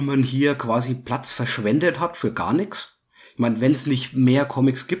soll, warum man hier quasi Platz verschwendet hat für gar nichts. Ich meine, wenn es nicht mehr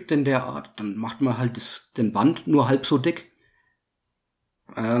Comics gibt in der Art, dann macht man halt den Band nur halb so dick.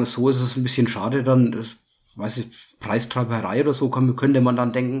 So ist es ein bisschen schade dann, das, weiß ich, Preistreiberei oder so könnte man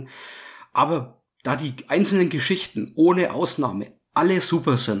dann denken. Aber da die einzelnen Geschichten ohne Ausnahme alle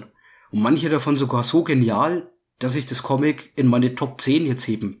super sind und manche davon sogar so genial, dass ich das Comic in meine Top 10 jetzt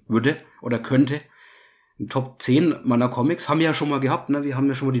heben würde oder könnte. In Top 10 meiner Comics haben wir ja schon mal gehabt, ne? Wir haben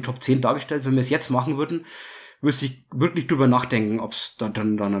ja schon mal die Top 10 dargestellt. Wenn wir es jetzt machen würden, müsste ich wirklich drüber nachdenken, ob es da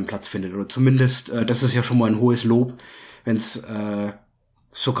dann einen Platz findet. Oder zumindest, das ist ja schon mal ein hohes Lob,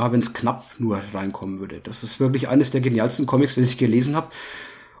 sogar wenn es knapp nur reinkommen würde. Das ist wirklich eines der genialsten Comics, das ich gelesen habe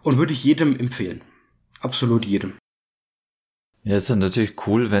und würde ich jedem empfehlen. Absolut jedem. Ja, es ist natürlich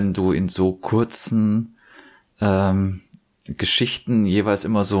cool, wenn du in so kurzen Geschichten jeweils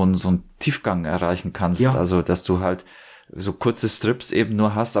immer so einen Tiefgang erreichen kannst. Ja. Also, dass du halt so kurze Strips eben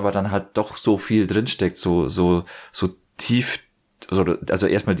nur hast, aber dann halt doch so viel drinsteckt, so tief, also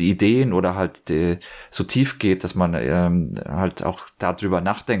erstmal die Ideen oder halt so tief geht, dass man halt auch darüber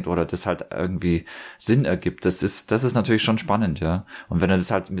nachdenkt oder das halt irgendwie Sinn ergibt. Das ist natürlich schon spannend, ja. Und wenn er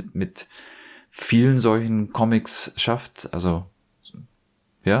das halt mit vielen solchen Comics schafft, also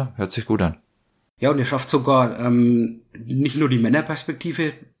ja, hört sich gut an. Ja, und er schafft sogar nicht nur die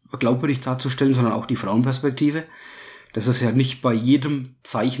Männerperspektive glaubwürdig darzustellen, sondern auch die Frauenperspektive. Das ist ja nicht bei jedem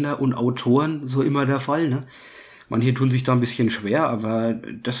Zeichner und Autoren so immer der Fall, ne? Manche tun sich da ein bisschen schwer, aber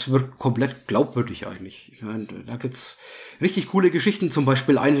das wird komplett glaubwürdig eigentlich. Ich meine, da gibt's richtig coole Geschichten, zum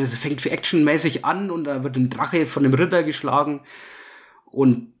Beispiel eine, das fängt für actionmäßig an und da wird ein Drache von einem Ritter geschlagen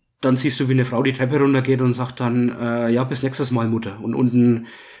und dann siehst du, wie eine Frau die Treppe runtergeht und sagt dann, ja, bis nächstes Mal, Mutter. Und unten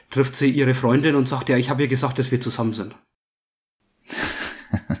trifft sie ihre Freundin und sagt, ja, ich habe ihr gesagt, dass wir zusammen sind.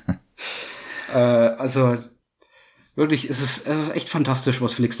 Also wirklich, es ist echt fantastisch,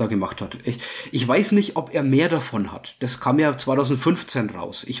 was Flix da gemacht hat. Ich weiß nicht, ob er mehr davon hat. Das kam ja 2015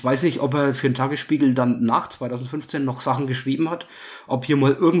 raus. Ich weiß nicht, ob er für den Tagesspiegel dann nach 2015 noch Sachen geschrieben hat, ob hier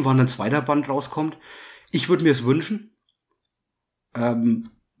mal irgendwann ein zweiter Band rauskommt. Ich würde mir es wünschen.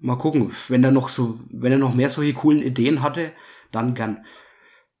 Mal gucken, wenn er noch mehr solche coolen Ideen hatte, dann gern.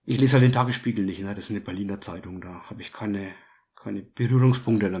 Ich lese halt den Tagesspiegel nicht, ne? Das ist eine Berliner Zeitung, da habe ich keine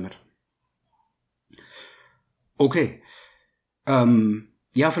Berührungspunkte damit. Okay.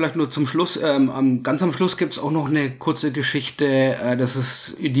 Ja, vielleicht nur zum Schluss. Ganz am Schluss gibt's auch noch eine kurze Geschichte,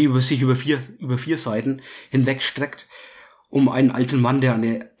 die sich über vier Seiten hinwegstreckt, um einen alten Mann, der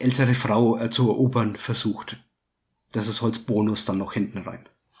eine ältere Frau zu erobern versucht. Das ist als Bonus dann noch hinten rein.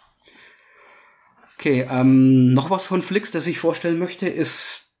 Okay, noch was von Flix, das ich vorstellen möchte,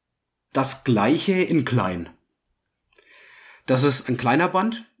 ist das Gleiche in klein. Das ist ein kleiner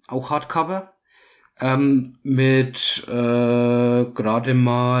Band, auch Hardcover, mit gerade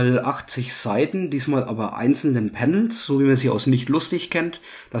mal 80 Seiten, diesmal aber einzelnen Panels, so wie man sie aus Nicht lustig kennt.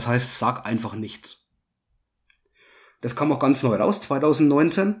 Das heißt, sag einfach nichts. Das kam auch ganz neu raus,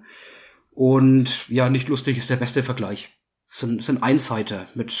 2019. Und ja, Nicht lustig ist der beste Vergleich. Sind Einseiter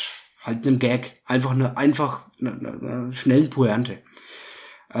mit halt einem Gag. Einfach eine schnellen Pointe.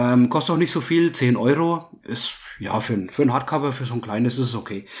 Kostet auch nicht so viel, 10 €. Ist, ja, für ein Hardcover, für so ein kleines ist es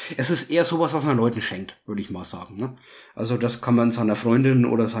okay. Es ist eher sowas, was man Leuten schenkt, würde ich mal sagen, ne? Also das kann man seiner Freundin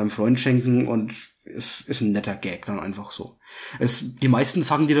oder seinem Freund schenken und es ist ein netter Gag dann einfach so. Die meisten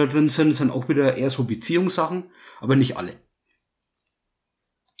Sachen, die da drin sind auch wieder eher so Beziehungssachen, aber nicht alle.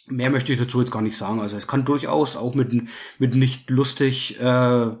 Mehr möchte ich dazu jetzt gar nicht sagen. Also es kann durchaus auch mit Nicht lustig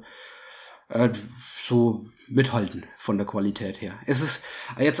so mithalten von der Qualität her. Es ist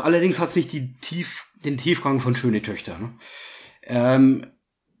jetzt allerdings hat es nicht den Tiefgang von Schöne Töchter. Ne?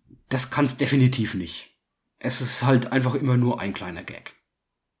 Das kann es definitiv nicht. Es ist halt einfach immer nur ein kleiner Gag.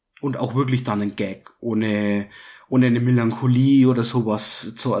 Und auch wirklich dann ein Gag, ohne eine Melancholie oder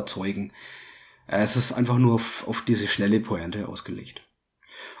sowas zu erzeugen. Es ist einfach nur auf diese schnelle Pointe ausgelegt.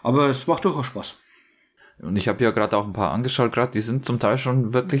 Aber es macht durchaus Spaß. Und ich habe ja gerade auch ein paar angeschaut, gerade die sind zum Teil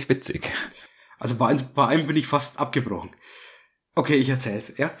schon wirklich witzig. Also bei einem bin ich fast abgebrochen. Okay, ich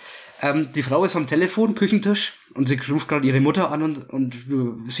erzähl's, ja. Die Frau ist am Telefon, Küchentisch, und sie ruft gerade ihre Mutter an und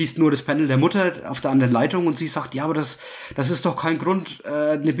du siehst nur das Panel der Mutter auf der anderen Leitung und sie sagt, ja, aber das ist doch kein Grund,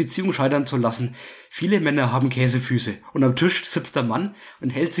 eine Beziehung scheitern zu lassen. Viele Männer haben Käsefüße. Und am Tisch sitzt der Mann und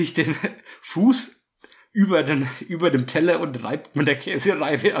hält sich den Fuß über dem Teller und reibt mit der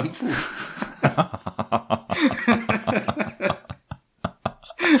Käsereibe am Fuß.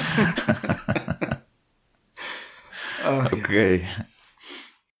 Okay.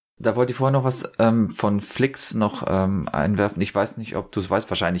 Da wollte ich vorher noch was von Flix noch einwerfen. Ich weiß nicht, ob du es weißt,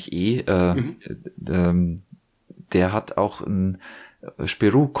 wahrscheinlich der hat auch einen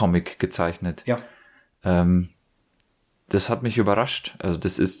Spirou-Comic gezeichnet. Ja. Das hat mich überrascht. Also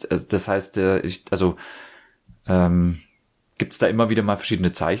das heißt, gibt's da immer wieder mal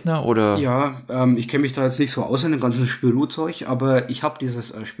verschiedene Zeichner oder? Ja, ich kenne mich da jetzt nicht so aus in dem ganzen Spirou-Zeug, aber ich habe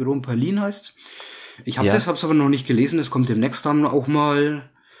dieses Spirou in Berlin heißt. Ich habe hab's aber noch nicht gelesen. Es kommt demnächst dann auch mal.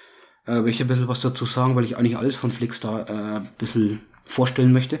 Will ich ein bisschen was dazu sagen, weil ich eigentlich alles von Flix da ein bisschen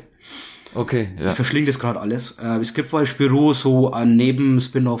vorstellen möchte. Okay, ja. Ich verschlinge das gerade alles. Es gibt bei Spirou so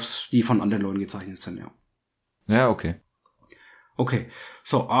Neben-Spin-Offs, die von anderen Leuten gezeichnet sind, ja. Ja, okay. Okay,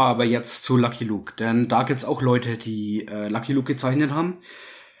 so, aber jetzt zu Lucky Luke. Denn da gibt's auch Leute, die Lucky Luke gezeichnet haben,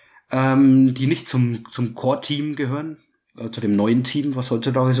 die nicht zum Core-Team gehören, zu dem neuen Team, was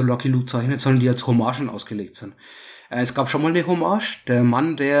heutzutage so Lucky Luke zeichnet, sondern die als Hommagen ausgelegt sind. Es gab schon mal eine Hommage, der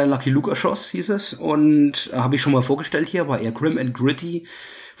Mann, der Lucky Luke erschoss, hieß es, und habe ich schon mal vorgestellt hier, war eher grim and gritty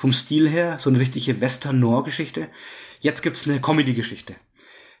vom Stil her, so eine richtige Western-Noir-Geschichte. Jetzt gibt's eine Comedy-Geschichte.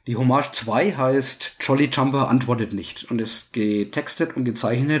 Die Hommage 2 heißt Jolly Jumper antwortet nicht und ist getextet und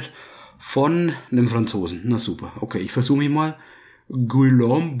gezeichnet von einem Franzosen. Na super, okay, ich versuche mich mal.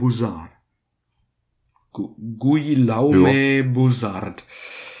 Guillaume Bussard. Guillaume Bussard.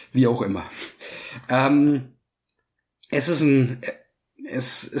 Wie auch immer. Es ist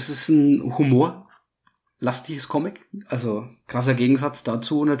ein humorlastiges Comic, also krasser Gegensatz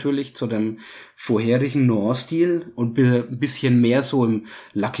dazu natürlich zu dem vorherigen Noir-Stil und ein bisschen mehr so im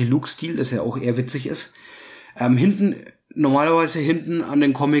Lucky Luke-Stil, das ja auch eher witzig ist. Normalerweise hinten an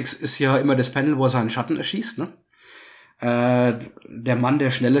den Comics ist ja immer das Panel, wo er seinen Schatten erschießt, ne? Der Mann,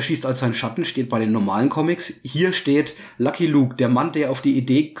 der schneller schießt als sein Schatten, steht bei den normalen Comics. Hier steht Lucky Luke, der Mann, der auf die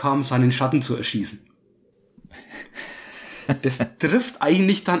Idee kam, seinen Schatten zu erschießen. Das trifft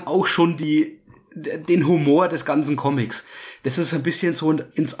eigentlich dann auch schon den Humor des ganzen Comics. Das ist ein bisschen so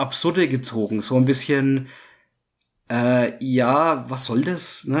ins Absurde gezogen, so ein bisschen, was soll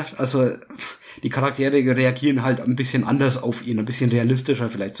das? Ne? Also die Charaktere reagieren halt ein bisschen anders auf ihn, ein bisschen realistischer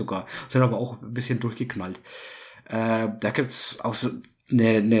vielleicht sogar, sind aber auch ein bisschen durchgeknallt. Da gibt's auch so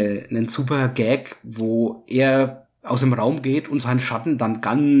einen super Gag, wo er aus dem Raum geht und sein Schatten dann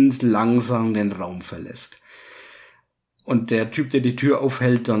ganz langsam den Raum verlässt. Und der Typ, der die Tür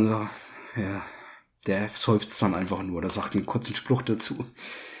aufhält, dann so, ja, der seufzt dann einfach nur oder sagt einen kurzen Spruch dazu.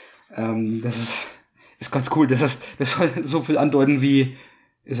 Das ist ganz cool. Das soll so viel andeuten wie,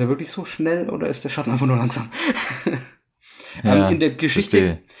 ist er wirklich so schnell oder ist der Schatten einfach nur langsam? Ja, in der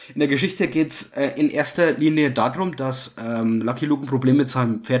Geschichte geht's in erster Linie darum, dass Lucky Luke ein Problem mit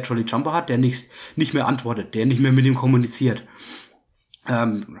seinem Pferd Jolly Jumper hat, der nicht mehr antwortet, der nicht mehr mit ihm kommuniziert.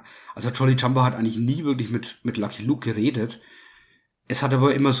 Also Jolly Jumper hat eigentlich nie wirklich mit Lucky Luke geredet. Es hat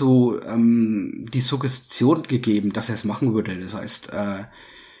aber immer so die Suggestion gegeben, dass er es machen würde. Das heißt,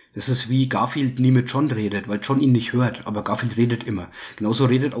 das ist wie Garfield nie mit John redet, weil John ihn nicht hört, aber Garfield redet immer. Genauso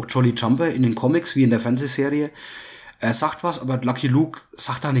redet auch Jolly Jumper in den Comics wie in der Fernsehserie. Er sagt was, aber Lucky Luke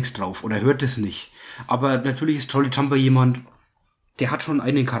sagt da nichts drauf oder hört es nicht. Aber natürlich ist Jolly Jumper jemand, der hat schon einen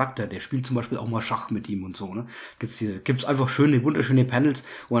eigenen Charakter. Der spielt zum Beispiel auch mal Schach mit ihm und so. Ne? Gibt's einfach wunderschöne Panels,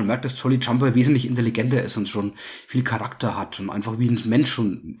 wo man merkt, dass Jolly Jumper wesentlich intelligenter ist und schon viel Charakter hat und einfach wie ein Mensch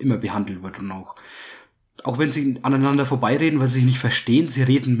schon immer behandelt wird und auch wenn sie aneinander vorbeireden, weil sie sich nicht verstehen, sie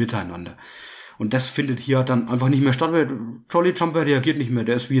reden miteinander. Und das findet hier dann einfach nicht mehr statt, weil Jolly Jumper reagiert nicht mehr.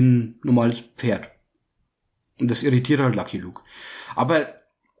 Der ist wie ein normales Pferd. Und das irritiert halt Lucky Luke. Aber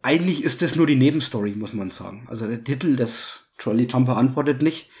eigentlich ist das nur die Nebenstory, muss man sagen. Also der Titel des Jolly Jumper antwortet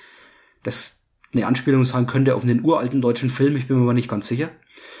nicht. Das eine Anspielung sein könnte auf einen uralten deutschen Film, ich bin mir aber nicht ganz sicher.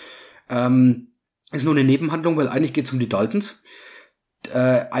 Ist nur eine Nebenhandlung, weil eigentlich geht es um die Daltons.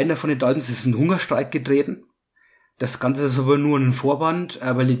 Einer von den Daltons ist in Hungerstreik getreten. Das Ganze ist aber nur ein Vorwand,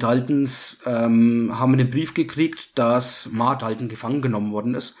 weil die Daltons haben einen Brief gekriegt, dass Ma Dalton gefangen genommen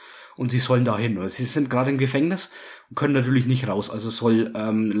worden ist. Und sie sollen dahin. Sie sind gerade im Gefängnis und können natürlich nicht raus. Also soll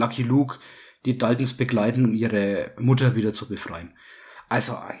Lucky Luke die Daltons begleiten, um ihre Mutter wieder zu befreien.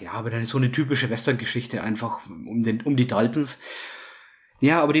 Also, ja, aber dann so eine typische Western-Geschichte einfach um die Daltons.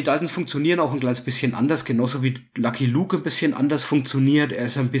 Ja, aber die Daltons funktionieren auch ein kleines bisschen anders, genauso wie Lucky Luke ein bisschen anders funktioniert. Er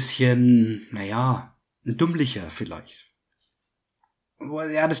ist ein bisschen, dümmlicher vielleicht.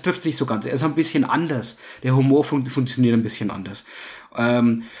 Ja, das trifft sich so ganz. Er ist ein bisschen anders. Der Humor funktioniert ein bisschen anders.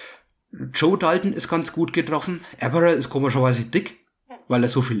 Joe Dalton ist ganz gut getroffen. Everett ist komischerweise dick, weil er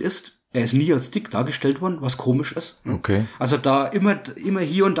so viel isst. Er ist nie als dick dargestellt worden, was komisch ist. Okay. Also da immer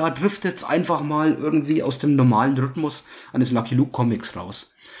hier und da driftet es einfach mal irgendwie aus dem normalen Rhythmus eines Lucky Luke Comics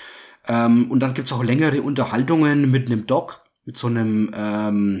raus. Und dann gibt's auch längere Unterhaltungen mit einem Doc, mit so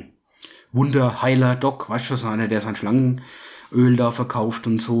einem Wunderheiler-Doc, weißt du, so einer, der sein Schlangenöl da verkauft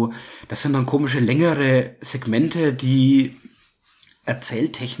und so. Das sind dann komische, längere Segmente, die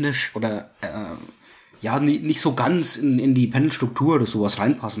erzähltechnisch oder nicht so ganz in die Panelstruktur oder sowas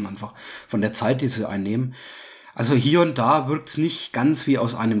reinpassen, einfach von der Zeit, die sie einnehmen. Also hier und da wirkt's nicht ganz wie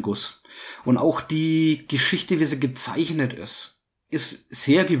aus einem Guss. Und auch die Geschichte, wie sie gezeichnet ist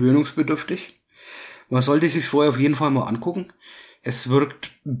sehr gewöhnungsbedürftig. Man sollte sich's vorher auf jeden Fall mal angucken. Es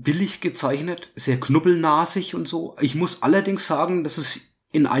wirkt billig gezeichnet, sehr knubbelnasig und so. Ich muss allerdings sagen, dass es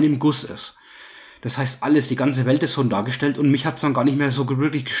in einem Guss ist. Das heißt, die ganze Welt ist so dargestellt und mich hat's dann gar nicht mehr so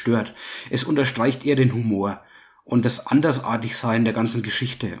wirklich gestört. Es unterstreicht eher den Humor und das Andersartigsein der ganzen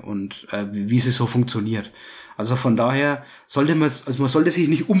Geschichte und wie sie so funktioniert. Also von daher man sollte sich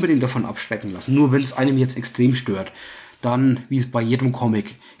nicht unbedingt davon abschrecken lassen. Nur wenn es einem jetzt extrem stört, dann, wie es bei jedem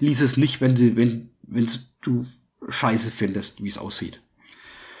Comic, lies es nicht, wenn du Scheiße findest, wie es aussieht.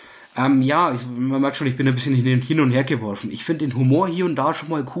 Man merkt schon, ich bin ein bisschen hin und her geworfen. Ich finde den Humor hier und da schon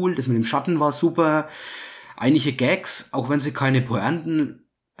mal cool. Das mit dem Schatten war super. Einige Gags, auch wenn sie keine Pointen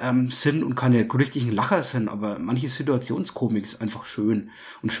sind und keine richtigen Lacher sind, aber manche Situationskomik ist einfach schön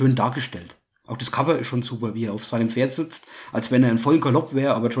und schön dargestellt. Auch das Cover ist schon super, wie er auf seinem Pferd sitzt, als wenn er in vollen Galopp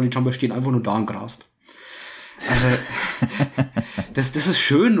wäre, aber Johnny Jumper steht einfach nur da und grast. Also, das ist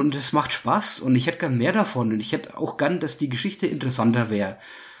schön und das macht Spaß und ich hätte gern mehr davon und ich hätte auch gern, dass die Geschichte interessanter wäre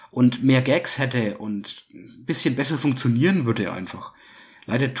und mehr Gags hätte und ein bisschen besser funktionieren würde einfach.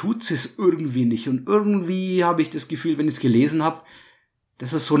 Leider tut es irgendwie nicht und irgendwie habe ich das Gefühl, wenn ich es gelesen habe,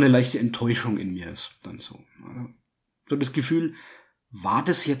 dass es so eine leichte Enttäuschung in mir ist. Dann so das Gefühl, war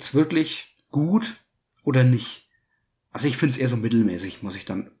das jetzt wirklich gut oder nicht? Also ich finde es eher so mittelmäßig, muss ich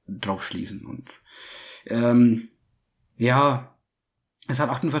dann drauf schließen und es hat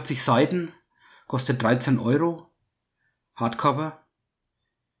 48 Seiten, kostet 13 €, Hardcover.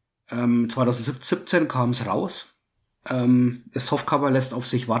 2017 kam es raus. Das Softcover lässt auf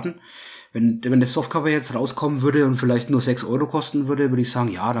sich warten. Wenn das Softcover jetzt rauskommen würde und vielleicht nur 6 € kosten würde, würde ich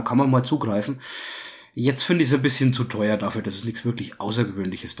sagen, ja, da kann man mal zugreifen. Jetzt finde ich es ein bisschen zu teuer dafür, dass es nichts wirklich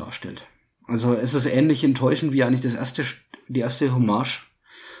Außergewöhnliches darstellt. Also es ist ähnlich enttäuschend, wie eigentlich die erste Hommage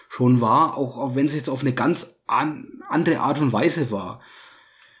schon war, auch wenn es jetzt auf eine ganz andere Art und Weise war.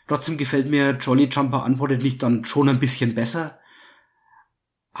 Trotzdem gefällt mir Jolly Jumper antwortet nicht dann schon ein bisschen besser,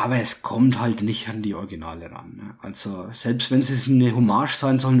 aber es kommt halt nicht an die Originale ran. Ne? Also selbst wenn es eine Hommage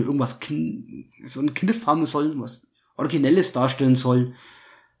sein soll, irgendwas so einen Kniff haben soll, was Originelles darstellen soll,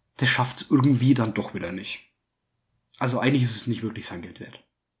 das schafft es irgendwie dann doch wieder nicht. Also eigentlich ist es nicht wirklich sein Geld wert.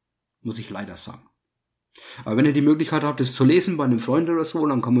 Muss ich leider sagen. Aber wenn ihr die Möglichkeit habt, das zu lesen bei einem Freund oder so,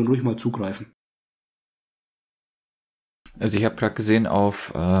 dann kann man ruhig mal zugreifen. Also ich habe gerade gesehen,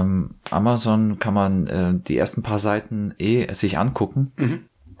 auf Amazon kann man die ersten paar Seiten sich angucken. Mhm.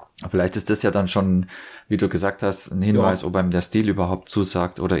 Vielleicht ist das ja dann schon, wie du gesagt hast, ein Hinweis, ob einem der Stil überhaupt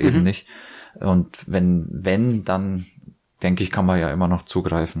zusagt oder eben nicht. Und wenn, dann denke ich, kann man ja immer noch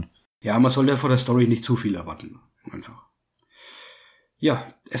zugreifen. Ja, man soll ja vor der Story nicht zu viel erwarten. Einfach. Ja,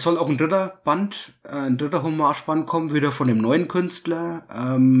 es soll auch ein dritter Hommageband kommen, wieder von dem neuen Künstler,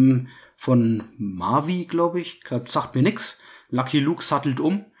 von Mavi, glaube ich. Sagt mir nix. Lucky Luke sattelt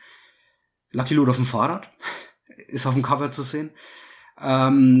um. Lucky Luke auf dem Fahrrad. Ist auf dem Cover zu sehen.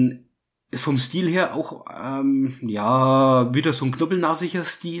 Vom Stil her auch, wieder so ein knubbelnasiger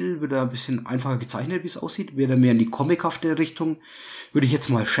Stil, wieder ein bisschen einfacher gezeichnet, wie es aussieht. Wieder mehr in die comichafte Richtung, würde ich jetzt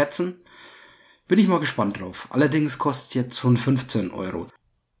mal schätzen. Bin ich mal gespannt drauf. Allerdings kostet jetzt schon 15 €.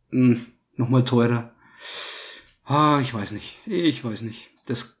 Nochmal teurer. Ich weiß nicht.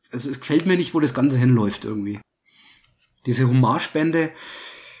 Es gefällt mir nicht, wo das Ganze hinläuft irgendwie. Diese Hommagebände,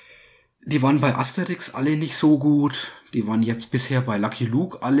 die waren bei Asterix alle nicht so gut. Die waren jetzt bisher bei Lucky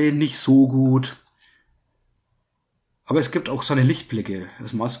Luke alle nicht so gut. Aber es gibt auch seine Lichtblicke.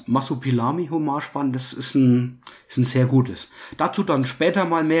 Das Masupilami-Hommageband, das ist ein sehr gutes. Dazu dann später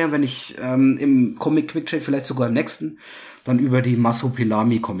mal mehr, wenn ich im Comic Quick Check, vielleicht sogar im nächsten, dann über die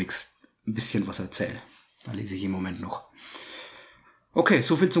Masupilami-Comics ein bisschen was erzähle. Da lese ich im Moment noch. Okay,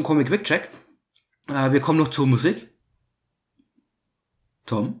 soviel zum Comic Quick Check. Wir kommen noch zur Musik.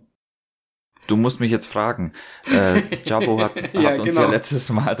 Tom? Du musst mich jetzt fragen. Jabo hat uns ja letztes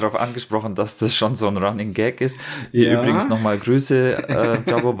Mal darauf angesprochen, dass das schon so ein Running Gag ist. Hier übrigens nochmal Grüße.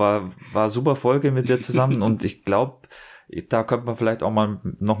 Jabo, war super Folge mit dir zusammen und ich glaube, da könnte man vielleicht auch mal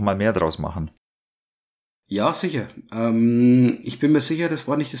noch mal mehr draus machen. Ja, sicher. Ich bin mir sicher, das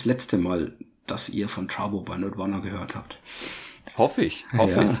war nicht das letzte Mal, dass ihr von Jabo bei Nerdwana gehört habt. Hoffe ich.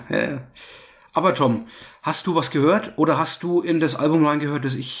 Ja. Aber Tom, hast du was gehört oder hast du in das Album reingehört,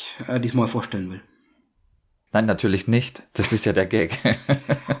 das ich diesmal vorstellen will? Nein, natürlich nicht. Das ist ja der Gag.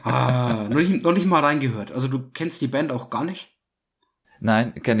 Noch nicht mal reingehört. Also du kennst die Band auch gar nicht?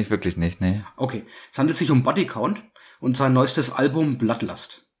 Nein, kenne ich wirklich nicht, nee. Okay, es handelt sich um Body Count und sein neuestes Album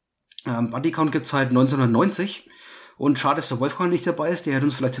Bloodlust. Body Count gibt's seit 1990 und schade, dass der Wolfgang nicht dabei ist. Der hätte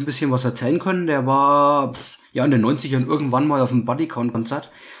uns vielleicht ein bisschen was erzählen können. Der war in den 90ern irgendwann mal auf einem Body Count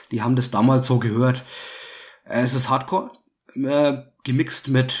Konzert. Die haben das damals so gehört. Es ist Hardcore, gemixt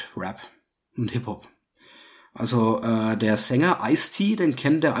mit Rap und Hip-Hop. Also der Sänger Ice-T, den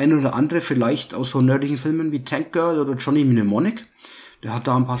kennt der eine oder andere vielleicht aus so nördlichen Filmen wie Tank Girl oder Johnny Mnemonic. Der hat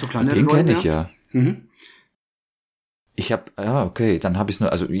da ein paar so kleinere Den Rollen. kenne ich ja. Mhm. Ich habe, okay, dann habe ich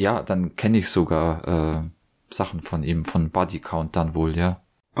nur, also ja, dann kenne ich sogar Sachen von ihm, von Body Count dann wohl, ja.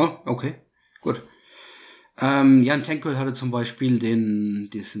 Oh, okay, gut. In Tank Girl hatte zum Beispiel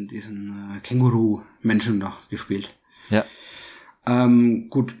diesen Känguru-Menschen da gespielt. Ja.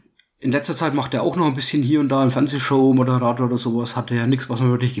 Gut. In letzter Zeit macht er auch noch ein bisschen hier und da eine Fernsehshow, Moderator oder sowas. Hatte ja nichts, was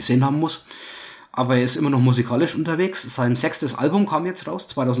man wirklich gesehen haben muss. Aber er ist immer noch musikalisch unterwegs. Sein 6. Album kam jetzt raus,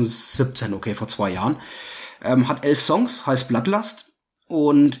 2017, okay, vor 2 Jahren. Hat 11 Songs, heißt Bloodlust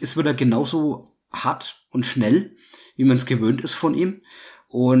und ist wieder genauso hart und schnell, wie man es gewöhnt ist von ihm.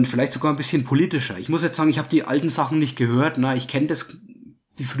 Und vielleicht sogar ein bisschen politischer. Ich muss jetzt sagen, ich habe die alten Sachen nicht gehört. Ich kenne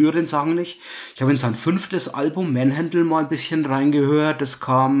die früheren Sachen nicht. Ich habe in sein 5. Album Manhandle mal ein bisschen reingehört. Das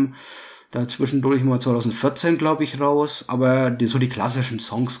kam da zwischendurch mal 2014, glaube ich, raus. Aber die klassischen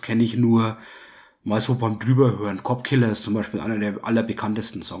Songs kenne ich nur mal so beim Drüberhören. Cop Killer ist zum Beispiel einer der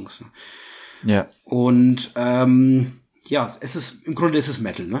allerbekanntesten Songs. Ja. Und im Grunde ist es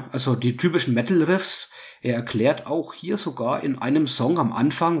Metal, ne? Also die typischen Metal-Riffs. Er erklärt auch hier sogar in einem Song am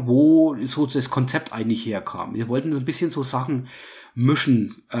Anfang, wo so das Konzept eigentlich herkam. Wir wollten ein bisschen so Sachen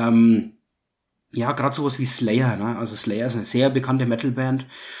mischen. Gerade sowas wie Slayer, ne? Also Slayer ist eine sehr bekannte Metal-Band.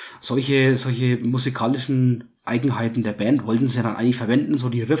 Solche musikalischen Eigenheiten der Band wollten sie dann eigentlich verwenden, so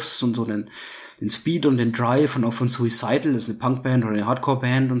die Riffs und so den Speed und den Drive und auch von Suicidal, das ist eine Punkband oder eine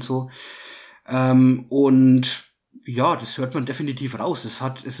Hardcore-Band und so. Und ja, das hört man definitiv raus.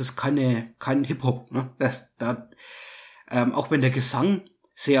 Es ist kein Hip-Hop, ne? Auch wenn der Gesang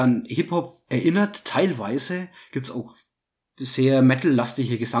sehr an Hip-Hop erinnert, teilweise gibt's auch sehr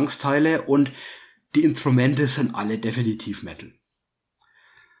metal-lastige Gesangsteile und die Instrumente sind alle definitiv Metal.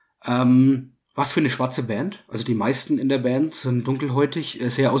 Was für eine schwarze Band. Also die meisten in der Band sind dunkelhäutig,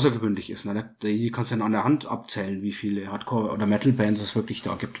 sehr außergewöhnlich ist. Ne? Die kannst du dann an der Hand abzählen, wie viele Hardcore- oder Metal-Bands es wirklich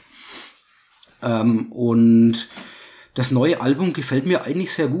da gibt. Und das neue Album gefällt mir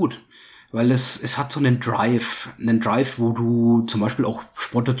eigentlich sehr gut, weil es hat so einen Drive, wo du zum Beispiel auch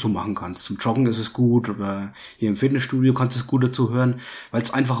Sport dazu machen kannst. Zum Joggen ist es gut oder hier im Fitnessstudio kannst du es gut dazu hören, weil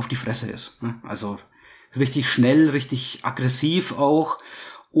es einfach auf die Fresse ist. Ne? Also richtig schnell, richtig aggressiv auch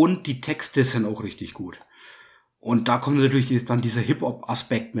und die Texte sind auch richtig gut. Und da kommt natürlich dann dieser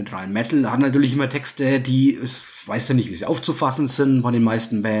Hip-Hop-Aspekt mit rein. Metal hat natürlich immer Texte, die, weiß ja nicht, wie sie aufzufassen sind bei den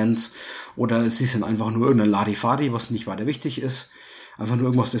meisten Bands. Oder sie sind einfach nur irgendein Larifari, was nicht weiter wichtig ist. Einfach nur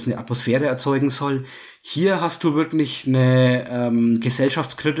irgendwas, das eine Atmosphäre erzeugen soll. Hier hast du wirklich eine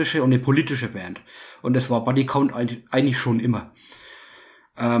gesellschaftskritische und eine politische Band. Und das war Body Count eigentlich schon immer.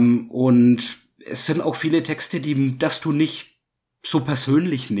 Und es sind auch viele Texte, die darfst du nicht so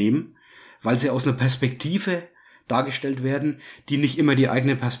persönlich nehmen, weil sie aus einer Perspektive dargestellt werden, die nicht immer die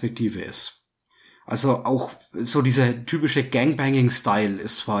eigene Perspektive ist. Also auch so dieser typische Gangbanging-Style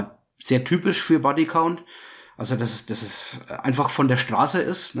ist zwar sehr typisch für Body Count, also dass es einfach von der Straße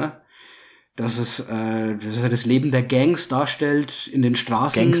ist, ne? Dass es das Leben der Gangs darstellt in den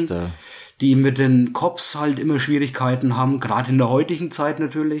Straßen, Gangster, die mit den Cops halt immer Schwierigkeiten haben, gerade in der heutigen Zeit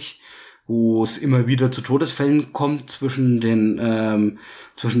natürlich, wo es immer wieder zu Todesfällen kommt zwischen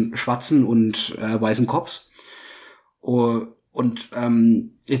schwarzen und weißen Cops. Und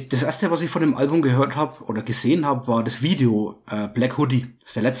das erste, was ich von dem Album gehört habe oder gesehen habe, war das Video Black Hoodie. Das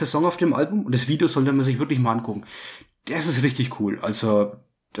ist der letzte Song auf dem Album und das Video sollte man sich wirklich mal angucken. Das ist richtig cool. Also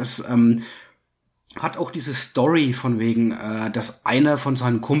das hat auch diese Story von wegen, dass einer von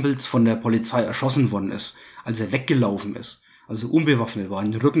seinen Kumpels von der Polizei erschossen worden ist, als er weggelaufen ist. Also unbewaffnet war,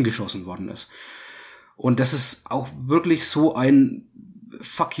 in den Rücken geschossen worden ist. Und das ist auch wirklich so ein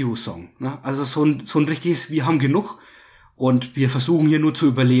Fuck you-Song. Ne? Also so ein richtiges, wir haben genug und wir versuchen hier nur zu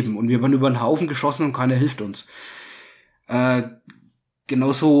überleben. Und wir werden über den Haufen geschossen und keiner hilft uns.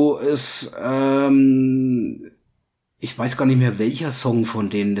 Genauso ist, ich weiß gar nicht mehr, welcher Song von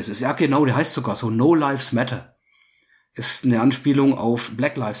denen das ist. Ja genau, der heißt sogar so No Lives Matter. Ist eine Anspielung auf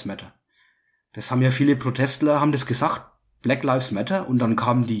Black Lives Matter. Das haben ja viele Protestler, haben das gesagt. Black Lives Matter, und dann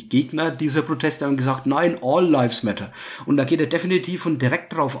kamen die Gegner dieser Proteste und gesagt, nein, All Lives Matter. Und da geht er definitiv und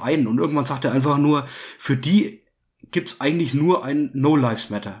direkt drauf ein, und irgendwann sagt er einfach nur, für die gibt's eigentlich nur ein No Lives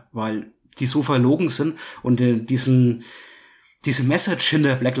Matter, weil die so verlogen sind und diese Message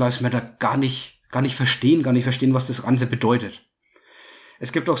hinter Black Lives Matter gar nicht verstehen, was das Ganze bedeutet.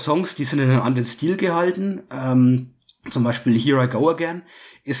 Es gibt auch Songs, die sind in einem anderen Stil gehalten, zum Beispiel Here I Go Again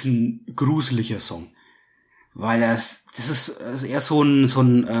ist ein gruseliger Song. Weil das ist eher so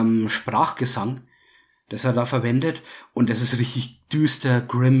ein Sprachgesang, das er da verwendet, und das ist richtig düster,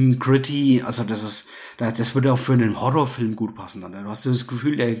 grim, gritty, also das würde auch für einen Horrorfilm gut passen. Du hast das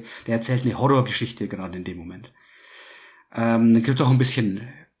Gefühl, der erzählt eine Horrorgeschichte gerade in dem Moment. Dann gibt es auch ein bisschen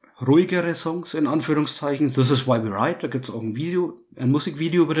ruhigere Songs, in Anführungszeichen. This is why we ride, da gibt es auch ein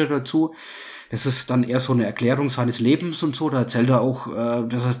Musikvideo wieder dazu. Das ist dann eher so eine Erklärung seines Lebens und so. Da erzählt er auch,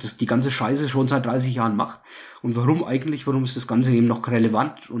 dass er die ganze Scheiße schon seit 30 Jahren macht. Und warum ist das Ganze eben noch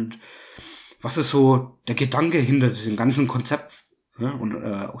relevant? Und was ist so der Gedanke hinter dem ganzen Konzept? Ja, und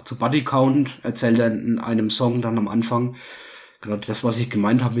auch zu Body Count erzählt er in einem Song dann am Anfang. Gerade das, was ich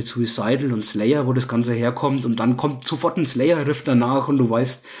gemeint habe mit Suicidal und Slayer, wo das Ganze herkommt. Und dann kommt sofort ein Slayer-Riff danach und du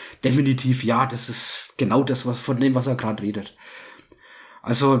weißt definitiv, ja, das ist genau das, von dem, was er gerade redet.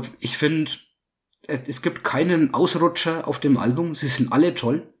 Also ich finde, es gibt keinen Ausrutscher auf dem Album. Sie sind alle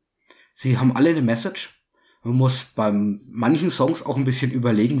toll. Sie haben alle eine Message. Man muss bei manchen Songs auch ein bisschen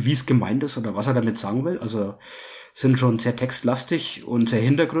überlegen, wie es gemeint ist oder was er damit sagen will. Also sind schon sehr textlastig und sehr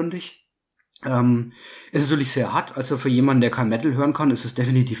hintergründig. Ist natürlich sehr hart. Also für jemanden, der kein Metal hören kann, ist es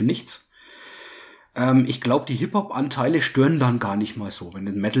definitiv nichts. Ich glaube, die Hip-Hop-Anteile stören dann gar nicht mal so, wenn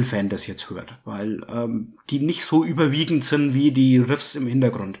ein Metal-Fan das jetzt hört. Weil die nicht so überwiegend sind wie die Riffs im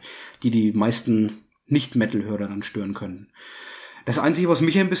Hintergrund, die meisten Nicht-Metal-Hörer dann stören können. Das Einzige, was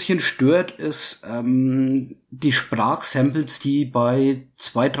mich ein bisschen stört, ist die Sprachsamples, die bei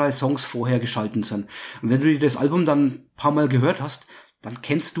 2-3 Songs vorher geschalten sind. Und wenn du dir das Album dann ein paar Mal gehört hast, dann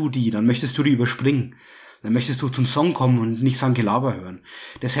kennst du die, dann möchtest du die überspringen. Dann möchtest du zum Song kommen und nicht sein Gelaber hören.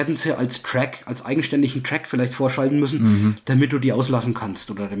 Das hätten sie als eigenständigen Track vielleicht vorschalten müssen, damit du die auslassen kannst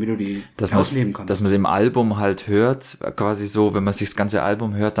oder damit du die rausnehmen kannst. Dass man es im Album halt hört, quasi so, wenn man sich das ganze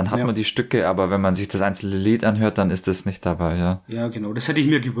Album hört, dann hat man die Stücke, aber wenn man sich das einzelne Lied anhört, dann ist das nicht dabei, ja. Ja, genau, das hätte ich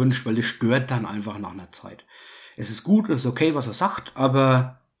mir gewünscht, weil das stört dann einfach nach einer Zeit. Es ist gut, es ist okay, was er sagt,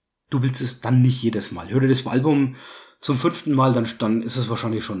 aber du willst es dann nicht jedes Mal. Hör dir das Album zum 5. Mal, dann ist es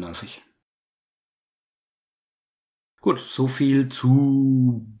wahrscheinlich schon nervig. Gut, so viel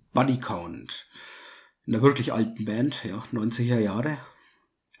zu Body Count. In einer wirklich alten Band, ja, 90er Jahre.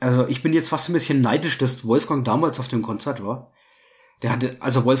 Also ich bin jetzt fast ein bisschen neidisch, dass Wolfgang damals auf dem Konzert war.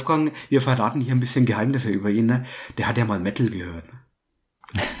 Also Wolfgang, wir verraten hier ein bisschen Geheimnisse über ihn, ne? Der hat ja mal Metal gehört.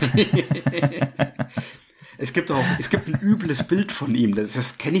 Es gibt ein übles Bild von ihm,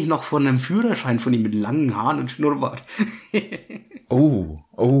 das kenne ich noch von einem Führerschein von ihm mit langen Haaren und Schnurrbart.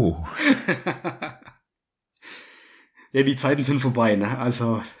 Oh. Ja, die Zeiten sind vorbei, ne?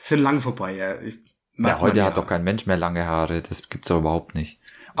 Also, sind lang vorbei. Ja, heute hat doch kein Mensch mehr lange Haare. Das gibt's doch überhaupt nicht.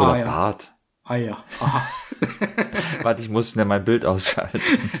 Oder ja. Bart. Ja. Aha. Warte, ich muss schnell mein Bild ausschalten.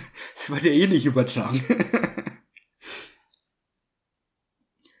 Das wird ja eh nicht übertragen.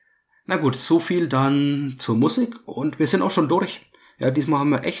 Na gut, so viel dann zur Musik. Und wir sind auch schon durch. Ja, diesmal haben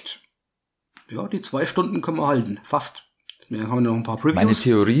wir echt, die 2 Stunden können wir halten. Fast. Wir haben noch ein paar Previews. Meine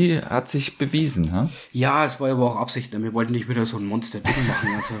Theorie hat sich bewiesen, ha? Ja, es war aber auch Absicht. Ne? Wir wollten nicht wieder so ein Monster-Ding machen.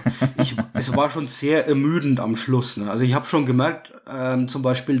 Also es war schon sehr ermüdend am Schluss. Ne? Also ich habe schon gemerkt, zum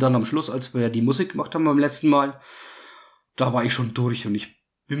Beispiel dann am Schluss, als wir die Musik gemacht haben beim letzten Mal, da war ich schon durch und ich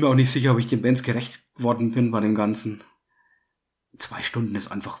bin mir auch nicht sicher, ob ich den Bands gerecht geworden bin bei dem Ganzen. 2 Stunden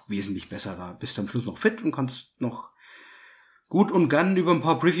ist einfach wesentlich besser. Da bist du am Schluss noch fit und kannst noch gut und gern über ein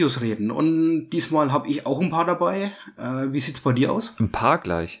paar Previews reden. Und diesmal habe ich auch ein paar dabei. Wie sieht's bei dir aus? Ein paar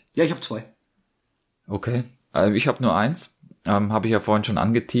gleich? Ja, ich habe 2. Okay. Ich habe nur 1. Habe ich ja vorhin schon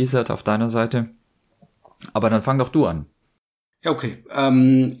angeteasert auf deiner Seite. Aber dann fang doch du an. Ja, okay.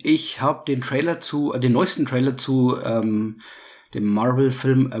 Ich habe den neuesten Trailer zu dem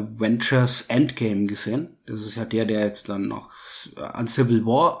Marvel-Film Avengers Endgame gesehen. Das ist ja der jetzt dann noch an Civil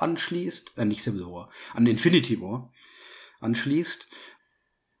War anschließt. Nicht Civil War, an Infinity War anschließt.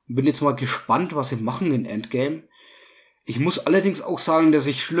 Bin jetzt mal gespannt, was sie machen in Endgame. Ich muss allerdings auch sagen, dass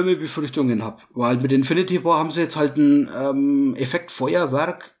ich schlimme Befürchtungen habe, weil mit Infinity War haben sie jetzt halt ein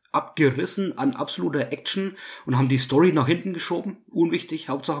Effektfeuerwerk abgerissen an absoluter Action und haben die Story nach hinten geschoben. Unwichtig,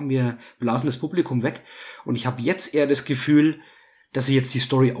 Hauptsache wir blasen das Publikum weg. Und ich habe jetzt eher das Gefühl, dass sie jetzt die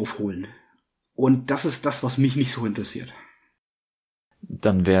Story aufholen. Und das ist das, was mich nicht so interessiert.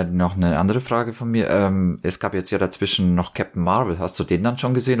 Dann wäre noch eine andere Frage von mir. Es gab jetzt ja dazwischen noch Captain Marvel. Hast du den dann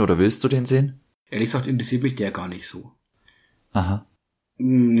schon gesehen oder willst du den sehen? Ehrlich gesagt interessiert mich der gar nicht so. Aha.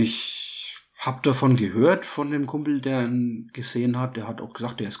 Ich habe davon gehört, von dem Kumpel, der ihn gesehen hat. Der hat auch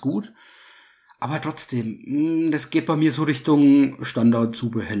gesagt, der ist gut. Aber trotzdem, das geht bei mir so Richtung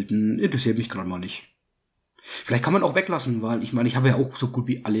Standard-Superhelden. Interessiert mich gerade mal nicht. Vielleicht kann man auch weglassen, weil ich meine, ich habe ja auch so gut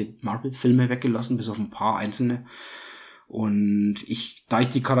wie alle Marvel-Filme weggelassen, bis auf ein paar einzelne. Und da ich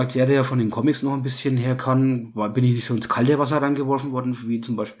die Charaktere ja von den Comics noch ein bisschen her kann, bin ich nicht so ins kalte Wasser reingeworfen worden, wie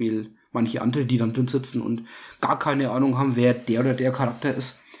zum Beispiel manche andere, die dann drin sitzen und gar keine Ahnung haben, wer der oder der Charakter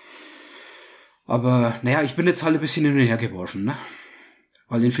ist. Aber naja, ich bin jetzt halt ein bisschen hin und her geworfen, ne?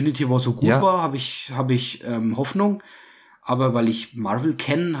 Weil Infinity War so gut war, habe ich Hoffnung. Aber weil ich Marvel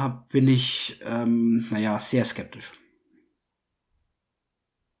kenne, bin ich, sehr skeptisch.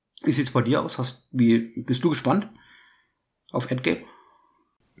 Wie sieht's bei dir aus? Bist du gespannt auf Endgame?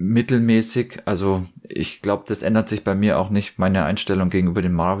 Mittelmäßig, also ich glaube, das ändert sich bei mir auch nicht, meine Einstellung gegenüber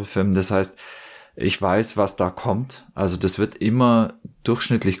den Marvel-Filmen. Das heißt, ich weiß, was da kommt. Also das wird immer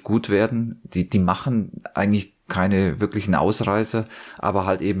durchschnittlich gut werden. Die machen eigentlich keine wirklichen Ausreißer, aber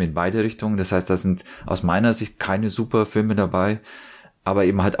halt eben in beide Richtungen. Das heißt, da sind aus meiner Sicht keine super Filme dabei, aber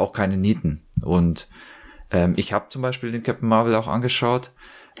eben halt auch keine Nieten. Und ich habe zum Beispiel den Captain Marvel auch angeschaut.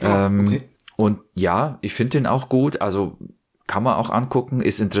 Okay. Und ja, ich finde den auch gut. Also kann man auch angucken.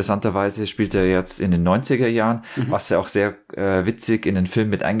 Ist interessanterweise, spielt er jetzt in den 90er Jahren, was sie auch sehr witzig in den Film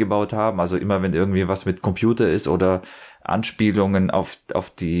mit eingebaut haben. Also immer, wenn irgendwie was mit Computer ist oder Anspielungen auf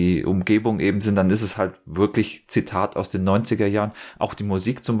die Umgebung eben sind, dann ist es halt wirklich Zitat aus den 90er Jahren. Auch die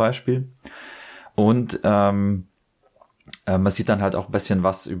Musik zum Beispiel. Und man sieht dann halt auch ein bisschen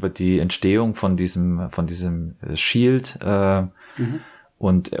was über die Entstehung von diesem Shield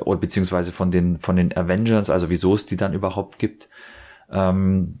und beziehungsweise von den Avengers, also wieso es die dann überhaupt gibt.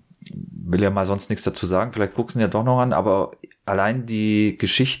 Will ja mal sonst nichts dazu sagen, vielleicht guckst du ihn ja doch noch an, aber allein die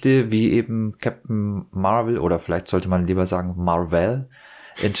Geschichte, wie eben Captain Marvel, oder vielleicht sollte man lieber sagen Marvel,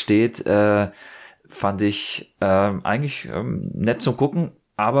 entsteht, fand ich eigentlich nett zum Gucken,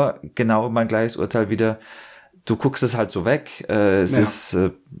 aber genau mein gleiches Urteil wieder, du guckst es halt so weg, es ist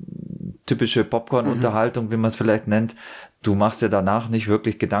typische Popcorn-Unterhaltung, wie man es vielleicht nennt. Du machst dir danach nicht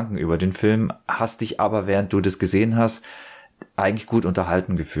wirklich Gedanken über den Film, hast dich aber, während du das gesehen hast, eigentlich gut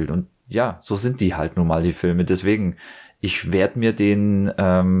unterhalten gefühlt. Und ja, so sind die halt nun mal, die Filme. Deswegen, ich werde mir den,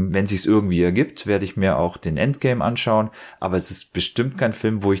 wenn sich's irgendwie ergibt, werde ich mir auch den Endgame anschauen. Aber es ist bestimmt kein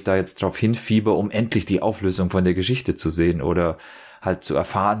Film, wo ich da jetzt drauf hinfieber, um endlich die Auflösung von der Geschichte zu sehen oder halt zu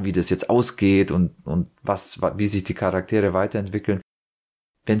erfahren, wie das jetzt ausgeht und wie sich die Charaktere weiterentwickeln.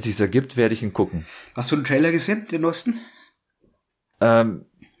 Wenn sich's ergibt, werde ich ihn gucken. Hast du den Trailer gesehen, den neuesten?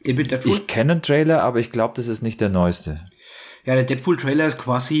 Ich kenne einen Trailer, aber ich glaube, das ist nicht der neueste. Ja, der Deadpool-Trailer ist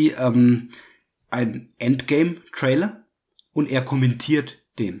quasi ein Endgame-Trailer und er kommentiert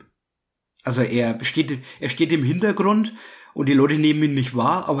den. Also er steht im Hintergrund und die Leute nehmen ihn nicht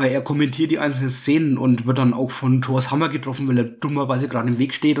wahr, aber er kommentiert die einzelnen Szenen und wird dann auch von Thors Hammer getroffen, weil er dummerweise gerade im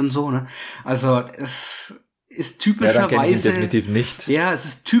Weg steht und so, ne? Also es ist typischerweise... Ja, dann kenn ich ihn definitiv nicht. Ja, es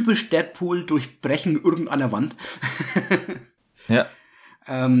ist typisch Deadpool durchbrechen irgendeiner Wand. Ja.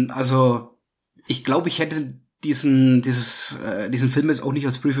 Also ich glaube, ich hätte diesen Film jetzt auch nicht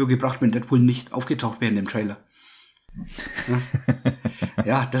als Preview gebracht, wenn Deadpool nicht aufgetaucht wäre in dem Trailer.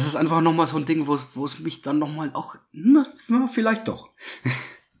 Ja, das ist einfach nochmal so ein Ding, wo es mich dann nochmal auch, vielleicht doch.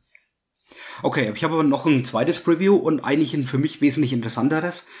 Okay, ich habe aber noch ein zweites Preview und eigentlich ein für mich wesentlich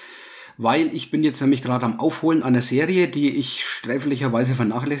interessanteres, weil ich bin jetzt nämlich gerade am Aufholen einer Serie, die ich sträflicherweise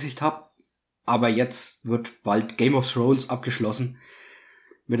vernachlässigt habe, aber jetzt wird bald Game of Thrones abgeschlossen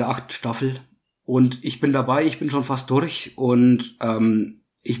mit der 8. Staffel. Und ich bin dabei, ich bin schon fast durch und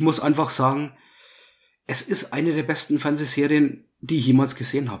ich muss einfach sagen, es ist eine der besten Fernsehserien, die ich jemals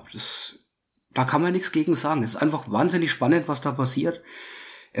gesehen habe. Da kann man nichts gegen sagen. Es ist einfach wahnsinnig spannend, was da passiert.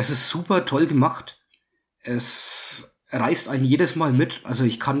 Es ist super toll gemacht. Es reißt einen jedes Mal mit. Also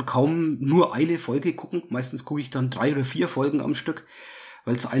ich kann kaum nur eine Folge gucken. Meistens gucke ich dann 3 oder 4 Folgen am Stück,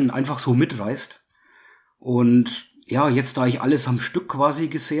 weil es einen einfach so mitreißt. Und ja, jetzt, da ich alles am Stück quasi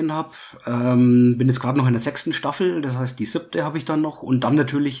gesehen habe, bin jetzt gerade noch in der 6. Staffel, das heißt die 7. habe ich dann noch und dann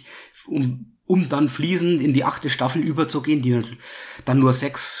natürlich, um dann fließend in die 8. Staffel überzugehen, die dann nur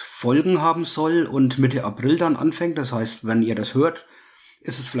 6 Folgen haben soll und Mitte April dann anfängt, das heißt, wenn ihr das hört,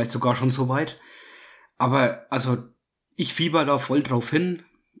 ist es vielleicht sogar schon soweit. Aber also ich fieber da voll drauf hin,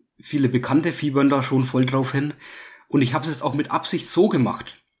 viele Bekannte fiebern da schon voll drauf hin und ich habe es jetzt auch mit Absicht so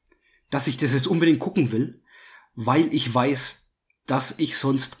gemacht, dass ich das jetzt unbedingt gucken will, weil ich weiß, dass ich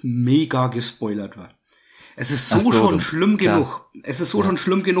sonst mega gespoilert werde. Es ist schon schlimm genug. Es ist schon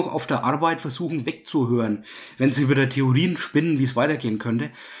schlimm genug, auf der Arbeit versuchen wegzuhören, wenn sie wieder Theorien spinnen, wie es weitergehen könnte.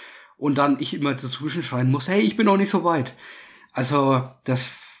 Und dann ich immer dazwischen schreien muss, hey, ich bin noch nicht so weit. Also,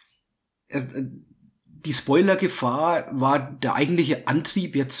 die Spoilergefahr war der eigentliche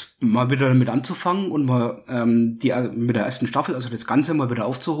Antrieb, jetzt mal wieder damit anzufangen und mal mit der ersten Staffel, also das Ganze mal wieder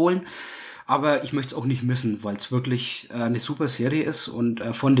aufzuholen. Aber ich möchte es auch nicht missen, weil es wirklich eine super Serie ist. Und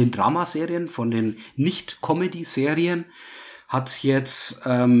von den Dramaserien, von den Nicht-Comedy-Serien hat's jetzt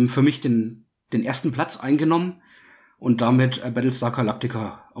für mich den ersten Platz eingenommen und damit Battlestar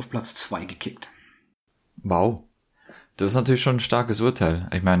Galactica auf Platz 2 gekickt. Wow. Das ist natürlich schon ein starkes Urteil.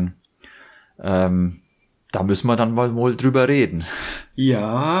 Ich meine, da müssen wir dann mal wohl drüber reden.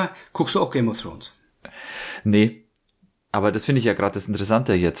 Ja, guckst du auch Game of Thrones? Nee. Aber das finde ich ja gerade das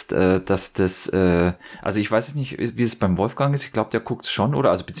Interessante jetzt, dass das, also ich weiß nicht, wie es beim Wolfgang ist, ich glaube, der guckt schon, oder?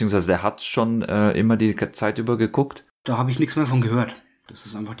 Also beziehungsweise der hat schon immer die Zeit über geguckt. Da habe ich nichts mehr von gehört. Das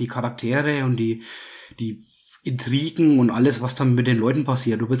ist einfach die Charaktere und die Intrigen und alles, was dann mit den Leuten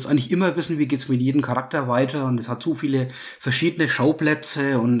passiert. Du willst eigentlich immer wissen, wie geht's mit jedem Charakter weiter, und es hat so viele verschiedene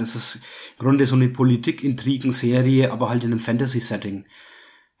Schauplätze und es ist im Grunde so eine Politik-Intrigen-Serie, aber halt in einem Fantasy-Setting.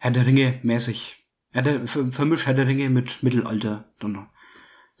 Herr der Ringe mäßig. Vermisch Herr der Ringe mit Mittelalter,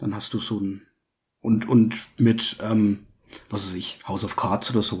 dann hast du so ein und mit was weiß ich, House of Cards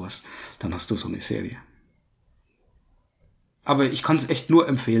oder sowas, dann hast du so eine Serie. Aber ich kann es echt nur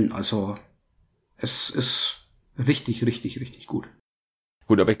empfehlen, also es ist richtig, richtig, richtig gut.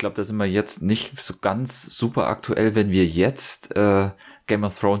 Gut, aber ich glaube, da sind wir jetzt nicht so ganz super aktuell, wenn wir jetzt Game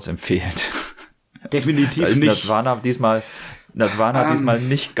of Thrones empfehlen. Definitiv da ist nicht. Nirvana diesmal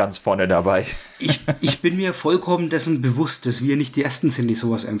nicht ganz vorne dabei. Ich bin mir vollkommen dessen bewusst, dass wir nicht die Ersten sind, die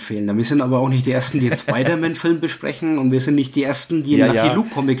sowas empfehlen. Wir sind aber auch nicht die Ersten, die jetzt Spider-Man-Film besprechen, und wir sind nicht die Ersten, die einen Lucky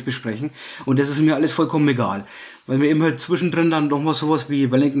Luke-Comic besprechen. Und das ist mir alles vollkommen egal. Weil wir immer zwischendrin dann noch mal sowas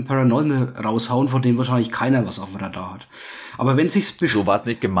wie Wellington Paranormal raushauen, von dem wahrscheinlich keiner was auf dem Radar hat. Aber wenn sich's so war es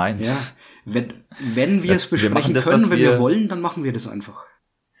nicht gemeint. Ja, wenn wir es besprechen können, wenn wir wollen, dann machen wir das einfach.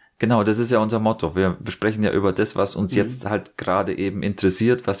 Genau, das ist ja unser Motto. Wir besprechen ja über das, was uns jetzt halt gerade eben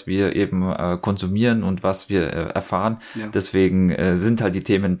interessiert, was wir eben konsumieren und was wir erfahren. Ja. Deswegen sind halt die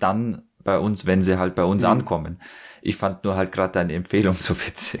Themen dann bei uns, wenn sie halt bei uns ankommen. Ich fand nur halt gerade deine Empfehlung so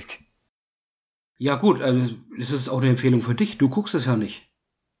witzig. Ja gut, es ist auch eine Empfehlung für dich. Du guckst es ja nicht.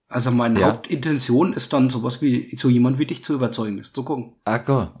 Also meine Hauptintention ist dann sowas wie so jemand wie dich zu überzeugen, das zu gucken. Ach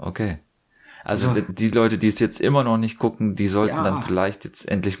Gott, okay. Also die Leute, die es jetzt immer noch nicht gucken, die sollten dann vielleicht jetzt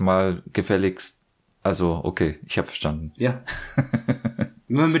endlich mal gefälligst, also okay, ich habe verstanden. Ja.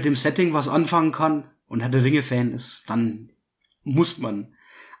 Wenn man mit dem Setting was anfangen kann und Herr der Ringe-Fan ist, dann muss man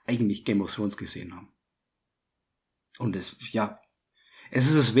eigentlich Game of Thrones gesehen haben. Und es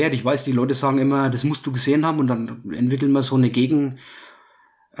ist es wert. Ich weiß, die Leute sagen immer, das musst du gesehen haben, und dann entwickeln wir so eine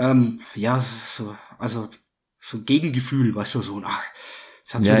so Gegengefühl, weißt du, so,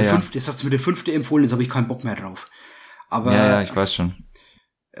 jetzt hat's mir der 5. empfohlen, jetzt habe ich keinen Bock mehr drauf. Aber ja, ich weiß schon.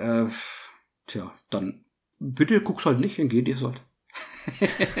 Dann bitte guck's halt nicht, dann geht ihr halt.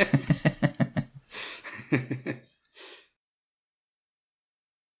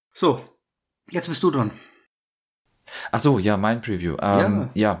 So, jetzt bist du dran. Ach so, ja, mein Preview.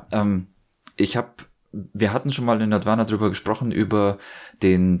 Wir hatten schon mal in Nerdwana drüber gesprochen, über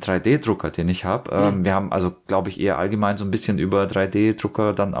den 3D-Drucker, den ich habe. Wir haben also, glaube ich, eher allgemein so ein bisschen über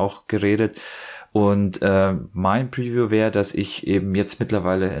 3D-Drucker dann auch geredet. Und mein Preview wäre, dass ich eben jetzt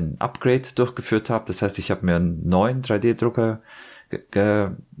mittlerweile ein Upgrade durchgeführt habe. Das heißt, ich habe mir einen neuen 3D-Drucker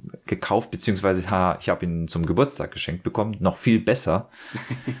gekauft, beziehungsweise ich habe ihn zum Geburtstag geschenkt bekommen. Noch viel besser.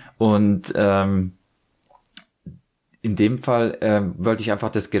 Und in dem Fall wollte ich einfach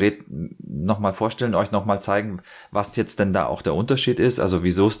das Gerät nochmal vorstellen, euch nochmal zeigen, was jetzt denn da auch der Unterschied ist, also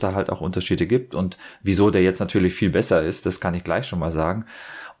wieso es da halt auch Unterschiede gibt und wieso der jetzt natürlich viel besser ist, das kann ich gleich schon mal sagen.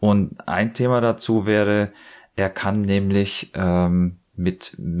 Und ein Thema dazu wäre, er kann nämlich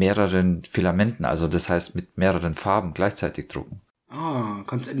mit mehreren Filamenten, also das heißt mit mehreren Farben gleichzeitig drucken.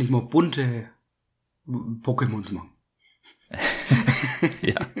 Kannst endlich mal bunte Pokémons machen.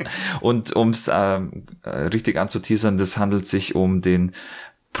 Ja, und ums richtig anzuteasern, das handelt sich um den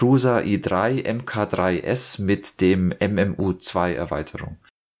Prusa i3 MK3S mit dem MMU2 Erweiterung.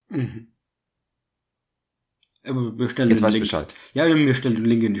 Aber wir stellen jetzt den weiß Link. Bescheid. Ja, wir stellen den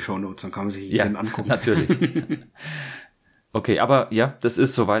Link in die Shownotes, dann kann man sich den angucken. Natürlich. Okay, aber ja, das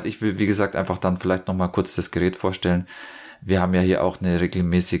ist soweit. Ich will, wie gesagt, einfach dann vielleicht nochmal kurz das Gerät vorstellen. Wir haben ja hier auch eine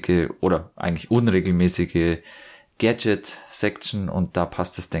regelmäßige oder eigentlich unregelmäßige Gadget-Section und da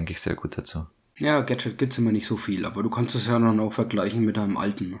passt es, denke ich, sehr gut dazu. Ja, Gadget gibt's immer nicht so viel, aber du kannst es ja dann auch vergleichen mit einem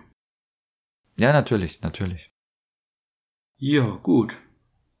alten. Ja, natürlich. Ja, gut.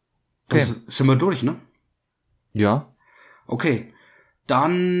 Dann sind wir durch, ne? Ja. Okay.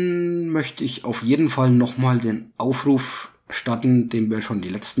 Dann möchte ich auf jeden Fall nochmal den Aufruf starten, den wir schon die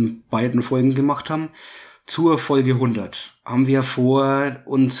letzten beiden Folgen gemacht haben. Zur Folge 100 haben wir vor,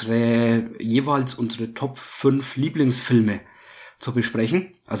 jeweils unsere Top 5 Lieblingsfilme zu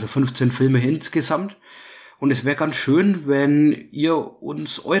besprechen. Also 15 Filme insgesamt. Und es wäre ganz schön, wenn ihr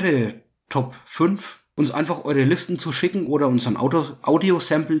uns eure Top 5, uns einfach eure Listen zu schicken oder uns ein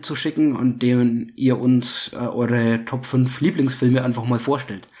Audio-Sample zu schicken, an dem ihr uns eure Top 5 Lieblingsfilme einfach mal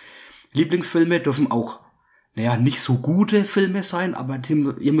vorstellt. Lieblingsfilme dürfen auch nicht so gute Filme sein, aber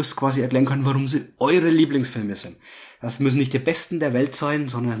ihr müsst quasi erklären können, warum sie eure Lieblingsfilme sind. Das müssen nicht die besten der Welt sein,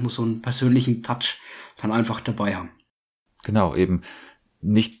 sondern es muss so einen persönlichen Touch dann einfach dabei haben. Genau, eben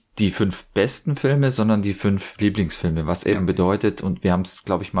nicht die 5 besten Filme, sondern die 5 Lieblingsfilme, was eben bedeutet, und wir haben es,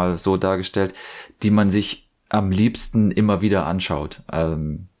 glaube ich, mal so dargestellt, die man sich am liebsten immer wieder anschaut.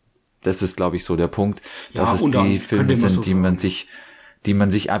 Das ist, glaube ich, so der Punkt, dass es die Filme sind, die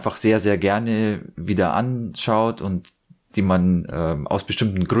man sich einfach sehr, sehr gerne wieder anschaut und die man aus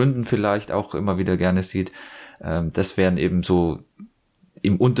bestimmten Gründen vielleicht auch immer wieder gerne sieht. Das wären eben so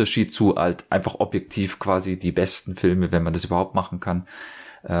im Unterschied zu einfach objektiv quasi die besten Filme, wenn man das überhaupt machen kann.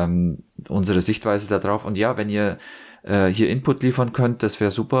 Unsere Sichtweise da drauf. Und ja, wenn ihr hier Input liefern könnt, das wäre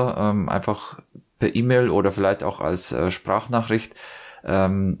super. Einfach per E-Mail oder vielleicht auch als Sprachnachricht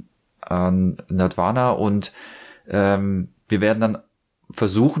an Nerdwana, und wir werden dann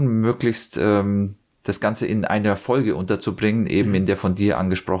versuchen, möglichst das Ganze in einer Folge unterzubringen, eben in der von dir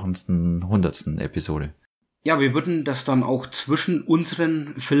angesprochenen 100. Episode. Ja, wir würden das dann auch zwischen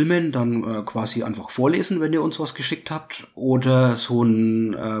unseren Filmen dann quasi einfach vorlesen, wenn ihr uns was geschickt habt, oder so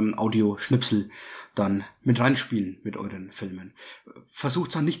ein Audioschnipsel dann mit reinspielen mit euren Filmen.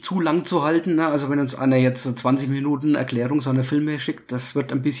 Versucht's dann nicht zu lang zu halten, ne? Also wenn uns einer jetzt 20 Minuten Erklärung seiner Filme schickt, das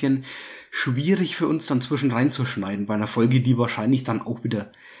wird ein bisschen schwierig für uns dann zwischen reinzuschneiden bei einer Folge, die wahrscheinlich dann auch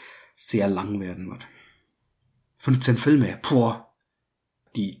wieder sehr lang werden wird. 15 Filme,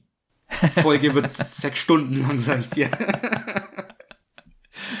 die Folge wird 6 Stunden lang, sag ich dir.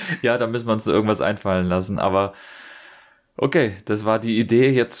 Ja, da müssen wir uns irgendwas einfallen lassen, aber okay, das war die Idee,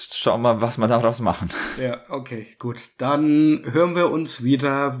 jetzt schauen wir, was wir daraus machen. Ja, okay, gut. Dann hören wir uns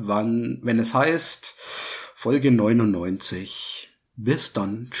wieder, wenn es heißt Folge 99. Bis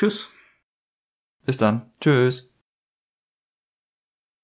dann, tschüss. Bis dann, tschüss.